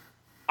into it.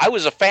 I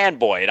was a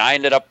fanboy, and I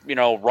ended up,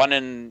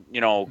 running,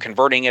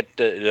 converting it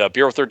to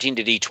Bureau 13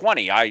 to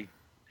D20.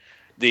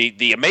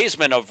 The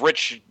amazement of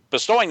Rich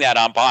bestowing that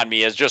upon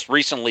me has just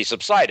recently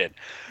subsided.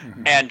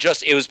 Mm-hmm. And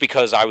it was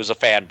because I was a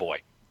fanboy.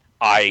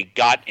 I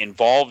got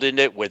involved in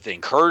it with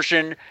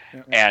Incursion,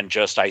 and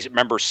I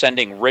remember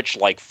sending Rich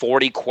like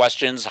 40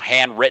 questions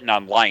handwritten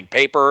on lined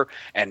paper,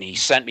 and he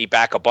sent me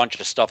back a bunch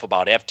of stuff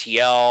about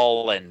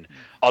FTL and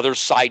other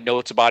side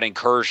notes about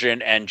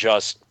Incursion, and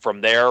just from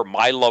there,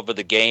 my love of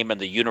the game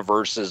and the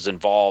universes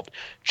involved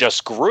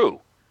just grew.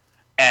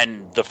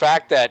 And the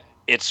fact that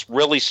it's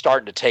really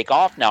starting to take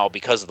off now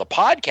because of the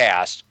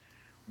podcast,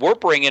 we're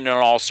bringing in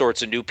all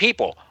sorts of new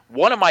people.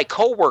 One of my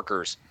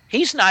coworkers,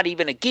 he's not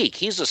even a geek.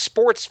 He's a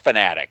sports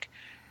fanatic.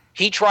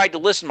 He tried to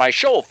listen to my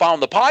show,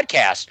 found the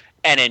podcast,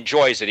 and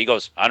enjoys it. He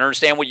goes, I don't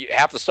understand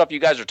half the stuff you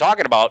guys are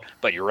talking about,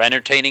 but you're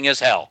entertaining as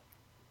hell.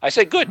 I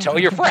said, good, tell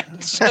your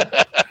friends.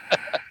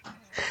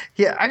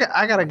 Yeah,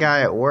 I got a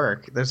guy at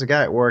work. There's a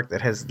guy at work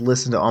that has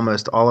listened to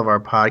almost all of our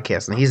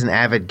podcasts, and he's an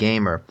avid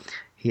gamer.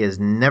 He has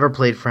never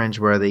played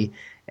Fringeworthy,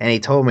 and he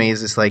told me,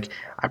 he's just like,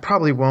 I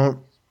probably won't.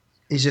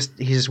 He's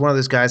just one of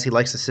those guys. He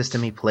likes the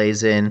system he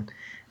plays in.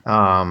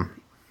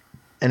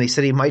 And he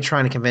said he might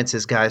try to convince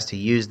his guys to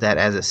use that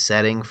as a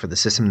setting for the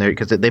system there,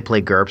 because they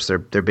play GURPS.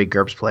 They're big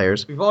GURPS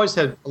players. We've always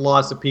had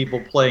lots of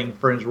people playing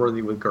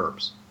Fringeworthy with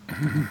GURPS.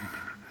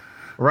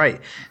 Right.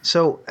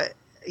 So,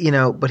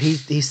 but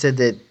he said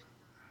that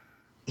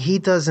he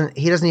doesn't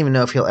even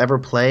know if he'll ever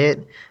play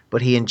it,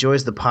 but he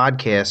enjoys the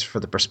podcast for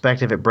the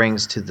perspective it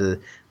brings to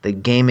the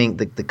gaming,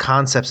 the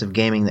concepts of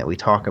gaming that we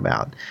talk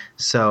about.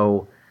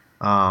 So,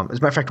 as a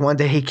matter of fact, one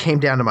day he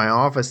came down to my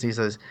office and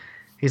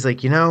he's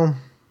like,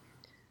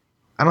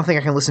 I don't think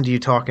I can listen to you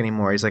talk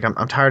anymore. He's like,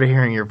 I'm tired of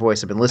hearing your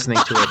voice. I've been listening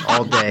to it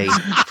all day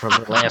for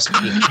the last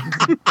week.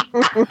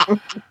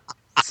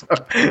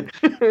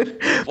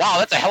 Wow,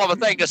 that's a hell of a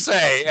thing to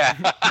say.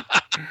 Yeah.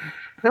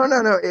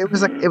 No. It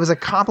was a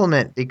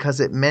compliment,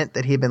 because it meant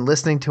that he had been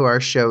listening to our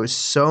show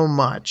so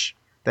much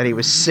that he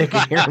was sick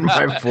of hearing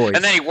my voice.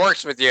 And then he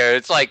works with you.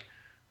 It's like,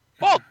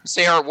 well,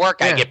 see her at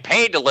work. Yeah. I get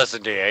paid to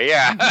listen to you.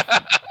 Yeah.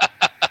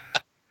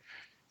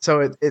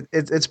 So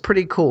it's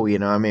pretty cool,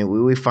 I mean,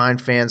 we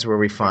find fans where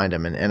we find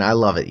them, and I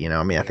love it,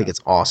 I mean, I think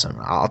it's awesome.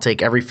 I'll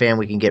take every fan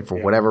we can get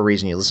for whatever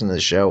reason you listen to the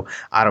show.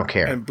 I don't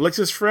care. And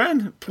Blix's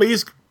friend,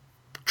 please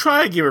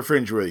try a game of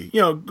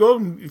Fringeworthy. Go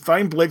and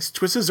find Blix,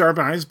 twist his arm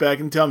behind his back,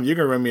 and tell him you're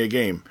going to run me a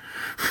game.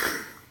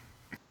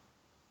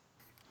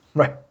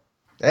 Right.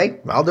 Hey,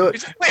 I'll do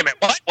it. Wait a minute.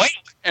 What? Wait.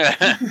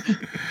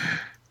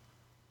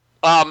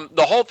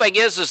 The whole thing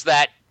is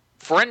that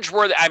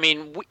Fringeworthy, I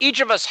mean,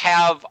 each of us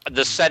have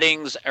the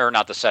settings, or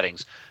not the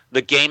settings,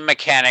 the game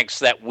mechanics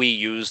that we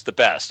use the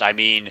best. I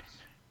mean,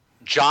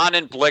 John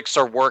and Blix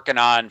are working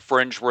on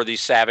Fringeworthy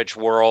Savage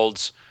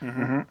Worlds.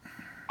 Mm-hmm.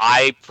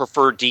 I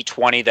prefer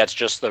D20. That's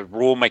just the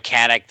rule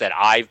mechanic that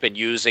I've been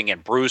using,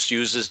 and Bruce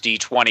uses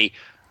D20.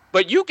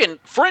 But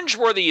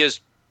Fringeworthy is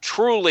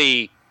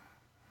truly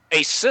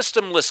a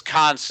systemless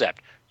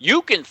concept.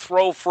 You can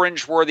throw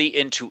Fringeworthy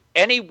into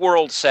any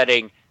world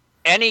setting,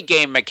 any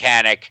game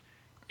mechanic.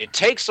 It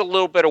takes a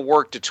little bit of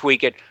work to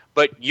tweak it,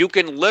 but you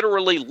can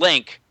literally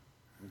link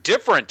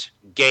different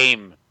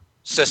game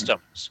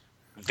systems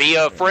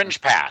via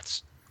fringe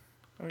paths.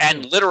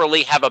 And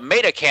literally have a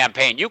meta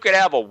campaign. You could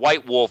have a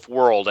White Wolf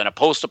world and a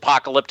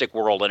post-apocalyptic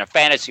world and a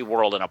fantasy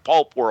world and a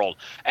pulp world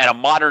and a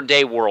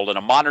modern-day world and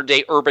a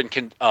modern-day urban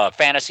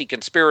fantasy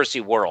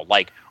conspiracy world.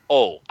 Like,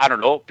 I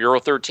don't know, Bureau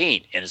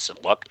 13,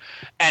 innocent look.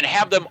 And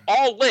have them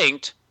all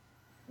linked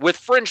with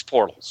fringe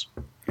portals.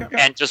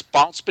 And just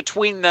bounce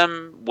between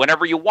them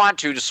whenever you want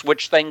to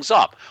switch things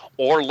up.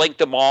 Or link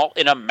them all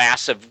in a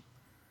massive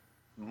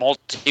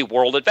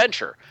multi-world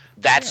adventure.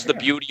 That's the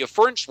beauty of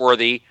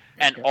Fringeworthy.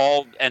 And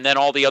then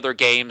all the other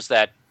games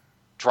that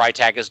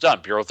TriTac has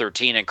done. Bureau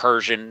 13,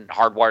 Incursion,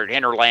 Hardwired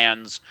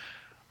Hinterlands,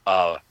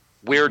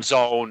 Weird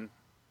Zone,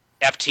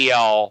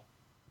 FTL,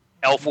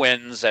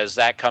 Elfwinds as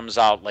that comes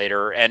out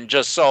later. And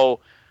just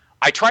so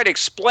I try to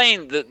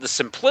explain the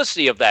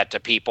simplicity of that to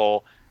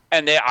people,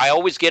 and I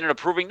always get an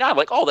approving nod.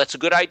 Like, that's a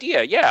good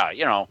idea. Yeah,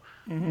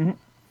 Mm-hmm.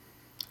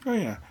 Oh,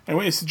 yeah. And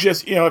we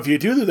suggest, if you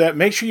do that,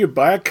 make sure you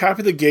buy a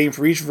copy of the game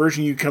for each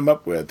version you come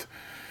up with.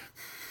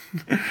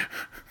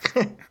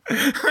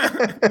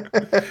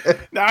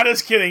 No,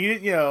 just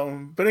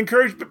kidding. But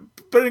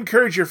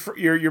encourage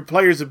your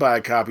players to buy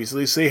a copy, so at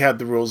least they have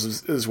the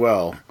rules as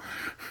well.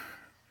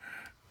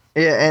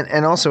 Yeah,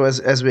 and also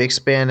as we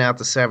expand out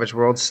the Savage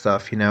World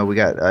stuff, we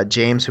got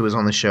James, who was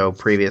on the show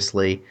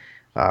previously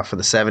for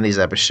the 70s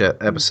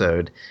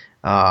episode.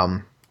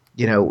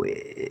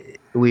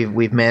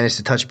 We've managed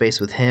to touch base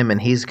with him,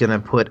 and he's going to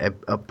put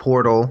a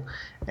portal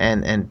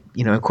and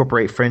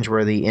incorporate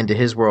Fringeworthy into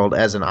his world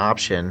as an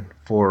option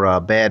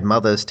for Bad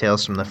Mothers,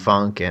 Tales from the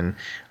Funk, and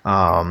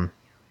and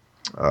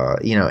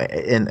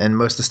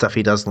most of the stuff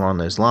he does along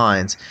those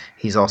lines.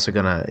 He's also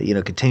going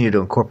to continue to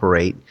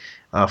incorporate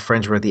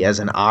Fringeworthy as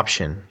an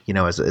option,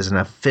 as an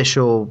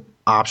official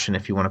option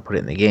if you want to put it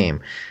in the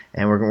game.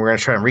 And we're going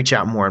to try and reach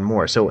out more and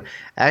more. So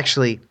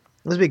actually,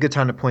 this would be a good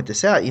time to point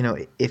this out.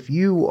 If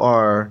you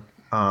are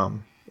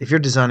if you're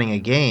designing a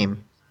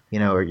game,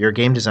 or you're a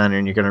game designer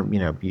and you're gonna,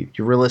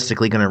 you're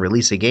realistically gonna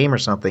release a game or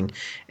something,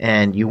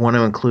 and you want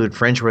to include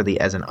Fringeworthy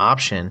as an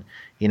option,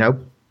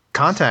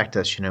 contact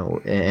us,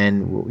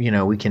 and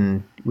we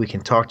can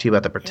talk to you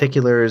about the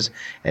particulars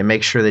and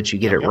make sure that you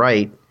get it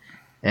right,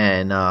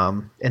 and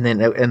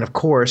of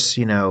course,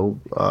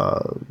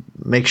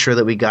 make sure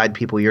that we guide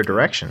people your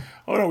direction.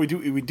 Oh no, we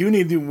do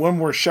need to do one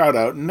more shout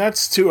out, and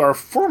that's to our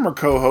former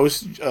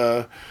co-host,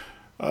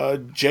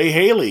 Jay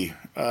Haley.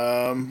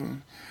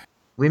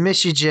 We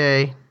miss you,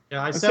 Jay.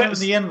 Yeah, I sent him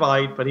the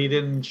invite, but he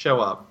didn't show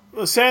up.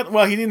 Well,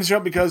 he didn't show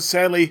up because,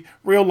 sadly,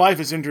 real life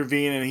has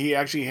intervened, and he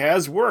actually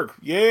has work.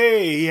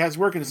 Yay! He has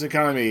work in his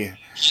economy.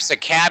 He's a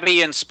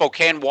cabbie in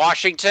Spokane,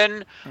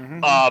 Washington.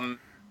 Mm-hmm.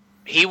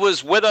 He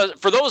was with us.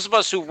 For those of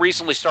us who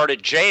recently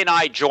started, Jay and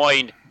I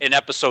joined in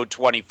episode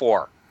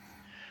 24.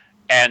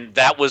 And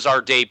that was our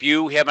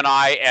debut, him and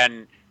I.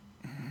 And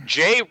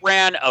Jay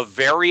ran a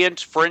variant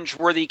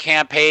Fringeworthy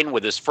campaign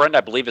with his friend.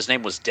 I believe his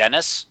name was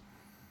Dennis.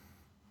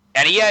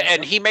 And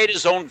he made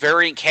his own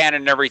variant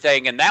canon and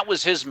everything, and that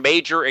was his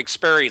major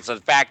experience. The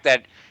fact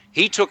that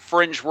he took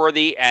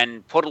Fringeworthy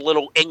and put a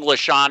little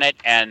English on it,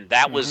 and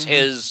that was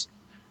his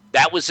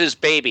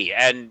baby.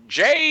 And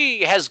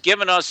Jay has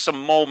given us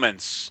some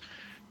moments.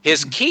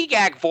 His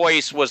Keegak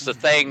voice was the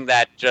thing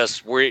that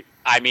that's one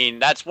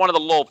of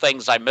the little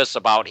things I miss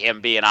about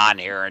him being on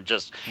here. And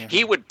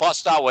he would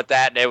bust out with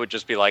that, and it would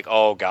just be like,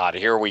 oh, God,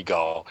 here we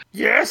go.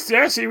 Yes,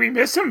 Jesse, we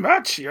miss him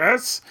much,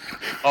 yes.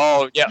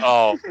 Oh,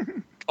 yeah,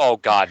 Oh,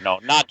 God, no.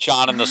 Not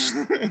John in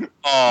the...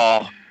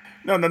 Oh.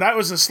 No, that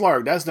was a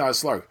Slarg. That's not a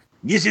Slarg.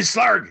 Yes, it's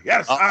Slarg.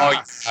 Yes.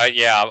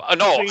 Yeah.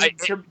 No.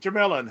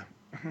 Tremelin.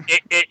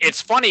 It's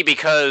funny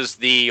because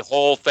the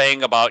whole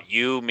thing about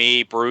you,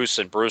 me, Bruce,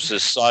 and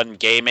Bruce's son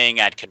gaming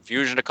at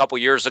Confusion a couple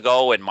years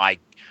ago and my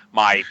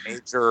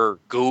major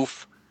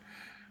goof.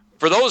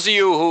 For those of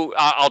you who...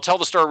 I'll tell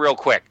the story real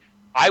quick.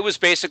 I was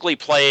basically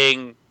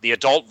playing the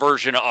adult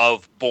version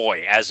of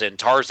Boy, as in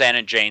Tarzan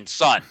and Jane's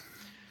son.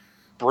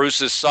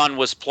 Bruce's son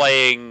was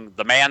playing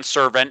the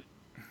manservant,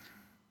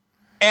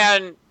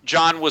 and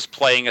John was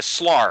playing a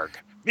Slarg.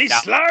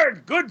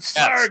 Slarg, good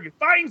Slarg, yes.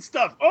 Fine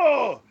stuff.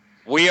 Oh,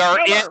 we are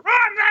in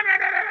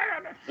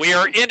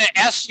an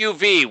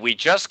SUV. We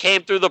just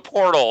came through the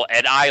portal,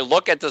 and I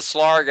look at the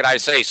Slarg and I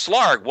say,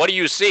 "Slarg, what do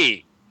you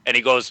see?" And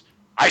he goes,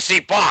 "I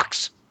see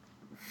box."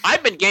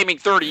 I've been gaming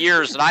 30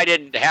 years, and I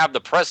didn't have the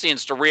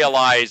prescience to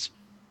realize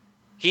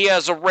he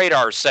has a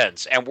radar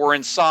sense, and we're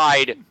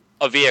inside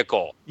a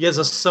vehicle. He has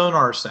a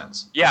sonar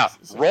sense. Yeah.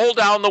 Roll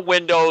down the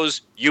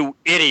windows, you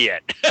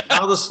idiot.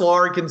 Now the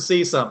Slarg can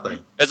see something.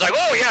 It's like,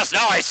 oh yes,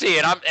 now I see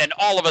it. And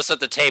all of us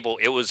at the table,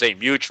 it was a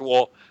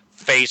mutual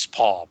face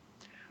palm.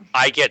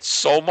 I get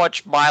so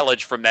much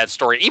mileage from that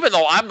story, even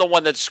though I'm the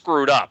one that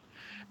screwed up.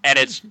 And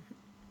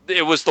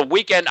it was the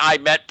weekend I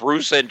met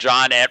Bruce and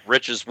John at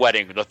Rich's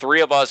wedding. The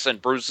three of us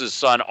and Bruce's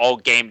son all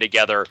game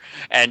together,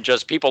 and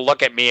just people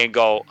look at me and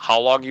go, "How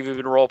long have you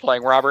been role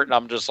playing, Robert?" And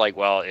I'm just like,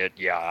 "Well,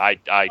 yeah."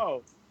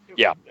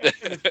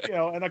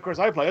 And of course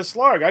I play a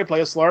Slarg. I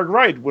play a Slarg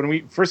right. When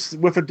we first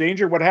with a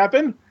danger, what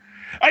happened?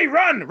 Hey,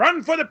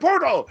 run for the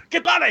portal!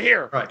 Get out of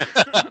here! Right.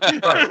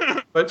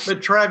 Right. But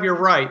Trav, you're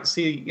right.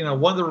 See,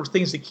 one of the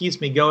things that keeps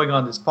me going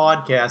on this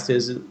podcast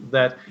is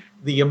that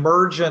the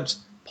emergent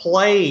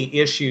play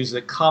issues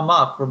that come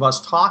up from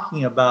us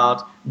talking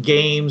about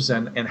games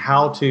and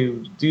how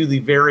to do the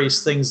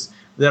various things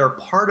that are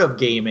part of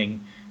gaming.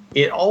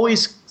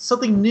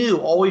 Something new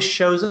always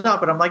shows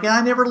up, and I'm like,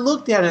 I never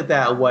looked at it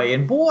that way.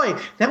 And boy,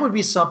 that would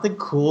be something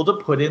cool to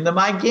put into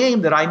my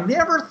game that I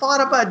never thought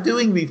about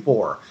doing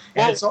before.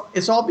 And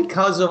it's all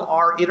because of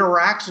our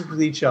interactions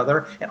with each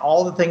other and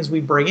all the things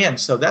we bring in.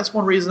 So that's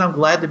one reason I'm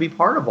glad to be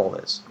part of all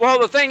this. Well,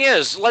 the thing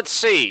is, let's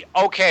see.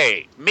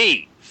 Okay,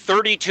 me,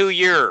 32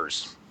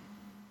 years.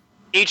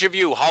 Each of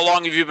you, how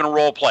long have you been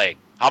role playing?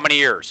 How many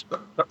years?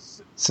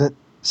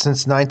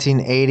 Since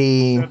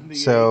 1980. 78.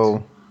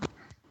 So.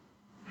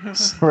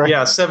 Right.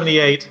 Yeah,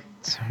 78.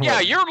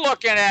 Yeah, you're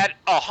looking at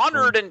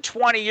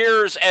 120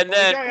 years, and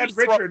then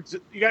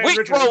we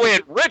throw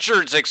in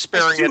Richard's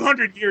experience.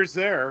 200 years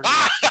there.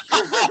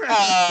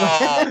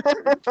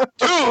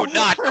 Dude,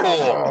 not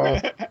cool.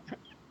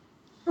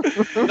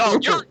 No,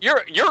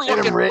 you're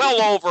looking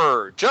well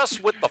over,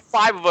 just with the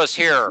five of us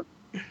here,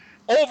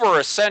 over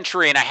a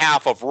century and a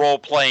half of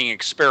role-playing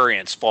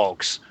experience,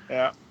 folks.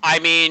 Yeah. I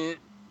mean...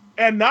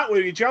 And not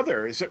with each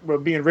other.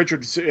 Me and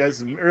Richard has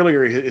an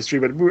earlier history,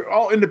 but we're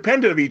all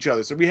independent of each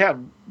other. So we have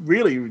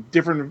really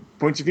different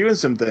points of view in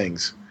some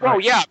things. Oh,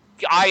 yeah.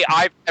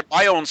 I've had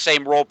my own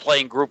same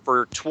role-playing group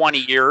for 20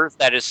 years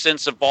that has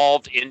since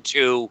evolved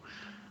into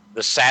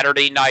the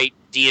Saturday night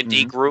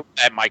D&D group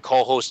that my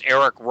co-host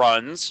Eric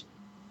runs.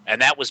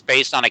 And that was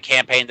based on a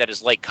campaign that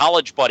his late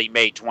college buddy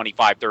made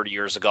 25, 30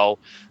 years ago.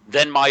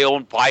 Then my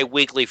own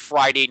bi-weekly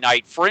Friday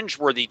night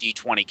Fringeworthy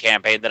D20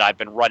 campaign that I've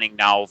been running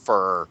now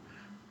for...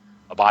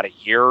 about a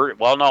year.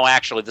 Well, no,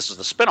 actually, this is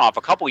the spinoff,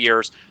 a couple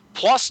years.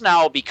 Plus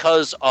now,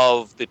 because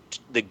of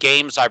the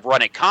games I've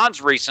run at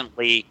cons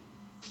recently,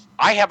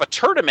 I have a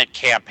tournament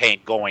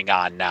campaign going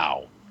on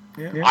now.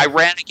 Yeah. I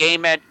ran a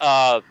game at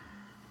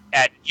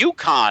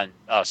UConn,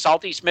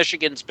 Southeast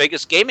Michigan's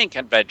biggest gaming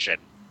convention.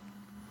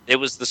 It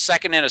was the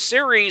second in a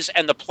series,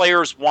 and the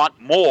players want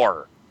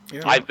more.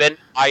 Yeah. I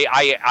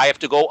have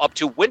to go up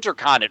to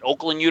WinterCon at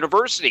Oakland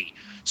University.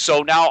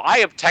 So now I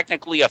have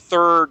technically a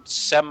third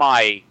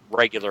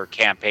semi-regular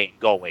campaign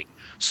going.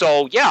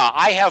 So, yeah,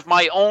 I have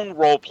my own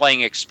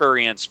role-playing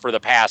experience for the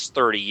past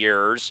 30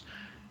 years.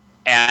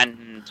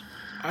 And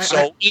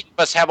each of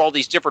us have all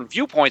these different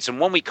viewpoints. And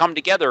when we come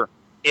together,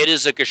 it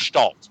is a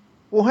gestalt.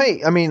 Well,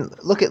 hey, I mean,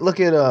 look at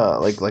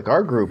like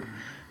our group.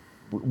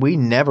 We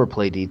never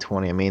play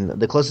D20. I mean,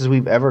 the closest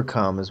we've ever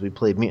come is we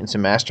played Mutants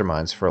and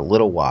Masterminds for a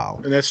little while.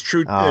 And that's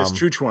true. That's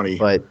true 20.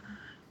 But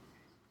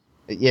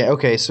yeah,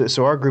 okay.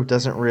 So our group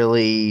doesn't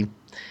really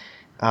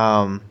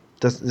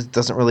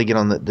doesn't really get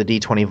on the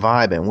D20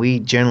 vibe, and we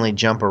generally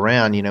jump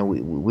around.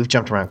 We've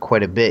jumped around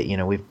quite a bit.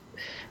 We've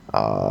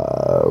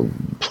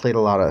played a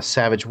lot of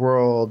Savage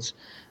Worlds,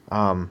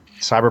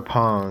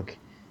 Cyberpunk,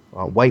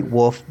 White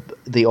Wolf,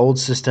 the old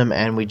system,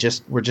 and we're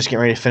just getting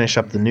ready to finish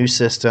up the new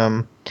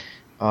system.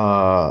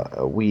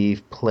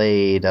 We've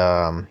played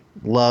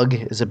Lug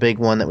is a big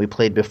one that we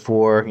played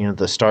before,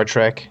 the Star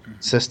Trek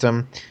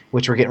system,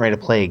 which we're getting ready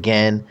to play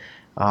again.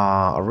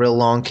 A real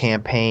long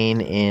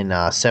campaign in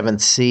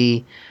 7th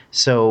Sea.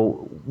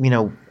 So,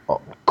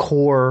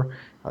 Core,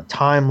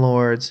 Time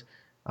Lords.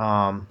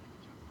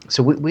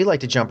 So we like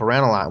to jump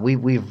around a lot.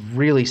 We've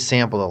really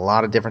sampled a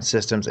lot of different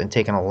systems and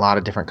taken a lot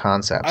of different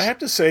concepts. I have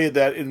to say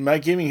that in my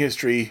gaming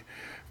history,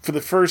 for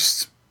the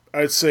first,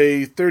 I'd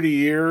say, 30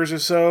 years or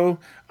so,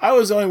 I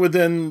was only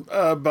within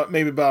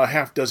about a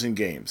half dozen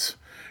games.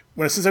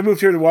 Since I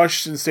moved here to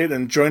Washington State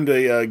and joined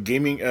a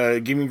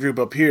gaming group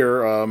up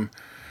here,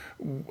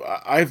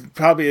 I've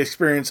probably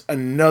experienced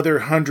another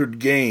 100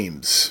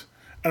 games,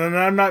 and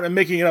I'm not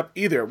making it up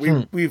either. We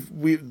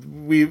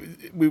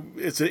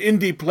it's an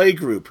indie play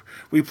group.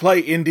 We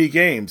play indie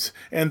games,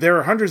 and there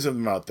are hundreds of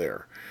them out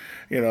there,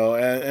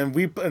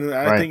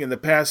 I think in the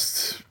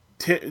past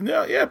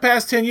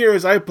 10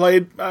 years I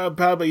played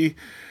probably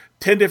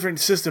 10 different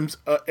systems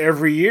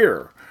every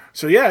year.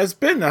 So yeah, it's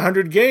been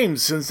 100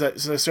 games since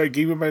I started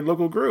gaming my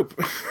local group.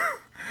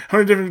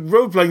 100 different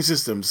role-playing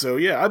systems. So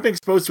yeah, I've been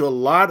exposed to a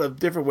lot of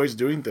different ways of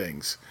doing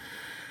things.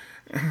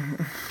 And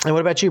what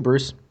about you,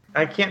 Bruce?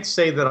 I can't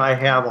say that I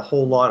have a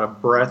whole lot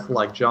of breadth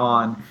like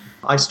John.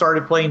 I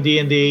started playing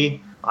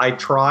D&D. I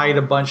tried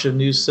a bunch of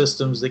new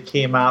systems that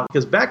came out,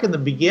 because back in the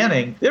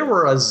beginning, there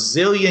were a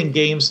zillion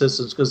game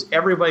systems because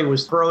everybody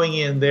was throwing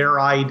in their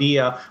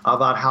idea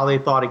about how they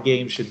thought a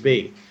game should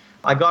be.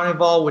 I got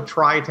involved with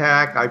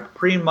TriTac. I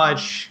pretty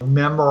much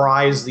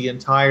memorized the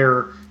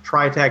entire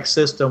TriTac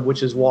system,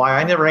 which is why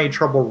I never had any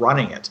trouble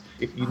running it.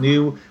 If you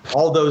knew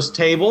all those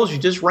tables, you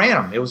just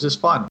ran them. It was just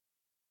fun.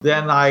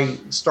 Then I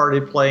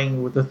started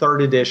playing with the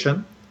 3rd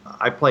edition.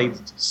 I played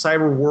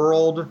Cyber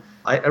World.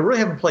 I really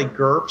haven't played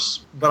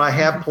GURPS, but I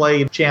have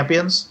played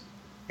Champions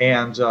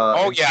and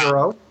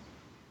Hero.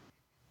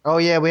 Oh,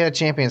 yeah, we had a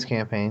Champions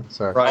campaign.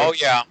 Sorry. Right. Oh,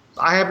 yeah.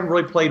 I haven't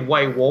really played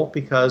White Wolf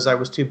because I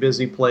was too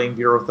busy playing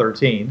Bureau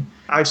 13.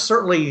 I've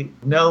certainly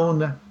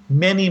known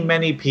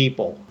many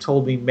people,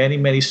 told me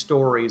many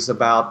stories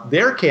about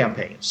their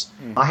campaigns.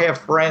 I have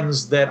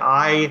friends that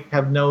I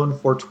have known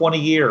for 20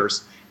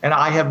 years, and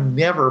I have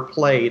never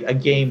played a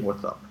game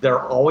with them.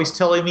 They're always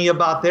telling me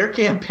about their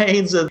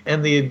campaigns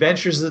and the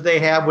adventures that they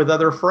have with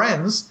other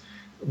friends,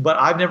 but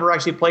I've never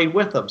actually played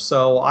with them.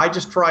 So I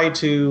just try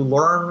to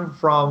learn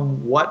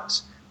from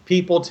what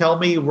people tell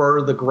me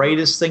were the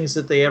greatest things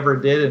that they ever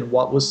did and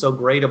what was so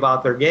great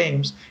about their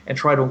games, and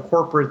try to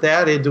incorporate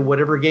that into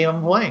whatever game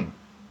I'm playing.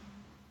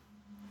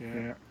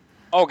 Yeah.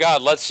 Oh,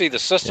 God, let's see the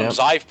systems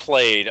I've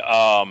played.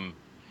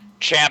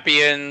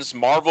 Champions,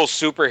 Marvel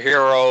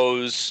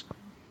Superheroes.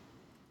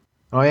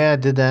 Oh, yeah, I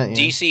did that. Yeah.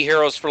 DC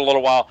Heroes for a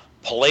little while.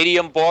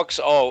 Palladium books.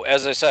 Oh,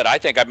 as I said, I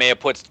think I may have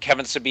put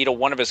Kevin Sabita,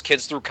 one of his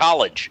kids, through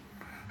college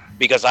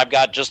because I've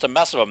got just a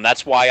mess of them.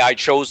 That's why I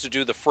chose to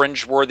do the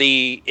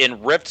Fringe-worthy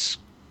in Rifts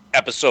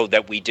episode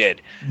that we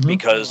did,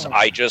 because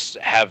I just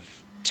have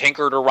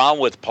tinkered around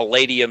with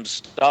Palladium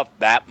stuff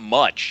that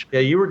much.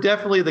 Yeah, you were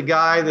definitely the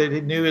guy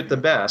that knew it the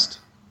best.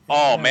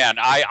 Oh man,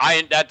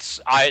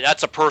 that's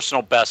a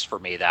personal best for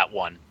me, that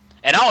one.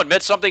 And I'll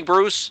admit something,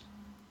 Bruce.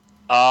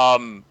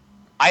 I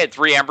had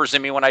 3 embers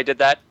in me when I did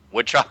that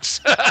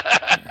woodchucks,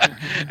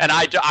 and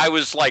I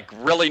was like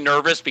really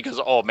nervous because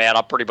oh man,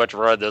 I'm pretty much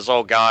running this.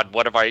 Oh God,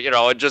 what if I,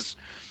 and just.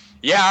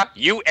 Yeah,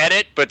 you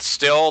edit, but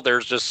still,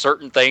 there's just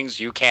certain things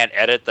you can't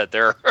edit that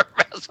they're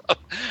mess up.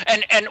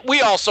 And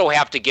we also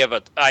have to give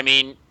it. I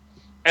mean,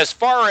 as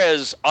far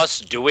as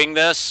us doing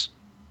this,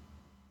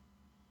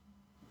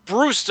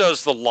 Bruce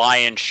does the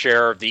lion's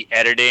share of the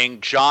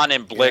editing. John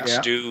and Blix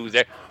do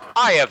that.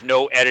 I have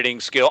no editing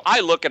skill. I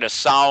look at a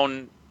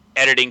sound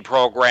editing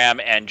program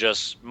and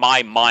just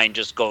my mind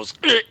just goes.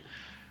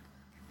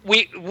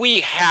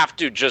 We have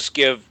to just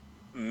give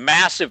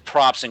massive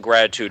props and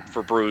gratitude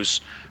for Bruce.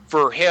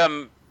 For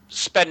him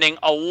spending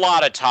a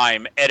lot of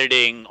time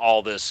editing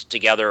all this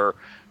together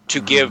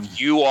to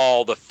give you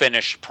all the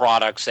finished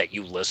products that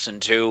you listen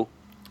to.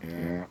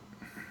 Yeah.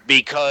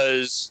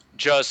 Because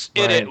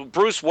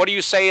Bruce, what do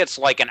you say? It's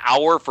like an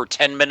hour for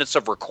 10 minutes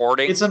of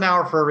recording? It's an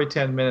hour for every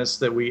 10 minutes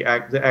that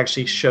that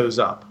actually shows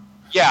up.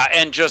 Yeah,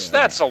 and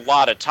that's a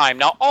lot of time.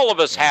 Now, all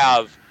of us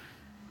have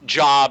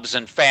jobs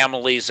and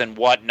families and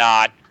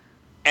whatnot.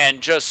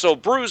 And just so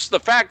Bruce, the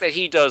fact that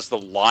he does the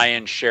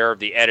lion's share of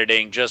the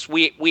editing,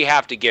 we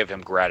have to give him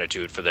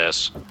gratitude for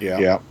this.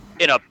 Yeah.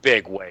 In a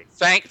big way.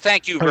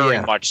 Thank you very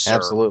much, sir.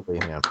 Absolutely.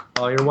 Yeah.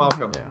 Oh, you're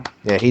welcome.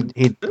 Yeah. He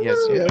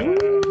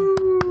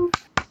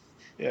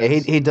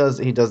does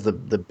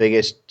the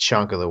biggest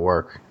chunk of the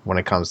work when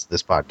it comes to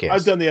this podcast.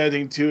 I've done the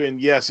editing too,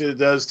 and yes, it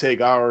does take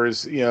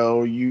hours.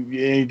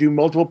 You do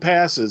multiple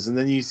passes, and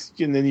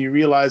then you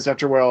realize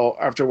after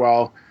a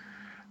while.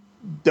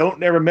 Don't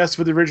never mess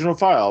with the original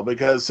file,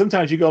 because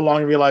sometimes you go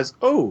along and realize,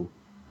 oh,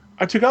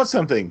 I took out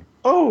something.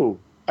 Oh,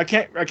 I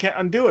can't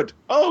undo it.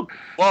 Oh,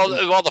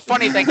 well, the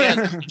funny thing is,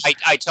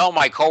 I tell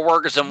my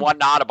coworkers and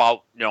whatnot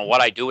about what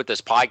I do with this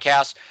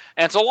podcast,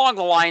 and it's along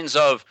the lines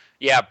of,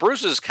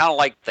 Bruce is kind of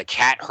like the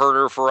cat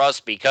herder for us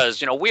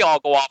because we all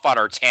go off on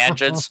our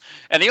tangents,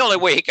 and the only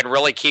way he can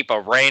really keep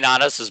a rein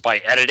on us is by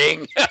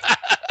editing.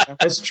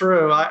 That's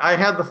true. I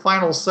had the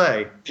final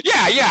say.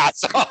 Yeah.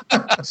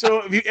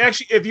 So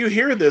if you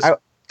hear this,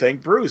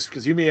 thank Bruce,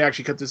 because you may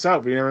actually cut this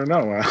out. We never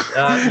know.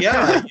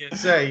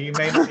 You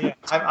may.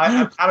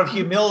 I'm out of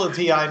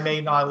humility, I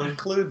may not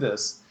include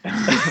this.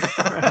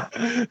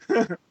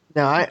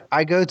 Now,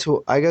 I go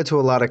to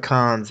a lot of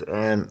cons,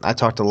 and I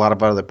talk to a lot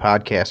of other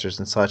podcasters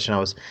and such. And I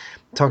was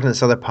talking to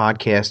this other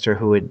podcaster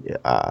who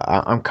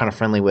I'm kind of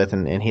friendly with,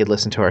 and he had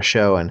listened to our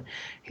show, and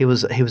he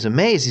was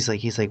amazed.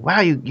 He's like,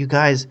 wow, you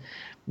guys,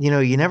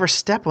 you never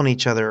step on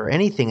each other or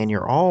anything, and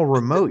you're all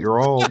remote.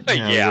 You're all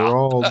you're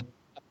all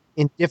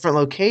in different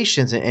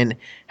locations, and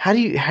how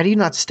do you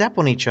not step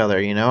on each other?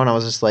 And I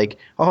was just like,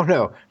 oh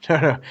no.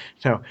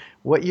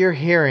 What you're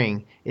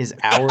hearing is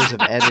hours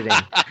of editing.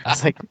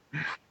 I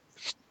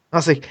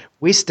was like,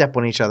 we step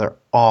on each other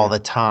all the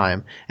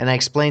time. And I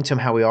explained to him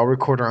how we all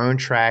record our own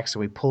tracks,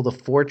 and we pull the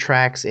 4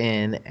 tracks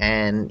in,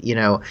 and,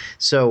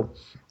 so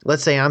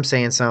let's say I'm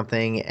saying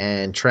something,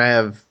 and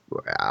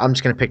I'm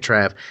just going to pick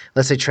Trav.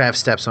 Let's say Trav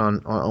steps on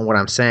what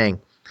I'm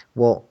saying.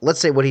 Well, let's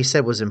say what he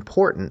said was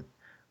important.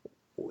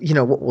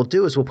 What we'll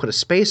do is we'll put a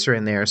spacer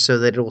in there so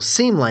that it will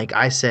seem like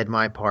I said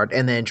my part,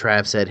 and then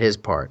Trav said his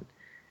part.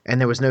 And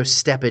there was no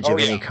steppage of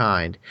any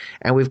kind.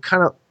 And we've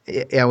kind of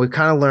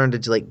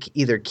learned to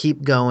either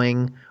keep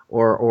going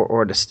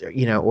or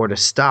to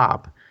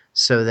stop,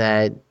 so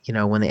that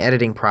when the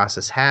editing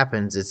process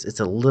happens, it's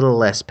a little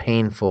less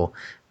painful.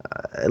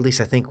 At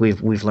least I think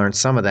we've learned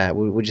some of that.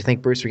 Would you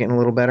think, Bruce, we're getting a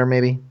little better,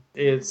 maybe?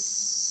 It's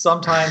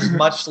sometimes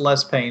much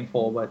less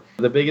painful, but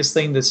the biggest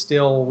thing that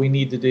still we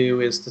need to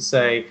do is to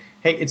say,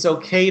 hey, it's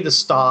okay to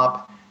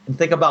stop and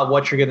think about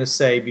what you're going to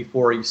say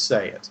before you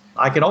say it.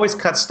 I can always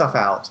cut stuff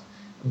out,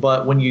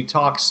 but when you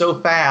talk so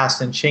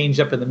fast and change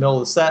up in the middle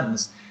of the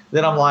sentence,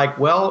 then I'm like,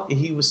 well,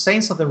 he was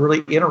saying something really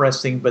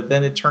interesting, but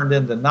then it turned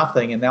into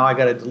nothing, and now I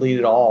got to delete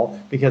it all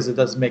because it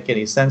doesn't make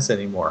any sense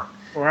anymore.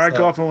 Or I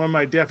go off on one of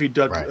my Daffy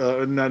Duck,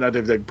 not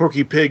Daffy Duck,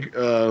 Porky Pig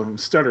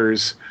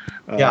stutters.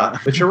 Yeah,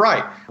 but you're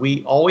right.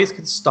 We always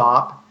can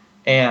stop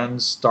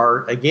and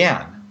start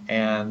again.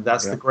 And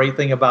that's the great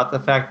thing about the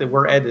fact that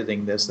we're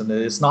editing this and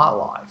that it's not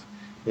live,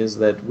 is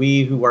that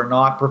we who are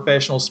not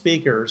professional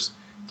speakers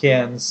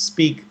can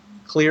speak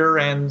clear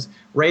and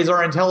raise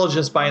our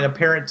intelligence by an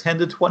apparent 10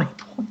 to 20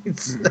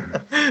 points.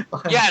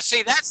 Yeah,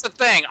 see, that's the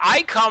thing.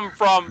 I come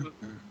from,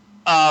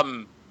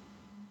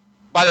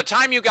 by the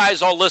time you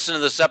guys all listen to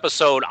this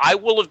episode, I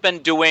will have been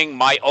doing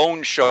my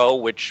own show,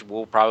 which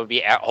will probably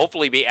be,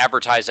 hopefully be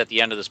advertised at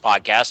the end of this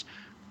podcast,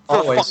 for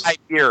Always. 5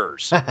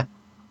 years.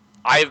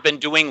 I have been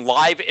doing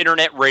live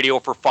internet radio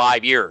for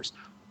 5 years.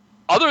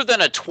 Other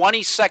than a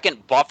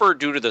 20-second buffer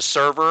due to the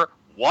server,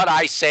 what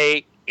I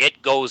say,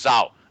 it goes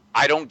out.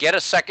 I don't get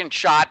a second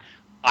shot.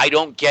 I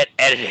don't get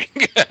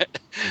editing.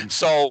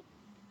 So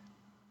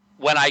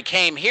when I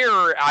came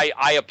here,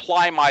 I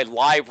apply my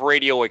live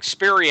radio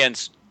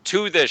experience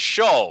to this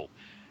show.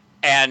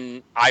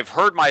 And I've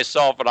heard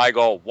myself and I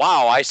go,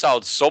 wow, I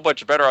sound so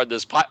much better on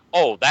this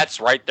oh, that's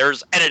right.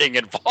 There's editing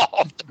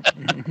involved.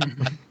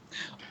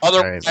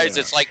 Otherwise,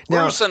 it's like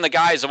Bruce and the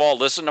guys have all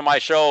listened to my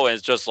show, and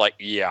it's just like,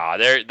 yeah,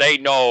 they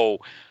know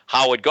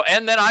how it goes.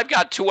 And then I've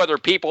got 2 other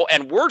people,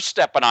 and we're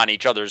stepping on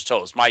each other's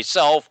toes.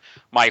 Myself,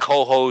 my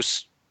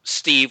co-host,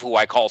 Steve, who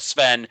I call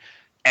Sven,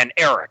 and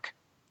Eric.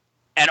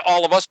 And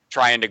all of us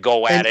trying to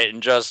go at it,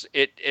 and just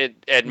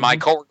and my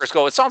coworkers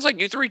go, it sounds like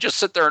you 3 just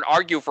sit there and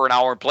argue for an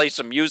hour and play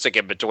some music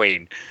in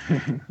between.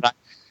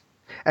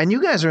 And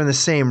you guys are in the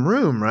same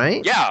room,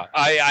 right? Yeah,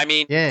 I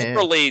mean,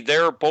 literally,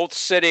 they're both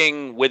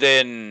sitting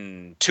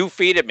within 2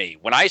 feet of me.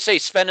 When I say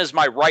Sven is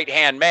my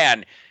right-hand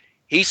man,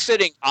 he's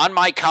sitting on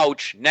my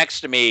couch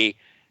next to me,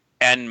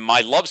 and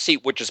my love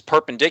seat, which is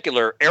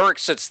perpendicular, Eric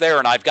sits there,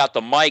 and I've got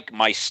the mic,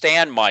 my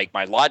stand mic,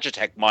 my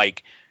Logitech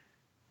mic,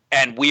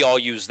 and we all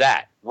use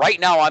that. Right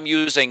now, I'm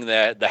using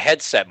the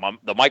headset,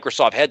 the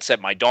Microsoft headset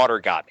my daughter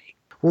got me.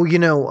 Well, you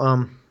know,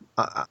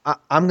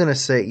 I'm going to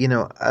say, you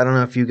know, I don't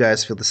know if you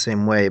guys feel the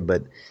same way,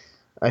 but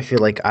I feel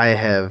like I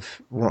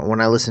have,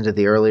 when I listen to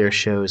the earlier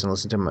shows and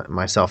listen to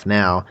myself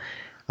now,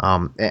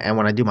 and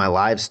when I do my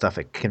live stuff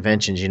at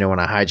conventions, you know, when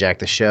I hijack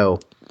the show,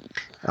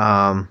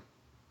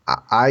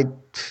 I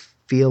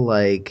feel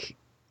like,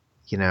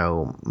 you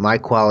know, my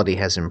quality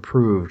has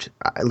improved.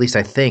 At least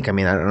I think. I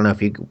mean, I don't know if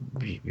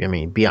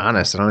be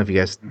honest. I don't know if you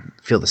guys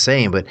feel the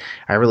same, but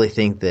I really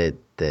think that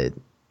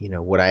you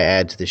know, what I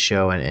add to the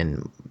show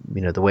and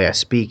you know, the way I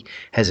speak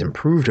has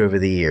improved over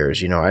the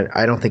years. You know,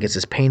 I don't think it's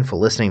as painful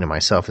listening to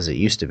myself as it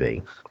used to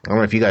be. I don't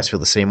know if you guys feel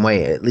the same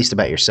way, at least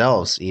about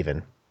yourselves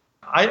even.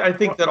 I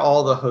think that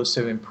all the hosts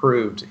have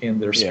improved in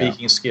their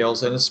speaking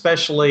skills, and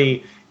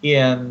especially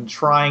in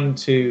trying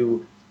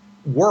to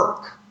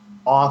work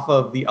off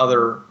of the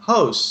other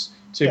hosts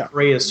to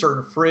create a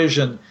certain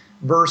frisson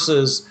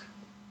versus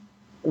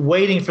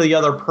waiting for the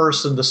other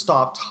person to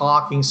stop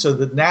talking so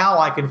that now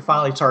I can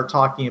finally start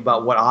talking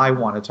about what I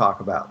want to talk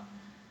about.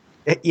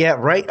 Yeah,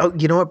 right. Oh,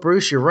 you know what,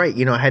 Bruce? You're right.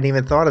 You know, I hadn't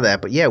even thought of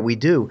that. But yeah, we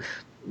do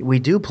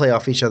play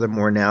off each other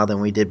more now than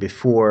we did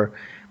before,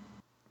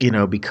 you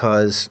know,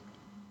 because,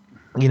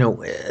 you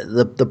know,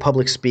 the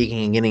public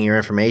speaking and getting your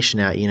information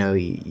out, you know,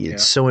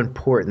 it's so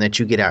important that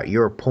you get out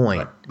your point.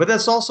 Right. But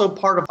that's also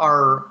part of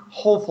our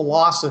whole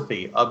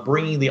philosophy of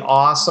bringing the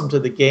awesome to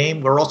the game.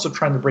 We're also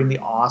trying to bring the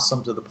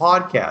awesome to the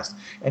podcast.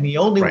 And the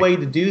only way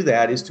to do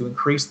that is to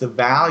increase the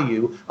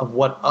value of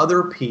what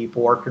other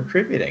people are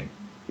contributing,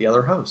 the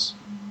other hosts.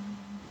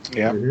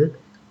 Yeah.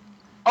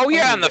 Oh,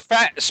 yeah, and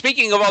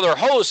speaking of other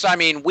hosts, I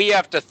mean, we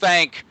have to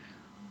thank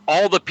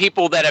all the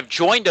people that have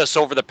joined us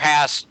over the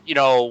past, you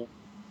know,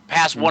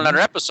 100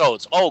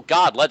 episodes. Oh,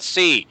 God, let's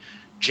see.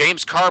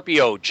 James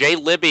Carpio, Jay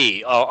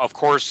Libby, of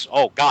course,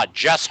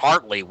 Jess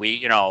Hartley,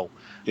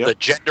 the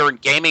Gender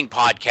and Gaming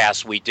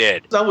podcast we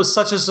did. That was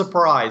such a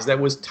surprise. That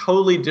was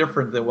totally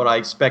different than what I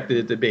expected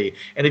it to be.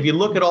 And if you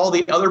look at all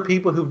the other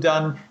people who've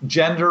done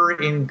gender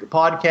in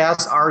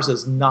podcasts, ours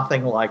is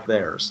nothing like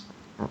theirs.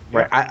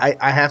 Right.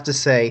 I have to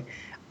say,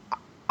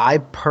 I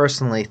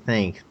personally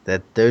think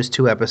that those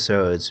 2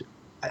 episodes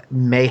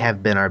may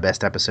have been our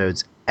best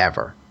episodes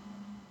ever.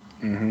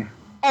 Mm-hmm.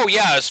 Oh,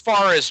 yeah, as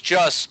far as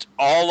just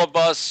all of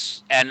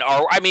us,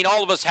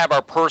 all of us have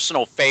our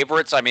personal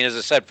favorites. I mean, as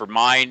I said, for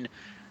mine,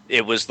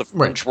 it was the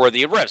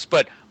Fringeworthy Riffs.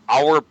 But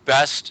our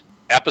best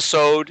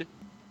episode,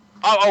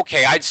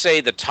 I'd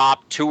say the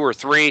top 2 or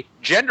 3,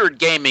 Gendered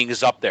Gaming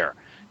is up there.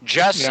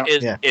 Jess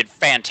is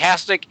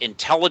fantastic,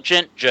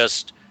 intelligent,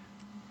 just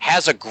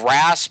has a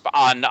grasp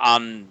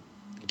on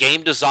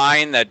game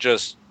design that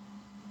just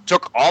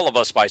took all of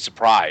us by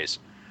surprise.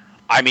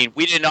 I mean,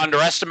 we didn't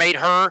underestimate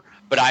her,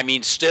 but I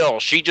mean, still,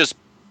 she just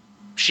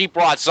she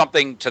brought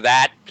something to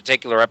that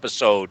particular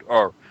episode,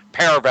 or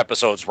pair of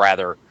episodes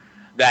rather,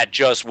 that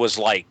just was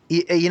like...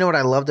 You know what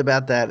I loved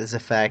about that is the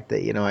fact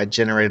that, you know, I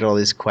generated all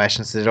these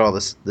questions, did all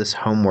this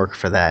homework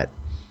for that.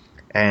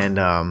 And,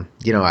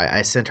 you know,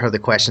 I sent her the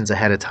questions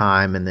ahead of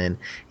time, and then,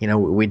 you know,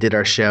 we did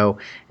our show,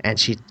 and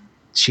she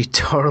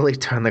totally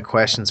turned the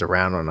questions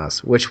around on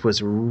us, which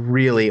was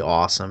really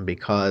awesome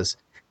because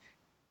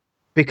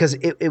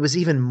it was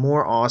even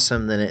more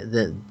awesome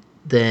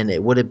than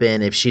it would have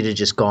been if she'd have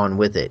just gone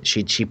with it.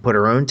 She put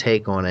her own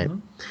take on it,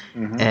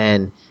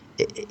 and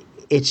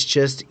it's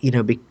just, you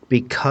know,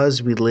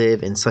 because we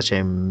live in such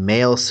a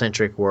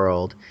male-centric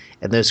world,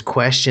 and those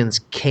questions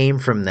came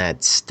from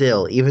that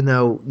still, even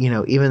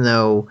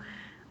though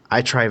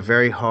I try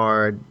very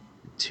hard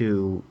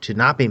to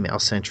not be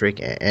male-centric,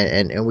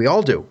 and we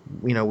all do.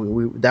 You know,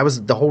 we that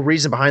was the whole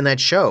reason behind that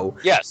show.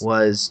 Yes. That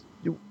was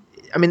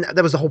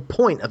the whole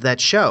point of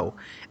that show,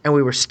 and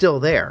we were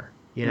still there,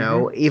 you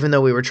know, even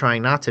though we were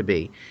trying not to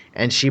be.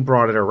 And she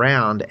brought it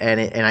around,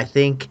 and I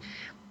think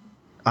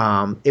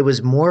it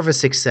was more of a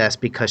success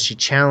because she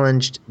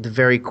challenged the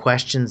very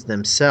questions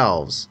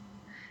themselves.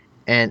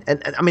 And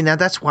I mean,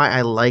 that's why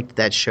I liked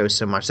that show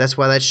so much. That's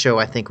why that show,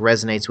 I think,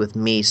 resonates with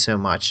me so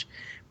much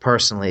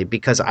personally,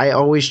 because I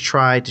always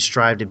try to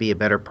strive to be a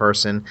better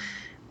person.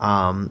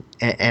 And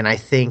I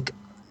think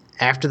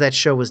after that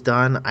show was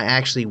done, I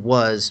actually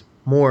was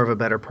more of a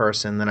better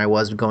person than I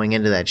was going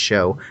into that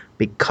show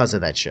because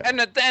of that show. And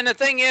the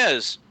thing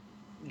is,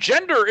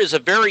 gender is a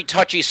very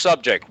touchy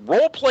subject.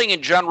 Role-playing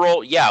in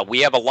general, yeah,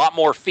 we have a lot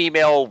more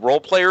female role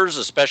players,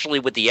 especially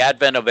with the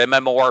advent of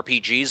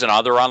MMORPGs and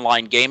other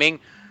online gaming.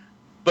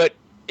 But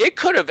it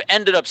could have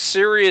ended up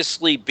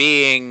seriously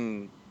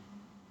being,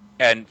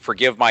 and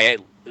forgive my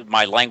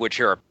language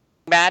here, a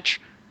match.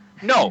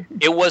 No,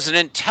 it was an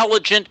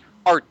intelligent,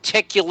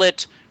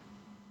 articulate,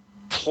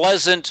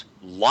 pleasant,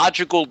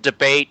 logical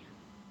debate.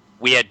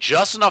 We had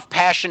just enough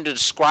passion to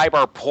describe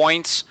our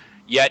points,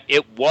 yet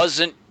it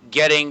wasn't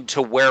getting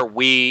to where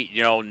we,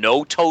 you know,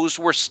 no toes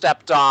were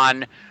stepped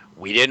on.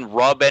 We didn't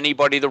rub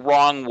anybody the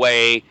wrong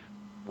way.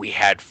 We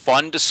had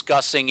fun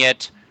discussing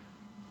it.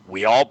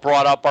 We all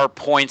brought up our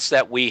points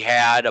that we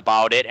had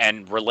about it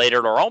and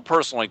related our own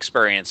personal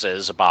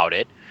experiences about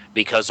it,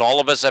 because all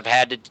of us have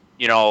had to,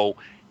 you know,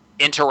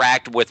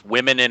 interact with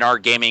women in our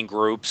gaming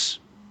groups.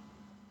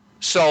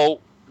 So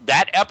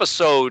that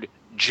episode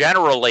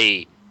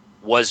generally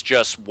was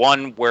just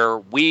one where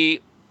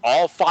we,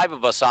 all five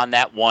of us on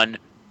that one,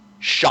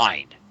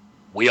 shined.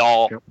 We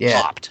all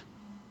popped.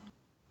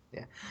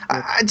 Yeah.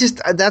 I just,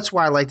 that's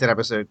why I like that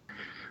episode.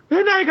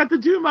 And I got to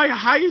do my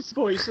highest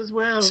voice as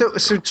well.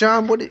 So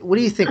John, what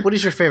do you think? What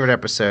is your favorite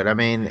episode? I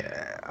mean,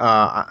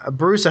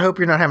 Bruce, I hope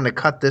you're not having to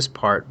cut this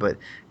part, but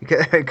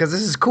because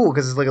this is cool,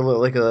 because it's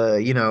like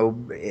a you know,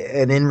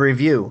 an in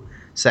review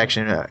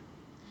section.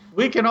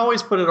 We can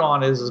always put it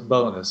on as a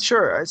bonus.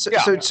 Sure.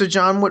 So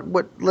John,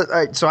 what?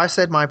 So I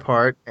said my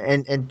part,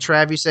 and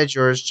Trav, you said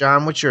yours.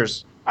 John, what's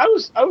yours? I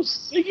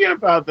was thinking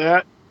about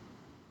that.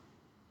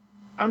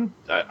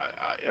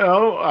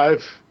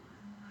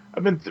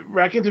 I've been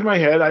racking through my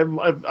head.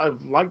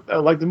 I've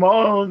liked them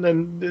all,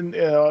 and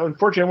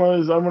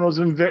unfortunately, I'm one of those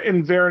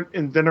inveterate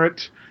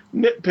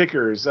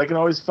nitpickers. I can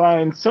always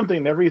find something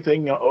and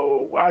everything.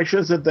 Oh, I should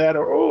have said that,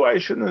 or I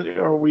shouldn't,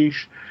 or we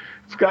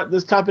forgot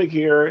this topic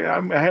here.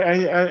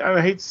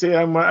 I hate to say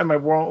I'm my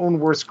own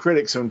worst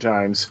critic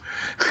sometimes.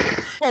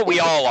 Well, we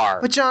all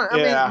are. But John, I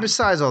mean,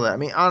 besides all that, I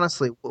mean,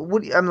 honestly,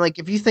 I'm like,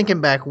 if you're thinking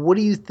back, what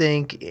do you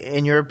think,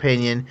 in your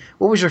opinion,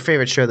 what was your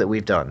favorite show that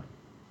we've done?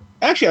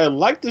 Actually, I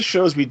like the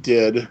shows we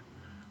did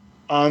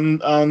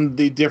on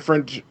the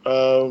different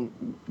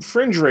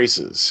fringe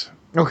races.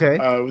 Okay.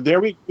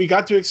 There we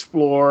got to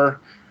explore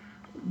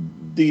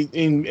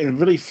and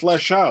really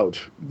flesh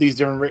out these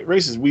different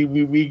races.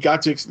 We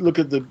got to look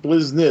at the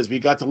Blizz Niz. We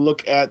got to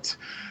look at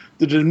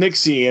the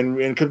Demixi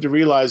and come to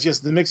realize,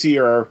 yes, the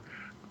Demixi are,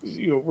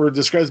 you know, we're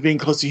described as being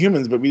close to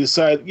humans, but we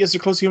decide, yes, they're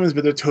close to humans,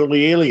 but they're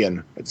totally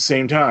alien at the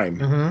same time.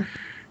 Mm-hmm.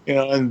 You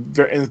know, and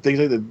things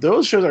like that.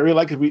 Those shows I really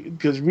like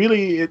because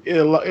really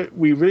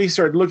we really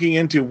started looking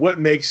into what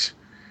makes,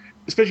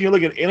 especially you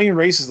look at alien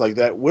races like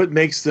that, what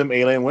makes them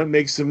alien, what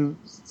makes them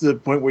to the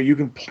point where you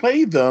can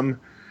play them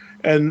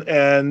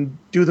and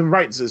do them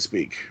right, so to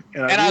speak.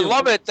 And I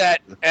love it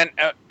that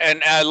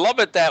I love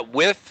it that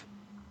with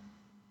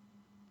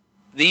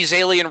these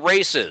alien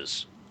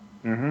races,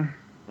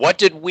 what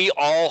did we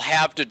all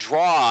have to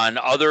draw on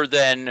other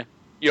than,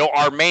 you know,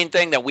 our main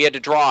thing that we had to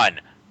draw on?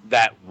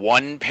 That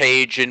one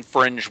page in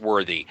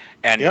Fringeworthy.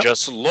 And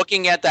just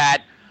looking at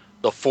that,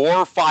 the 4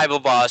 or 5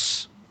 of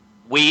us,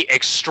 we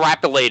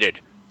extrapolated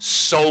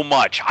so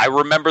much. I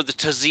remember the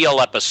Taziel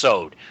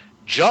episode.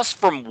 Just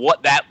from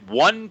what that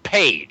one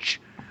page,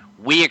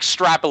 we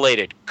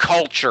extrapolated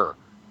culture,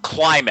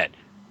 climate,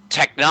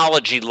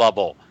 technology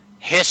level,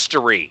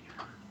 history,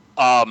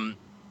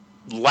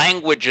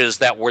 languages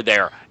that were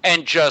there.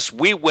 And just,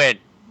 we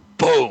went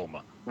boom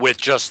with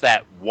just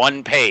that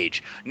one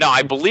page. Now,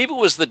 I believe it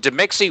was the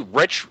Demixi.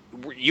 Rich,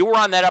 you were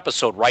on that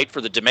episode, right, for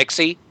the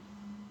Demixi?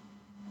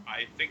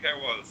 I think I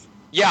was.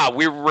 Yeah,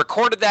 we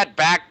recorded that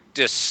back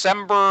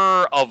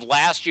December of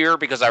last year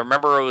because I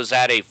remember it was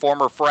at a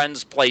former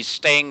friend's place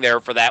staying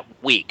there for that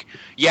week.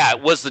 Yeah,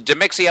 it was the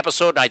Demixie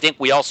episode, and I think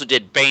we also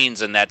did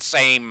Baines on that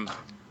same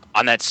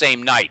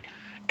night.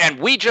 And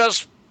we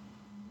just,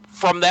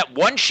 from that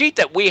one sheet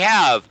that we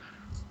have,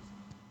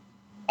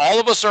 all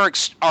of us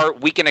are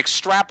we can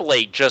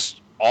extrapolate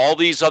just all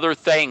these other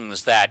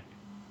things that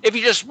if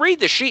you just read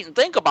the sheet and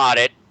think about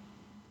it,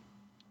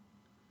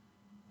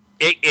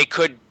 it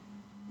could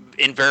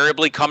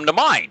invariably come to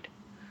mind.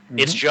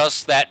 It's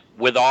just that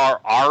with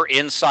our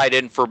inside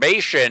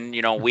information,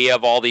 we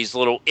have all these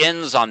little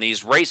ins on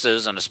these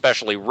races, and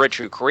especially Rich,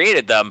 who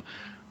created them.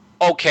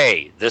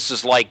 Okay, this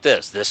is like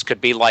this. This could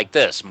be like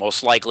this.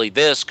 Most likely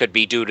this could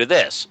be due to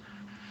this.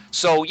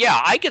 So,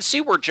 yeah, I could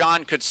see where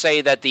John could say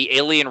that the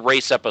alien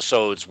race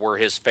episodes were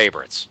his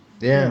favorites.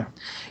 Yeah.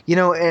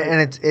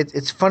 And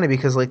it's funny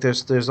because, like,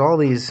 there's all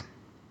these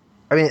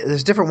 – I mean,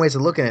 there's different ways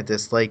of looking at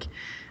this. Like,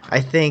 I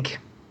think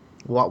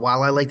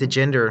while I like the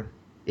gender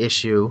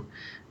issue –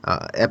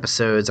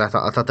 episodes, I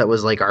thought that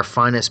was like our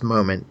finest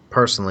moment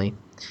personally.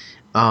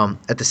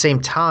 At the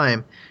same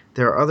time,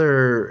 there are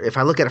other. If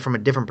I look at it from a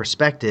different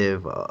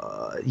perspective,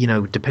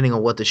 depending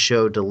on what the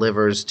show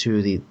delivers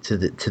to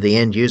the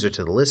end user,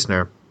 to the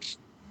listener,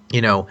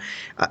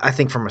 I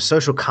think from a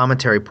social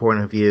commentary point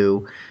of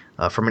view,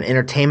 from an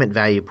entertainment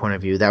value point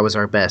of view, that was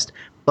our best.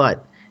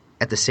 But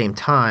at the same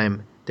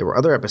time, there were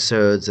other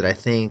episodes that I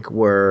think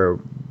were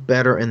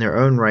better in their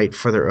own right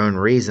for their own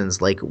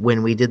reasons. Like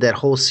when we did that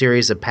whole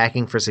series of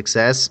Packing for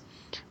Success,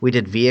 we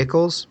did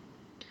vehicles,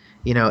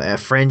 a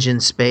Fringe in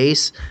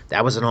Space.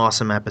 That was an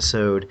awesome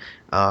episode.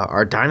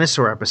 Our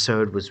dinosaur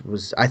episode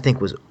was I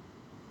think was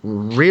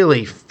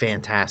really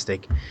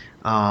fantastic.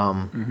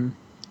 And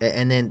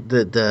then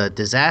the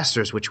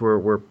disasters, which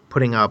we're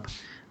putting up.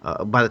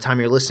 By the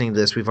time you're listening to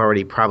this, we've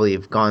already probably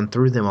have gone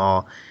through them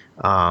all.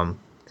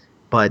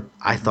 But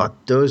I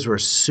thought those were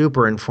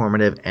super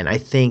informative, and I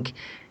think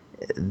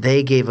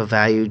they gave a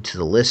value to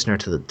the listener,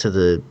 to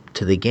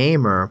the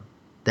gamer,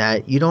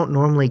 that you don't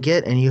normally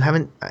get, and you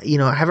haven't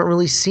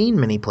really seen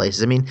many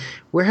places. I mean,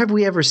 where have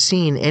we ever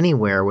seen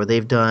anywhere where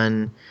they've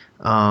done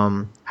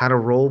how to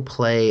role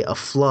play a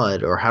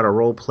flood or how to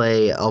role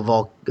play a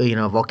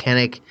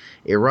volcanic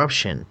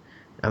eruption?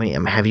 I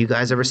mean, have you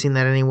guys ever seen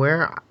that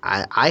anywhere?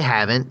 I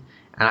haven't.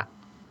 And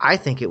I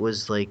think it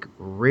was like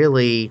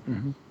really.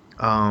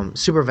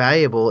 Super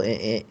valuable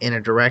in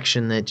a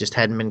direction that just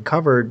hadn't been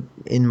covered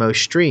in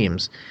most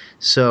streams.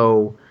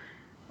 So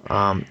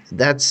I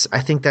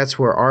think that's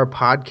where our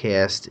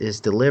podcast is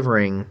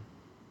delivering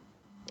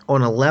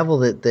on a level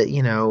that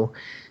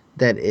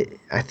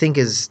I think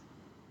is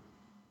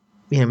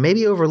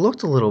maybe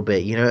overlooked a little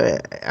bit.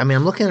 I mean,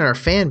 I'm looking at our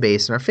fan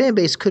base, and our fan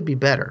base could be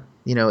better.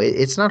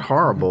 It's not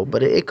horrible,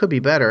 but it could be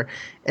better,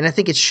 and I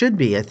think it should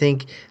be. I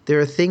think there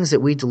are things that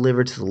we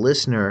deliver to the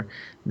listener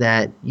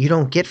that you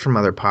don't get from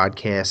other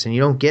podcasts, and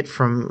you don't get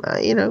from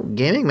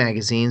gaming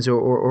magazines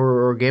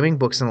or gaming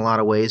books in a lot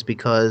of ways,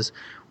 because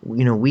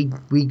we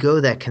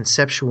go that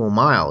conceptual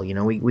mile.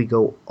 We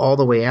go all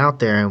the way out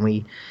there, and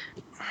we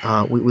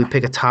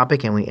pick a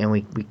topic and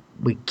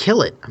we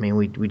kill it. I mean,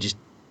 we just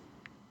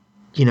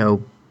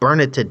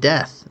burn it to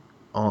death.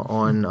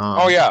 On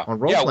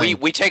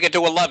role-playing. We take it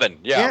to 11.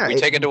 We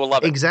take it to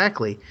 11.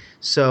 Exactly.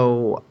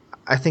 So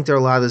I think there are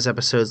a lot of those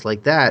episodes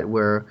like that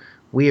where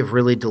we have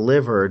really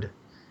delivered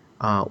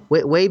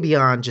way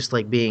beyond just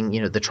like being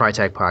the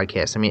TriTac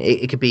podcast. I mean,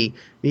 it could be,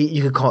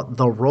 you could call it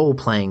the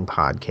role-playing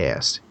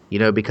podcast,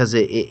 because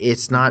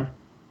it's not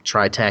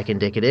TriTac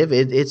indicative.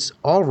 It's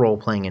all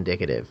role-playing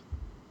indicative.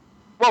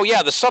 Well,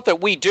 yeah, the stuff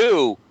that we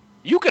do,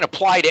 you can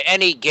apply to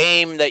any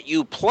game that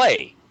you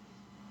play.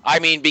 I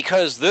mean,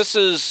 because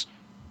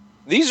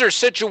these are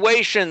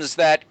situations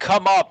that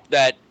come up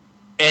that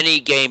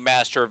any game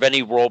master of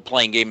any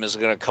role-playing game is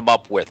going to come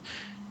up with.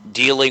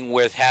 Dealing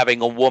with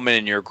having a woman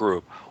in your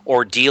group,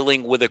 or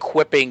dealing with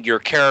equipping your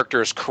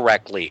characters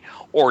correctly,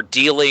 or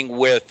dealing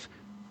with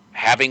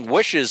having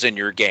wishes in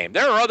your game.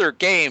 There are other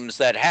games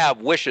that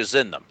have wishes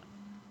in them.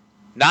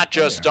 Not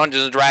just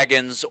Dungeons &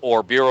 Dragons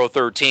or Bureau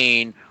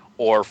 13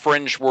 or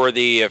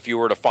Fringeworthy if you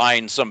were to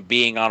find some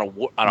being on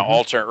an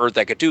alternate Earth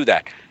that could do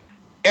that.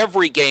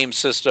 Every game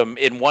system,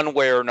 in one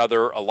way or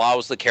another,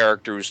 allows the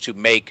characters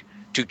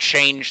to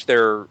change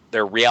their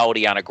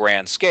reality on a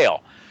grand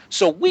scale.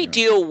 So we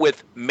deal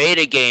with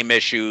metagame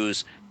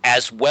issues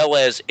as well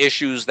as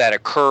issues that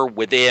occur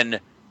within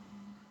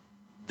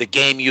the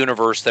game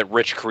universe that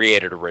Rich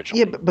created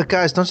originally. Yeah, but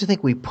guys, don't you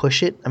think we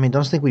push it? I mean,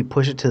 don't you think we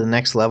push it to the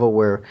next level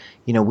where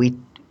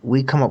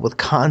we come up with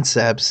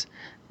concepts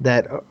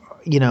that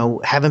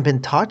haven't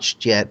been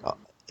touched yet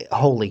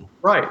wholly?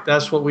 Right.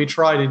 That's what we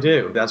try to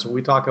do. That's what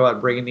we talk about,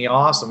 bringing the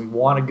awesome. We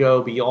want to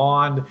go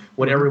beyond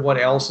what everyone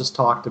else has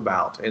talked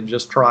about and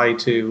just try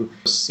to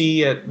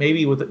see it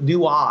maybe with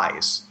new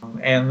eyes.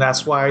 And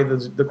that's why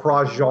the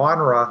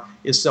cross-genre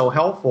is so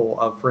helpful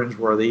of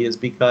Fringeworthy, is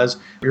because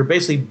you're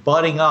basically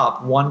butting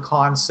up one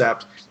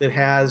concept that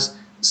has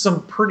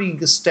some pretty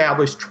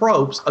established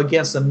tropes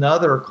against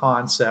another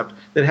concept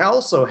that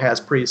also has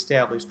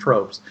pre-established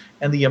tropes.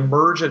 And the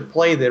emergent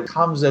play that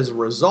comes as a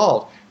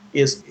result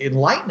is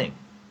enlightening.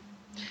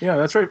 Yeah,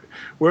 that's right.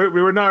 We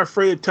were not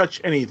afraid to touch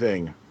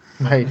anything.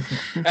 Right.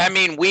 I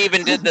mean, we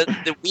even did the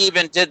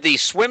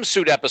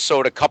swimsuit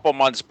episode a couple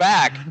months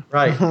back.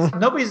 Right.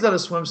 Nobody's done a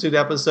swimsuit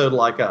episode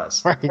like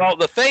us. Right. Well,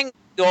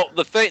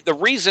 the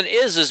reason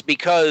is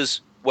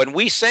because when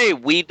we say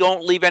we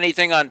don't leave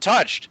anything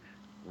untouched,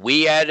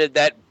 we added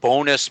that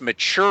bonus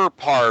mature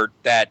part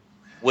that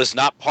was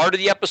not part of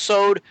the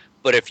episode,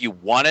 but if you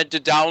wanted to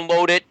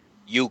download it,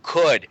 you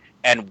could,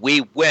 and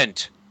we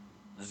went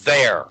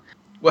there.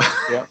 Well,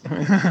 Yeah.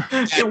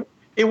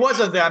 it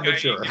wasn't that I need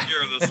mature. to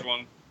hear this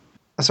one.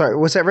 Sorry,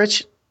 what's that,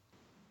 Rich?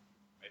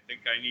 I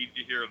think I need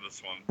to hear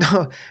this one.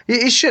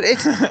 You should.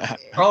 It's,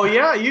 Oh,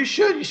 yeah, you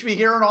should. You should be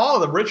hearing all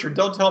of them. Richard,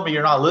 don't tell me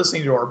you're not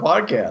listening to our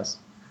podcast.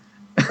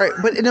 right,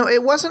 but no,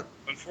 it wasn't.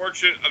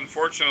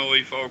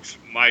 Unfortunately, folks,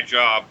 my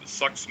job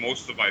sucks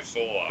most of my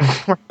soul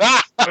out.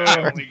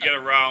 I only get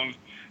around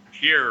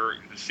here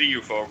to see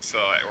you folks,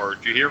 or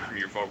to hear from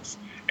you folks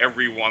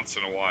every once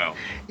in a while.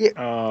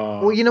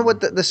 Well, you know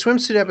what? The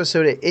swimsuit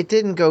episode, it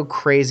didn't go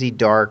crazy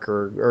dark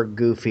or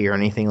goofy or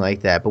anything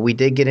like that. But we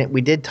did get it.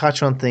 We did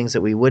touch on things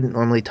that we wouldn't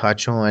normally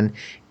touch on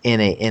in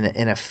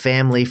a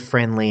family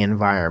friendly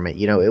environment.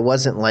 You know, it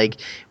wasn't like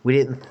we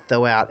didn't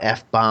throw out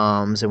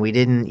F-bombs and we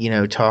didn't,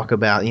 talk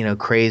about,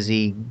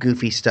 crazy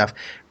goofy stuff.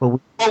 Well,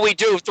 we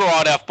do throw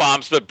out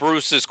F-bombs, but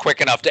Bruce is quick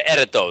enough to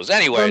edit those.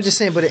 Anyway, I'm just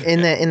saying. But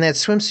in that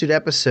swimsuit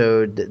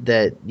episode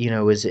that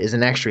is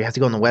an extra, you have to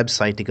go on the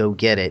website to go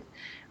get it.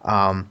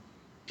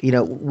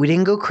 We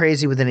didn't go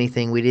crazy with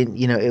anything. We didn't,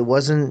 it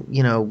wasn't,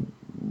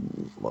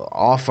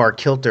 off our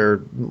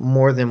kilter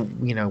more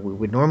than, we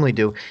would normally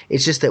do.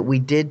 It's just that we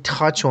did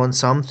touch on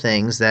some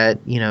things that,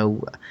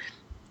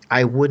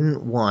 I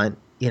wouldn't want,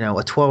 a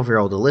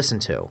 12-year-old to listen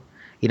to.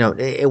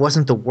 It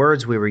wasn't the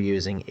words we were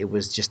using. It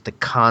was just the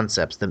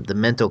concepts, the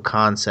mental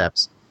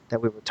concepts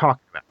that we were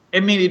talking about. I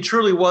mean, it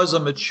truly was a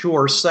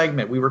mature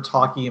segment. We were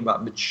talking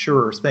about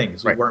mature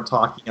things. We weren't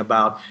talking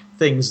about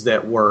things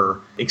that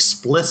were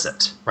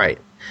explicit. Right.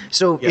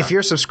 So if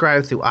you're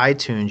subscribed through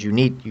iTunes,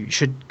 you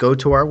should go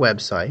to our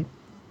website,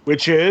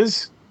 Which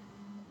is?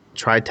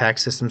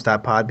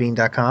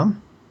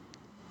 TritechSystems.podbean.com.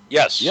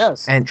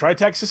 yes. And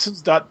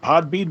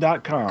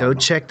TritechSystems.podbean.com. go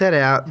check that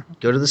out.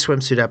 Go to the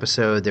swimsuit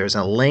episode. There's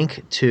a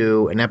link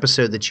to an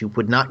episode that you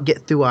would not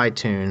get through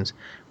iTunes,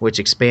 which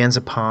expands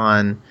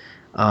upon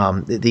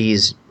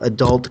these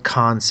adult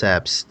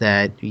concepts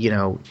that,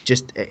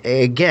 just,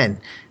 again,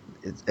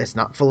 it's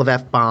not full of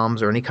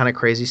F-bombs or any kind of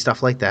crazy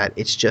stuff like that.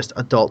 It's just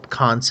adult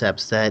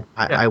concepts that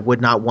I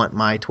would not want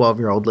my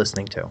 12-year-old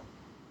listening to.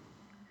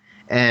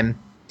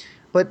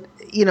 But,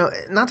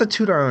 not to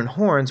toot our own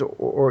horns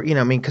or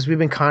because we've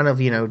been kind of,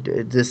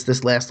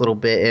 this last little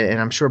bit,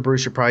 and I'm sure,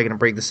 Bruce, you're probably going to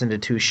break this into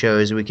 2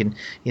 shows. We can,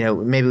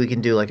 maybe we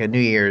can do like a New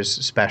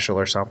Year's special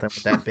or something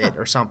with that bit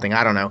or something.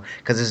 I don't know,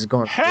 because this is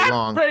going too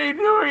long. Happy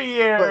New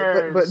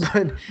Year! But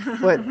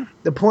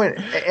the point,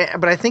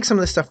 but I think some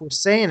of the stuff we're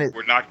saying is...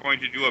 We're not going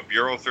to do a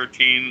Bureau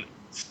 13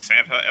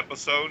 Santa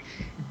episode?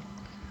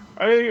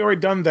 I think we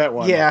already done that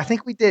one. Yeah, I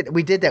think we did.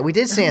 We did that. We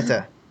did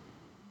Santa.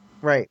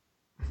 Right.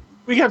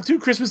 We have 2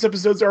 Christmas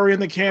episodes already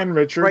in the can,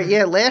 Richard. Right,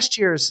 yeah. Last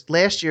year's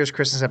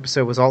Christmas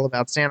episode was all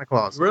about Santa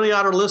Claus. Really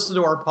ought to listen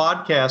to our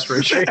podcast,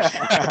 Richard.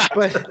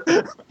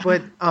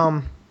 but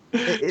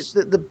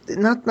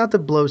not to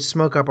blow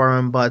smoke up our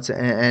own butts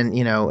and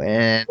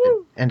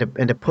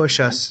to push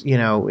us,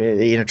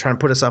 trying to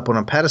put us up on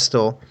a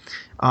pedestal.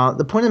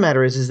 The point of the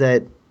matter is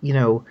that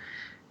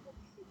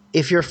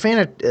if you're a fan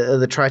of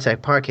the TriTech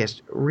podcast,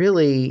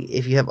 really,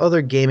 if you have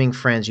other gaming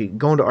friends, you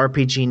go into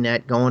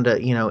RPGNet, go into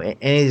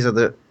any of these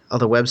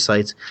other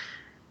websites,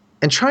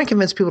 and try and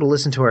convince people to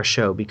listen to our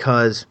show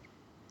because,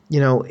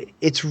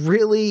 it's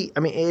really,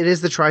 it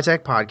is the TriTech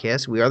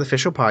podcast. We are the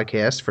official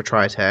podcast for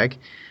TriTech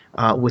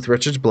with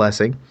Richard's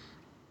blessing,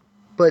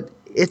 but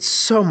it's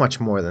so much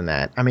more than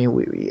that.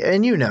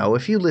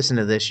 If you listen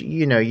to this,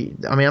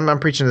 I'm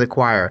preaching to the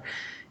choir,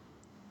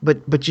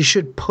 but you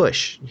should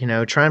push,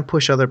 try and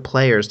push other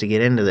players to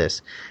get into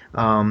this.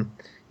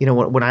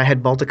 When I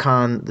had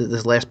Balticon,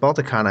 this last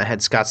Balticon, I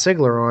had Scott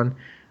Sigler on,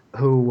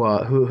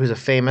 who's a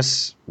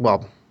famous,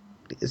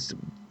 it's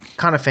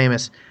kind of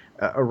famous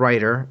a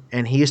writer,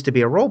 and he used to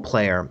be a role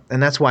player,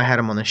 and that's why I had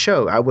him on the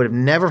show. I would have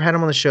never had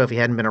him on the show if he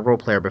hadn't been a role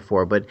player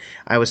before, but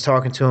I was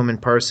talking to him in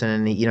person,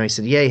 and he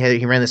said,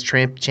 he ran this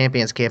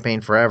Champions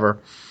campaign forever.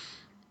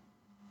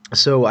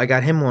 So I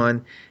got him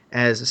on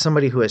as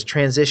somebody who has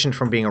transitioned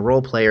from being a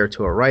role player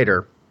to a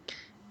writer,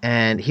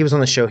 and he was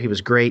on the show. He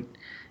was great,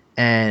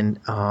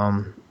 and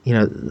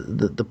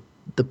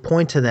the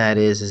point to that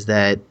is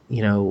that,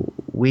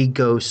 we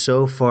go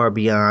so far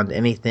beyond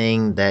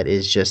anything that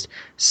is just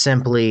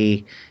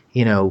simply,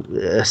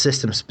 a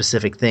system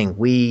specific thing.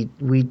 We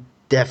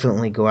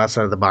definitely go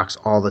outside of the box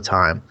all the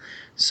time.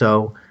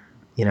 So,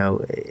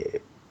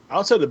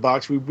 outside the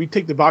box, we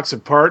take the box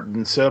apart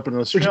and set up on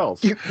a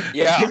shelf.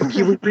 Yeah.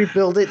 You would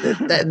rebuild it.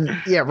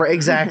 Yeah, right,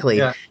 exactly.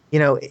 Yeah. You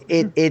know,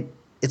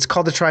 it's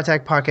called the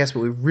TriTac Podcast, but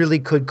we really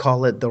could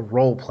call it the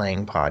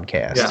role-playing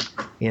podcast. Yeah.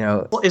 You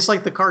know, Well, it's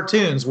like the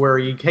cartoons where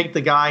you take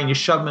the guy and you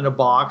shove him in a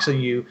box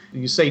and you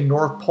say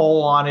North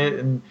Pole on it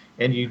and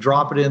you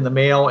drop it in the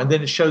mail, and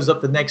then it shows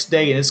up the next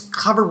day and it's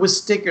covered with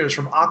stickers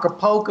from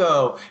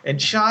Acapulco and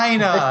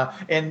China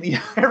and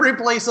every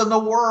place in the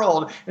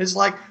world. And it's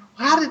like,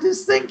 how did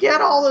this thing get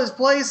all those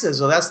places?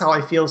 So that's how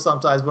I feel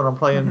sometimes when I'm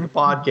playing the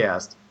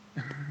podcast.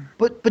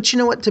 but you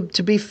know what?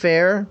 To be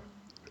fair,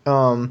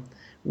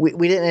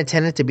 we didn't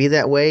intend it to be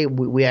that way.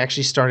 We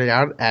actually started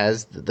out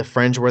as the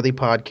Fringeworthy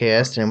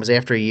podcast, and it was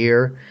after a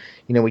year.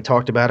 You know, we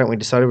talked about it and we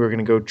decided we were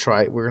going to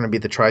we're going to be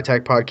the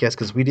TriTac Podcast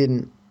because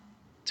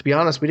to be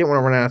honest, we didn't want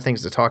to run out of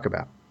things to talk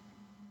about.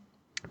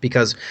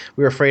 Because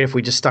we were afraid if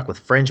we just stuck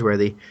with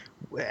Fringeworthy,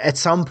 at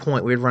some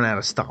point we'd run out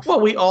of stuff.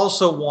 Well, we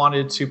also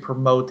wanted to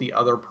promote the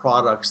other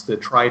products that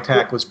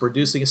TriTac was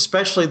producing,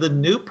 especially the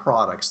new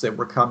products that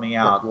were coming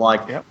out,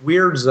 like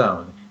Weird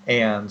Zone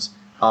and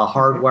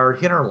Hardwired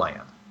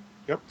Hinterland.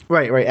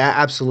 Right,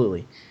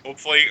 absolutely.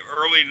 Hopefully,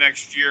 early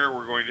next year,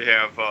 we're going to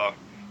have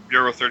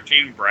Bureau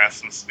 13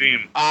 Brass and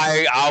Steam.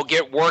 I'll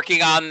get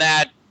working on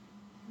that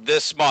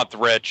this month,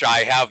 Rich.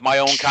 I have my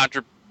own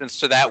contributions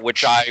to that,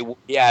 which I will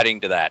be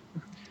adding to that.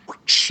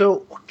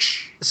 So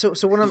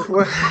what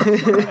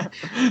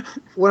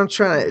I'm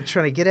trying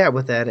to get at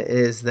with that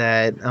is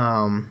that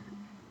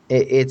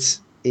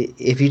it's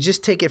if you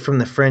just take it from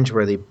the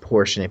Fringeworthy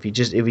portion, if you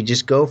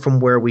just go from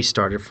where we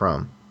started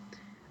from,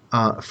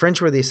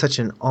 Fringeworthy is such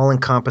an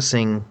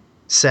all-encompassing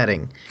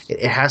setting.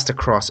 It has to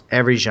cross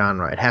every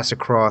genre. It has to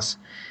cross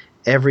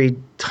every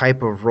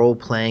type of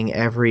role-playing,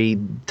 every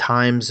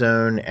time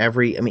zone,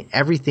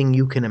 everything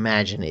you can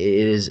imagine. It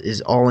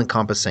is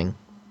all-encompassing.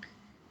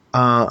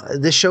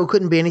 This show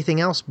couldn't be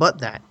anything else but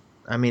that.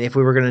 I mean, if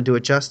we were going to do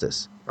it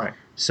justice. Right.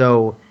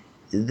 So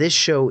this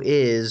show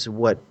is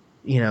what,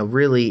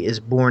 really is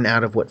born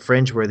out of what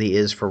Fringeworthy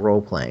is for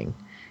role-playing.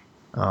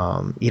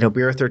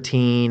 Bureau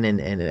 13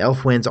 and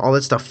Elf Winds, all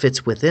that stuff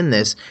fits within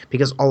this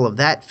because all of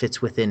that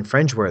fits within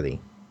Fringeworthy.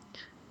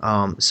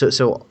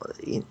 So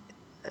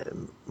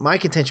my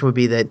contention would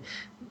be that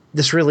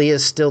this really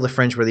is still the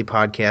Fringeworthy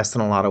podcast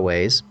in a lot of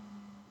ways.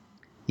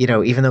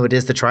 Even though it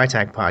is the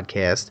TriTac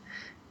podcast,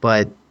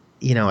 but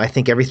I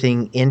think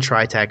everything in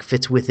TriTac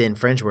fits within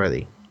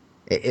Fringeworthy.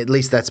 At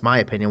least that's my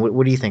opinion.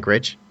 What do you think,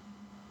 Rich?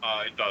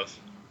 It does.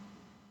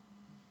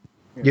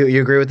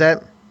 You agree with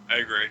that? I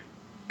agree.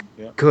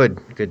 Yeah.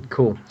 Good,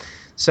 cool.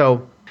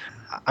 So,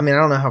 I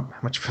don't know how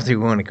much further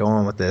we want to go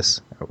on with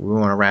this. We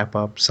want to wrap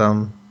up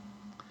some.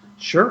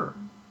 Sure.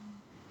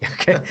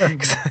 Okay.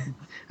 'Cause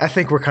I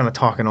think we're kind of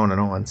talking on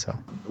and on. So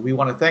we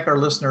want to thank our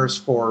listeners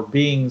for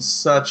being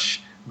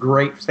such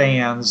great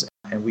fans,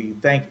 and we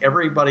thank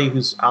everybody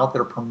who's out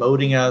there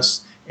promoting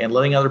us and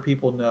letting other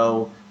people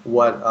know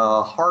what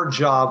a hard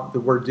job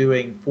that we're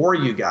doing for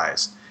you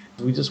guys.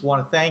 We just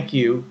want to thank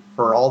you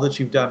for all that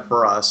you've done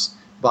for us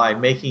by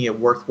making it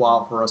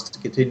worthwhile for us to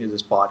continue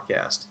this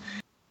podcast.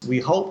 We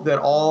hope that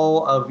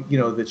all of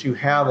that you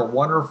have a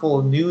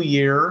wonderful new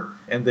year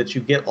and that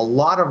you get a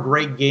lot of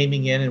great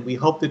gaming in, and we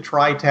hope that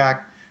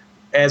TriTac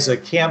as a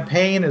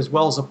campaign as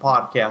well as a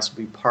podcast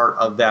will be part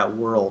of that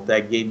world,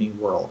 that gaming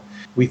world.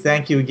 We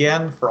thank you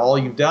again for all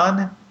you've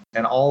done,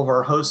 and all of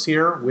our hosts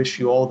here wish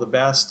you all the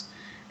best,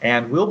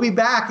 and we'll be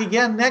back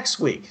again next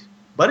week.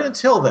 But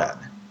until then,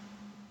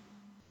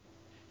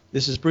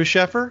 this is Bruce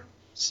Sheffer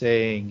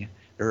saying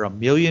there are a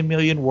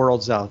million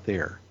worlds out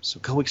there, so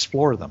go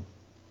explore them.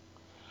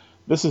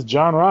 This is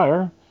John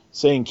Ryer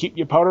saying keep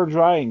your powder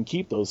dry and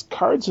keep those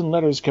cards and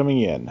letters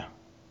coming in.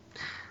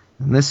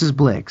 And this is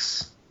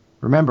Blix.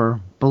 Remember,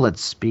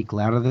 bullets speak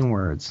louder than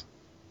words.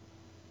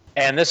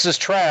 And this is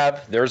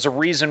Trav. There's a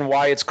reason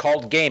why it's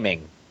called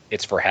gaming.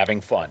 It's for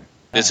having fun.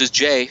 This is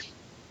Jay.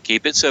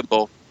 Keep it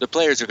simple. The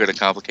players are going to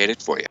complicate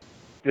it for you.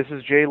 This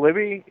is Jay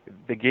Libby.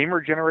 The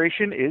gamer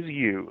generation is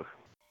you.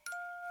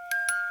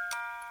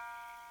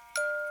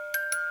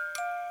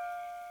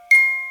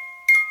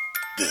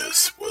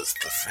 This was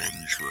the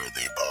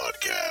Fringeworthy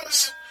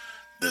Podcast.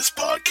 This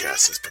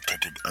podcast is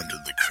protected under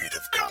the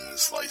Creative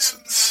Commons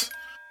license.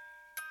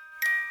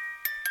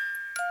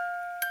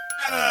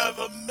 Have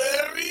a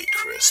Merry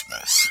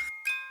Christmas.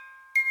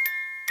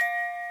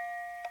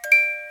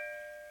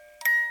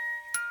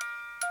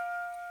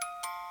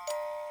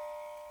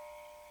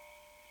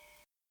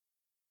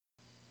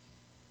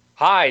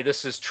 Hi,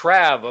 this is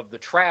Trav of the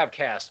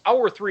Travcast,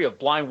 Hour 3 of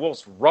Blind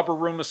Wolf's Rubber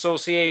Room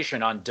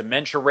Association on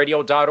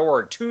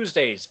DementiaRadio.org,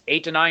 Tuesdays,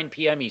 8 to 9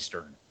 p.m.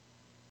 Eastern.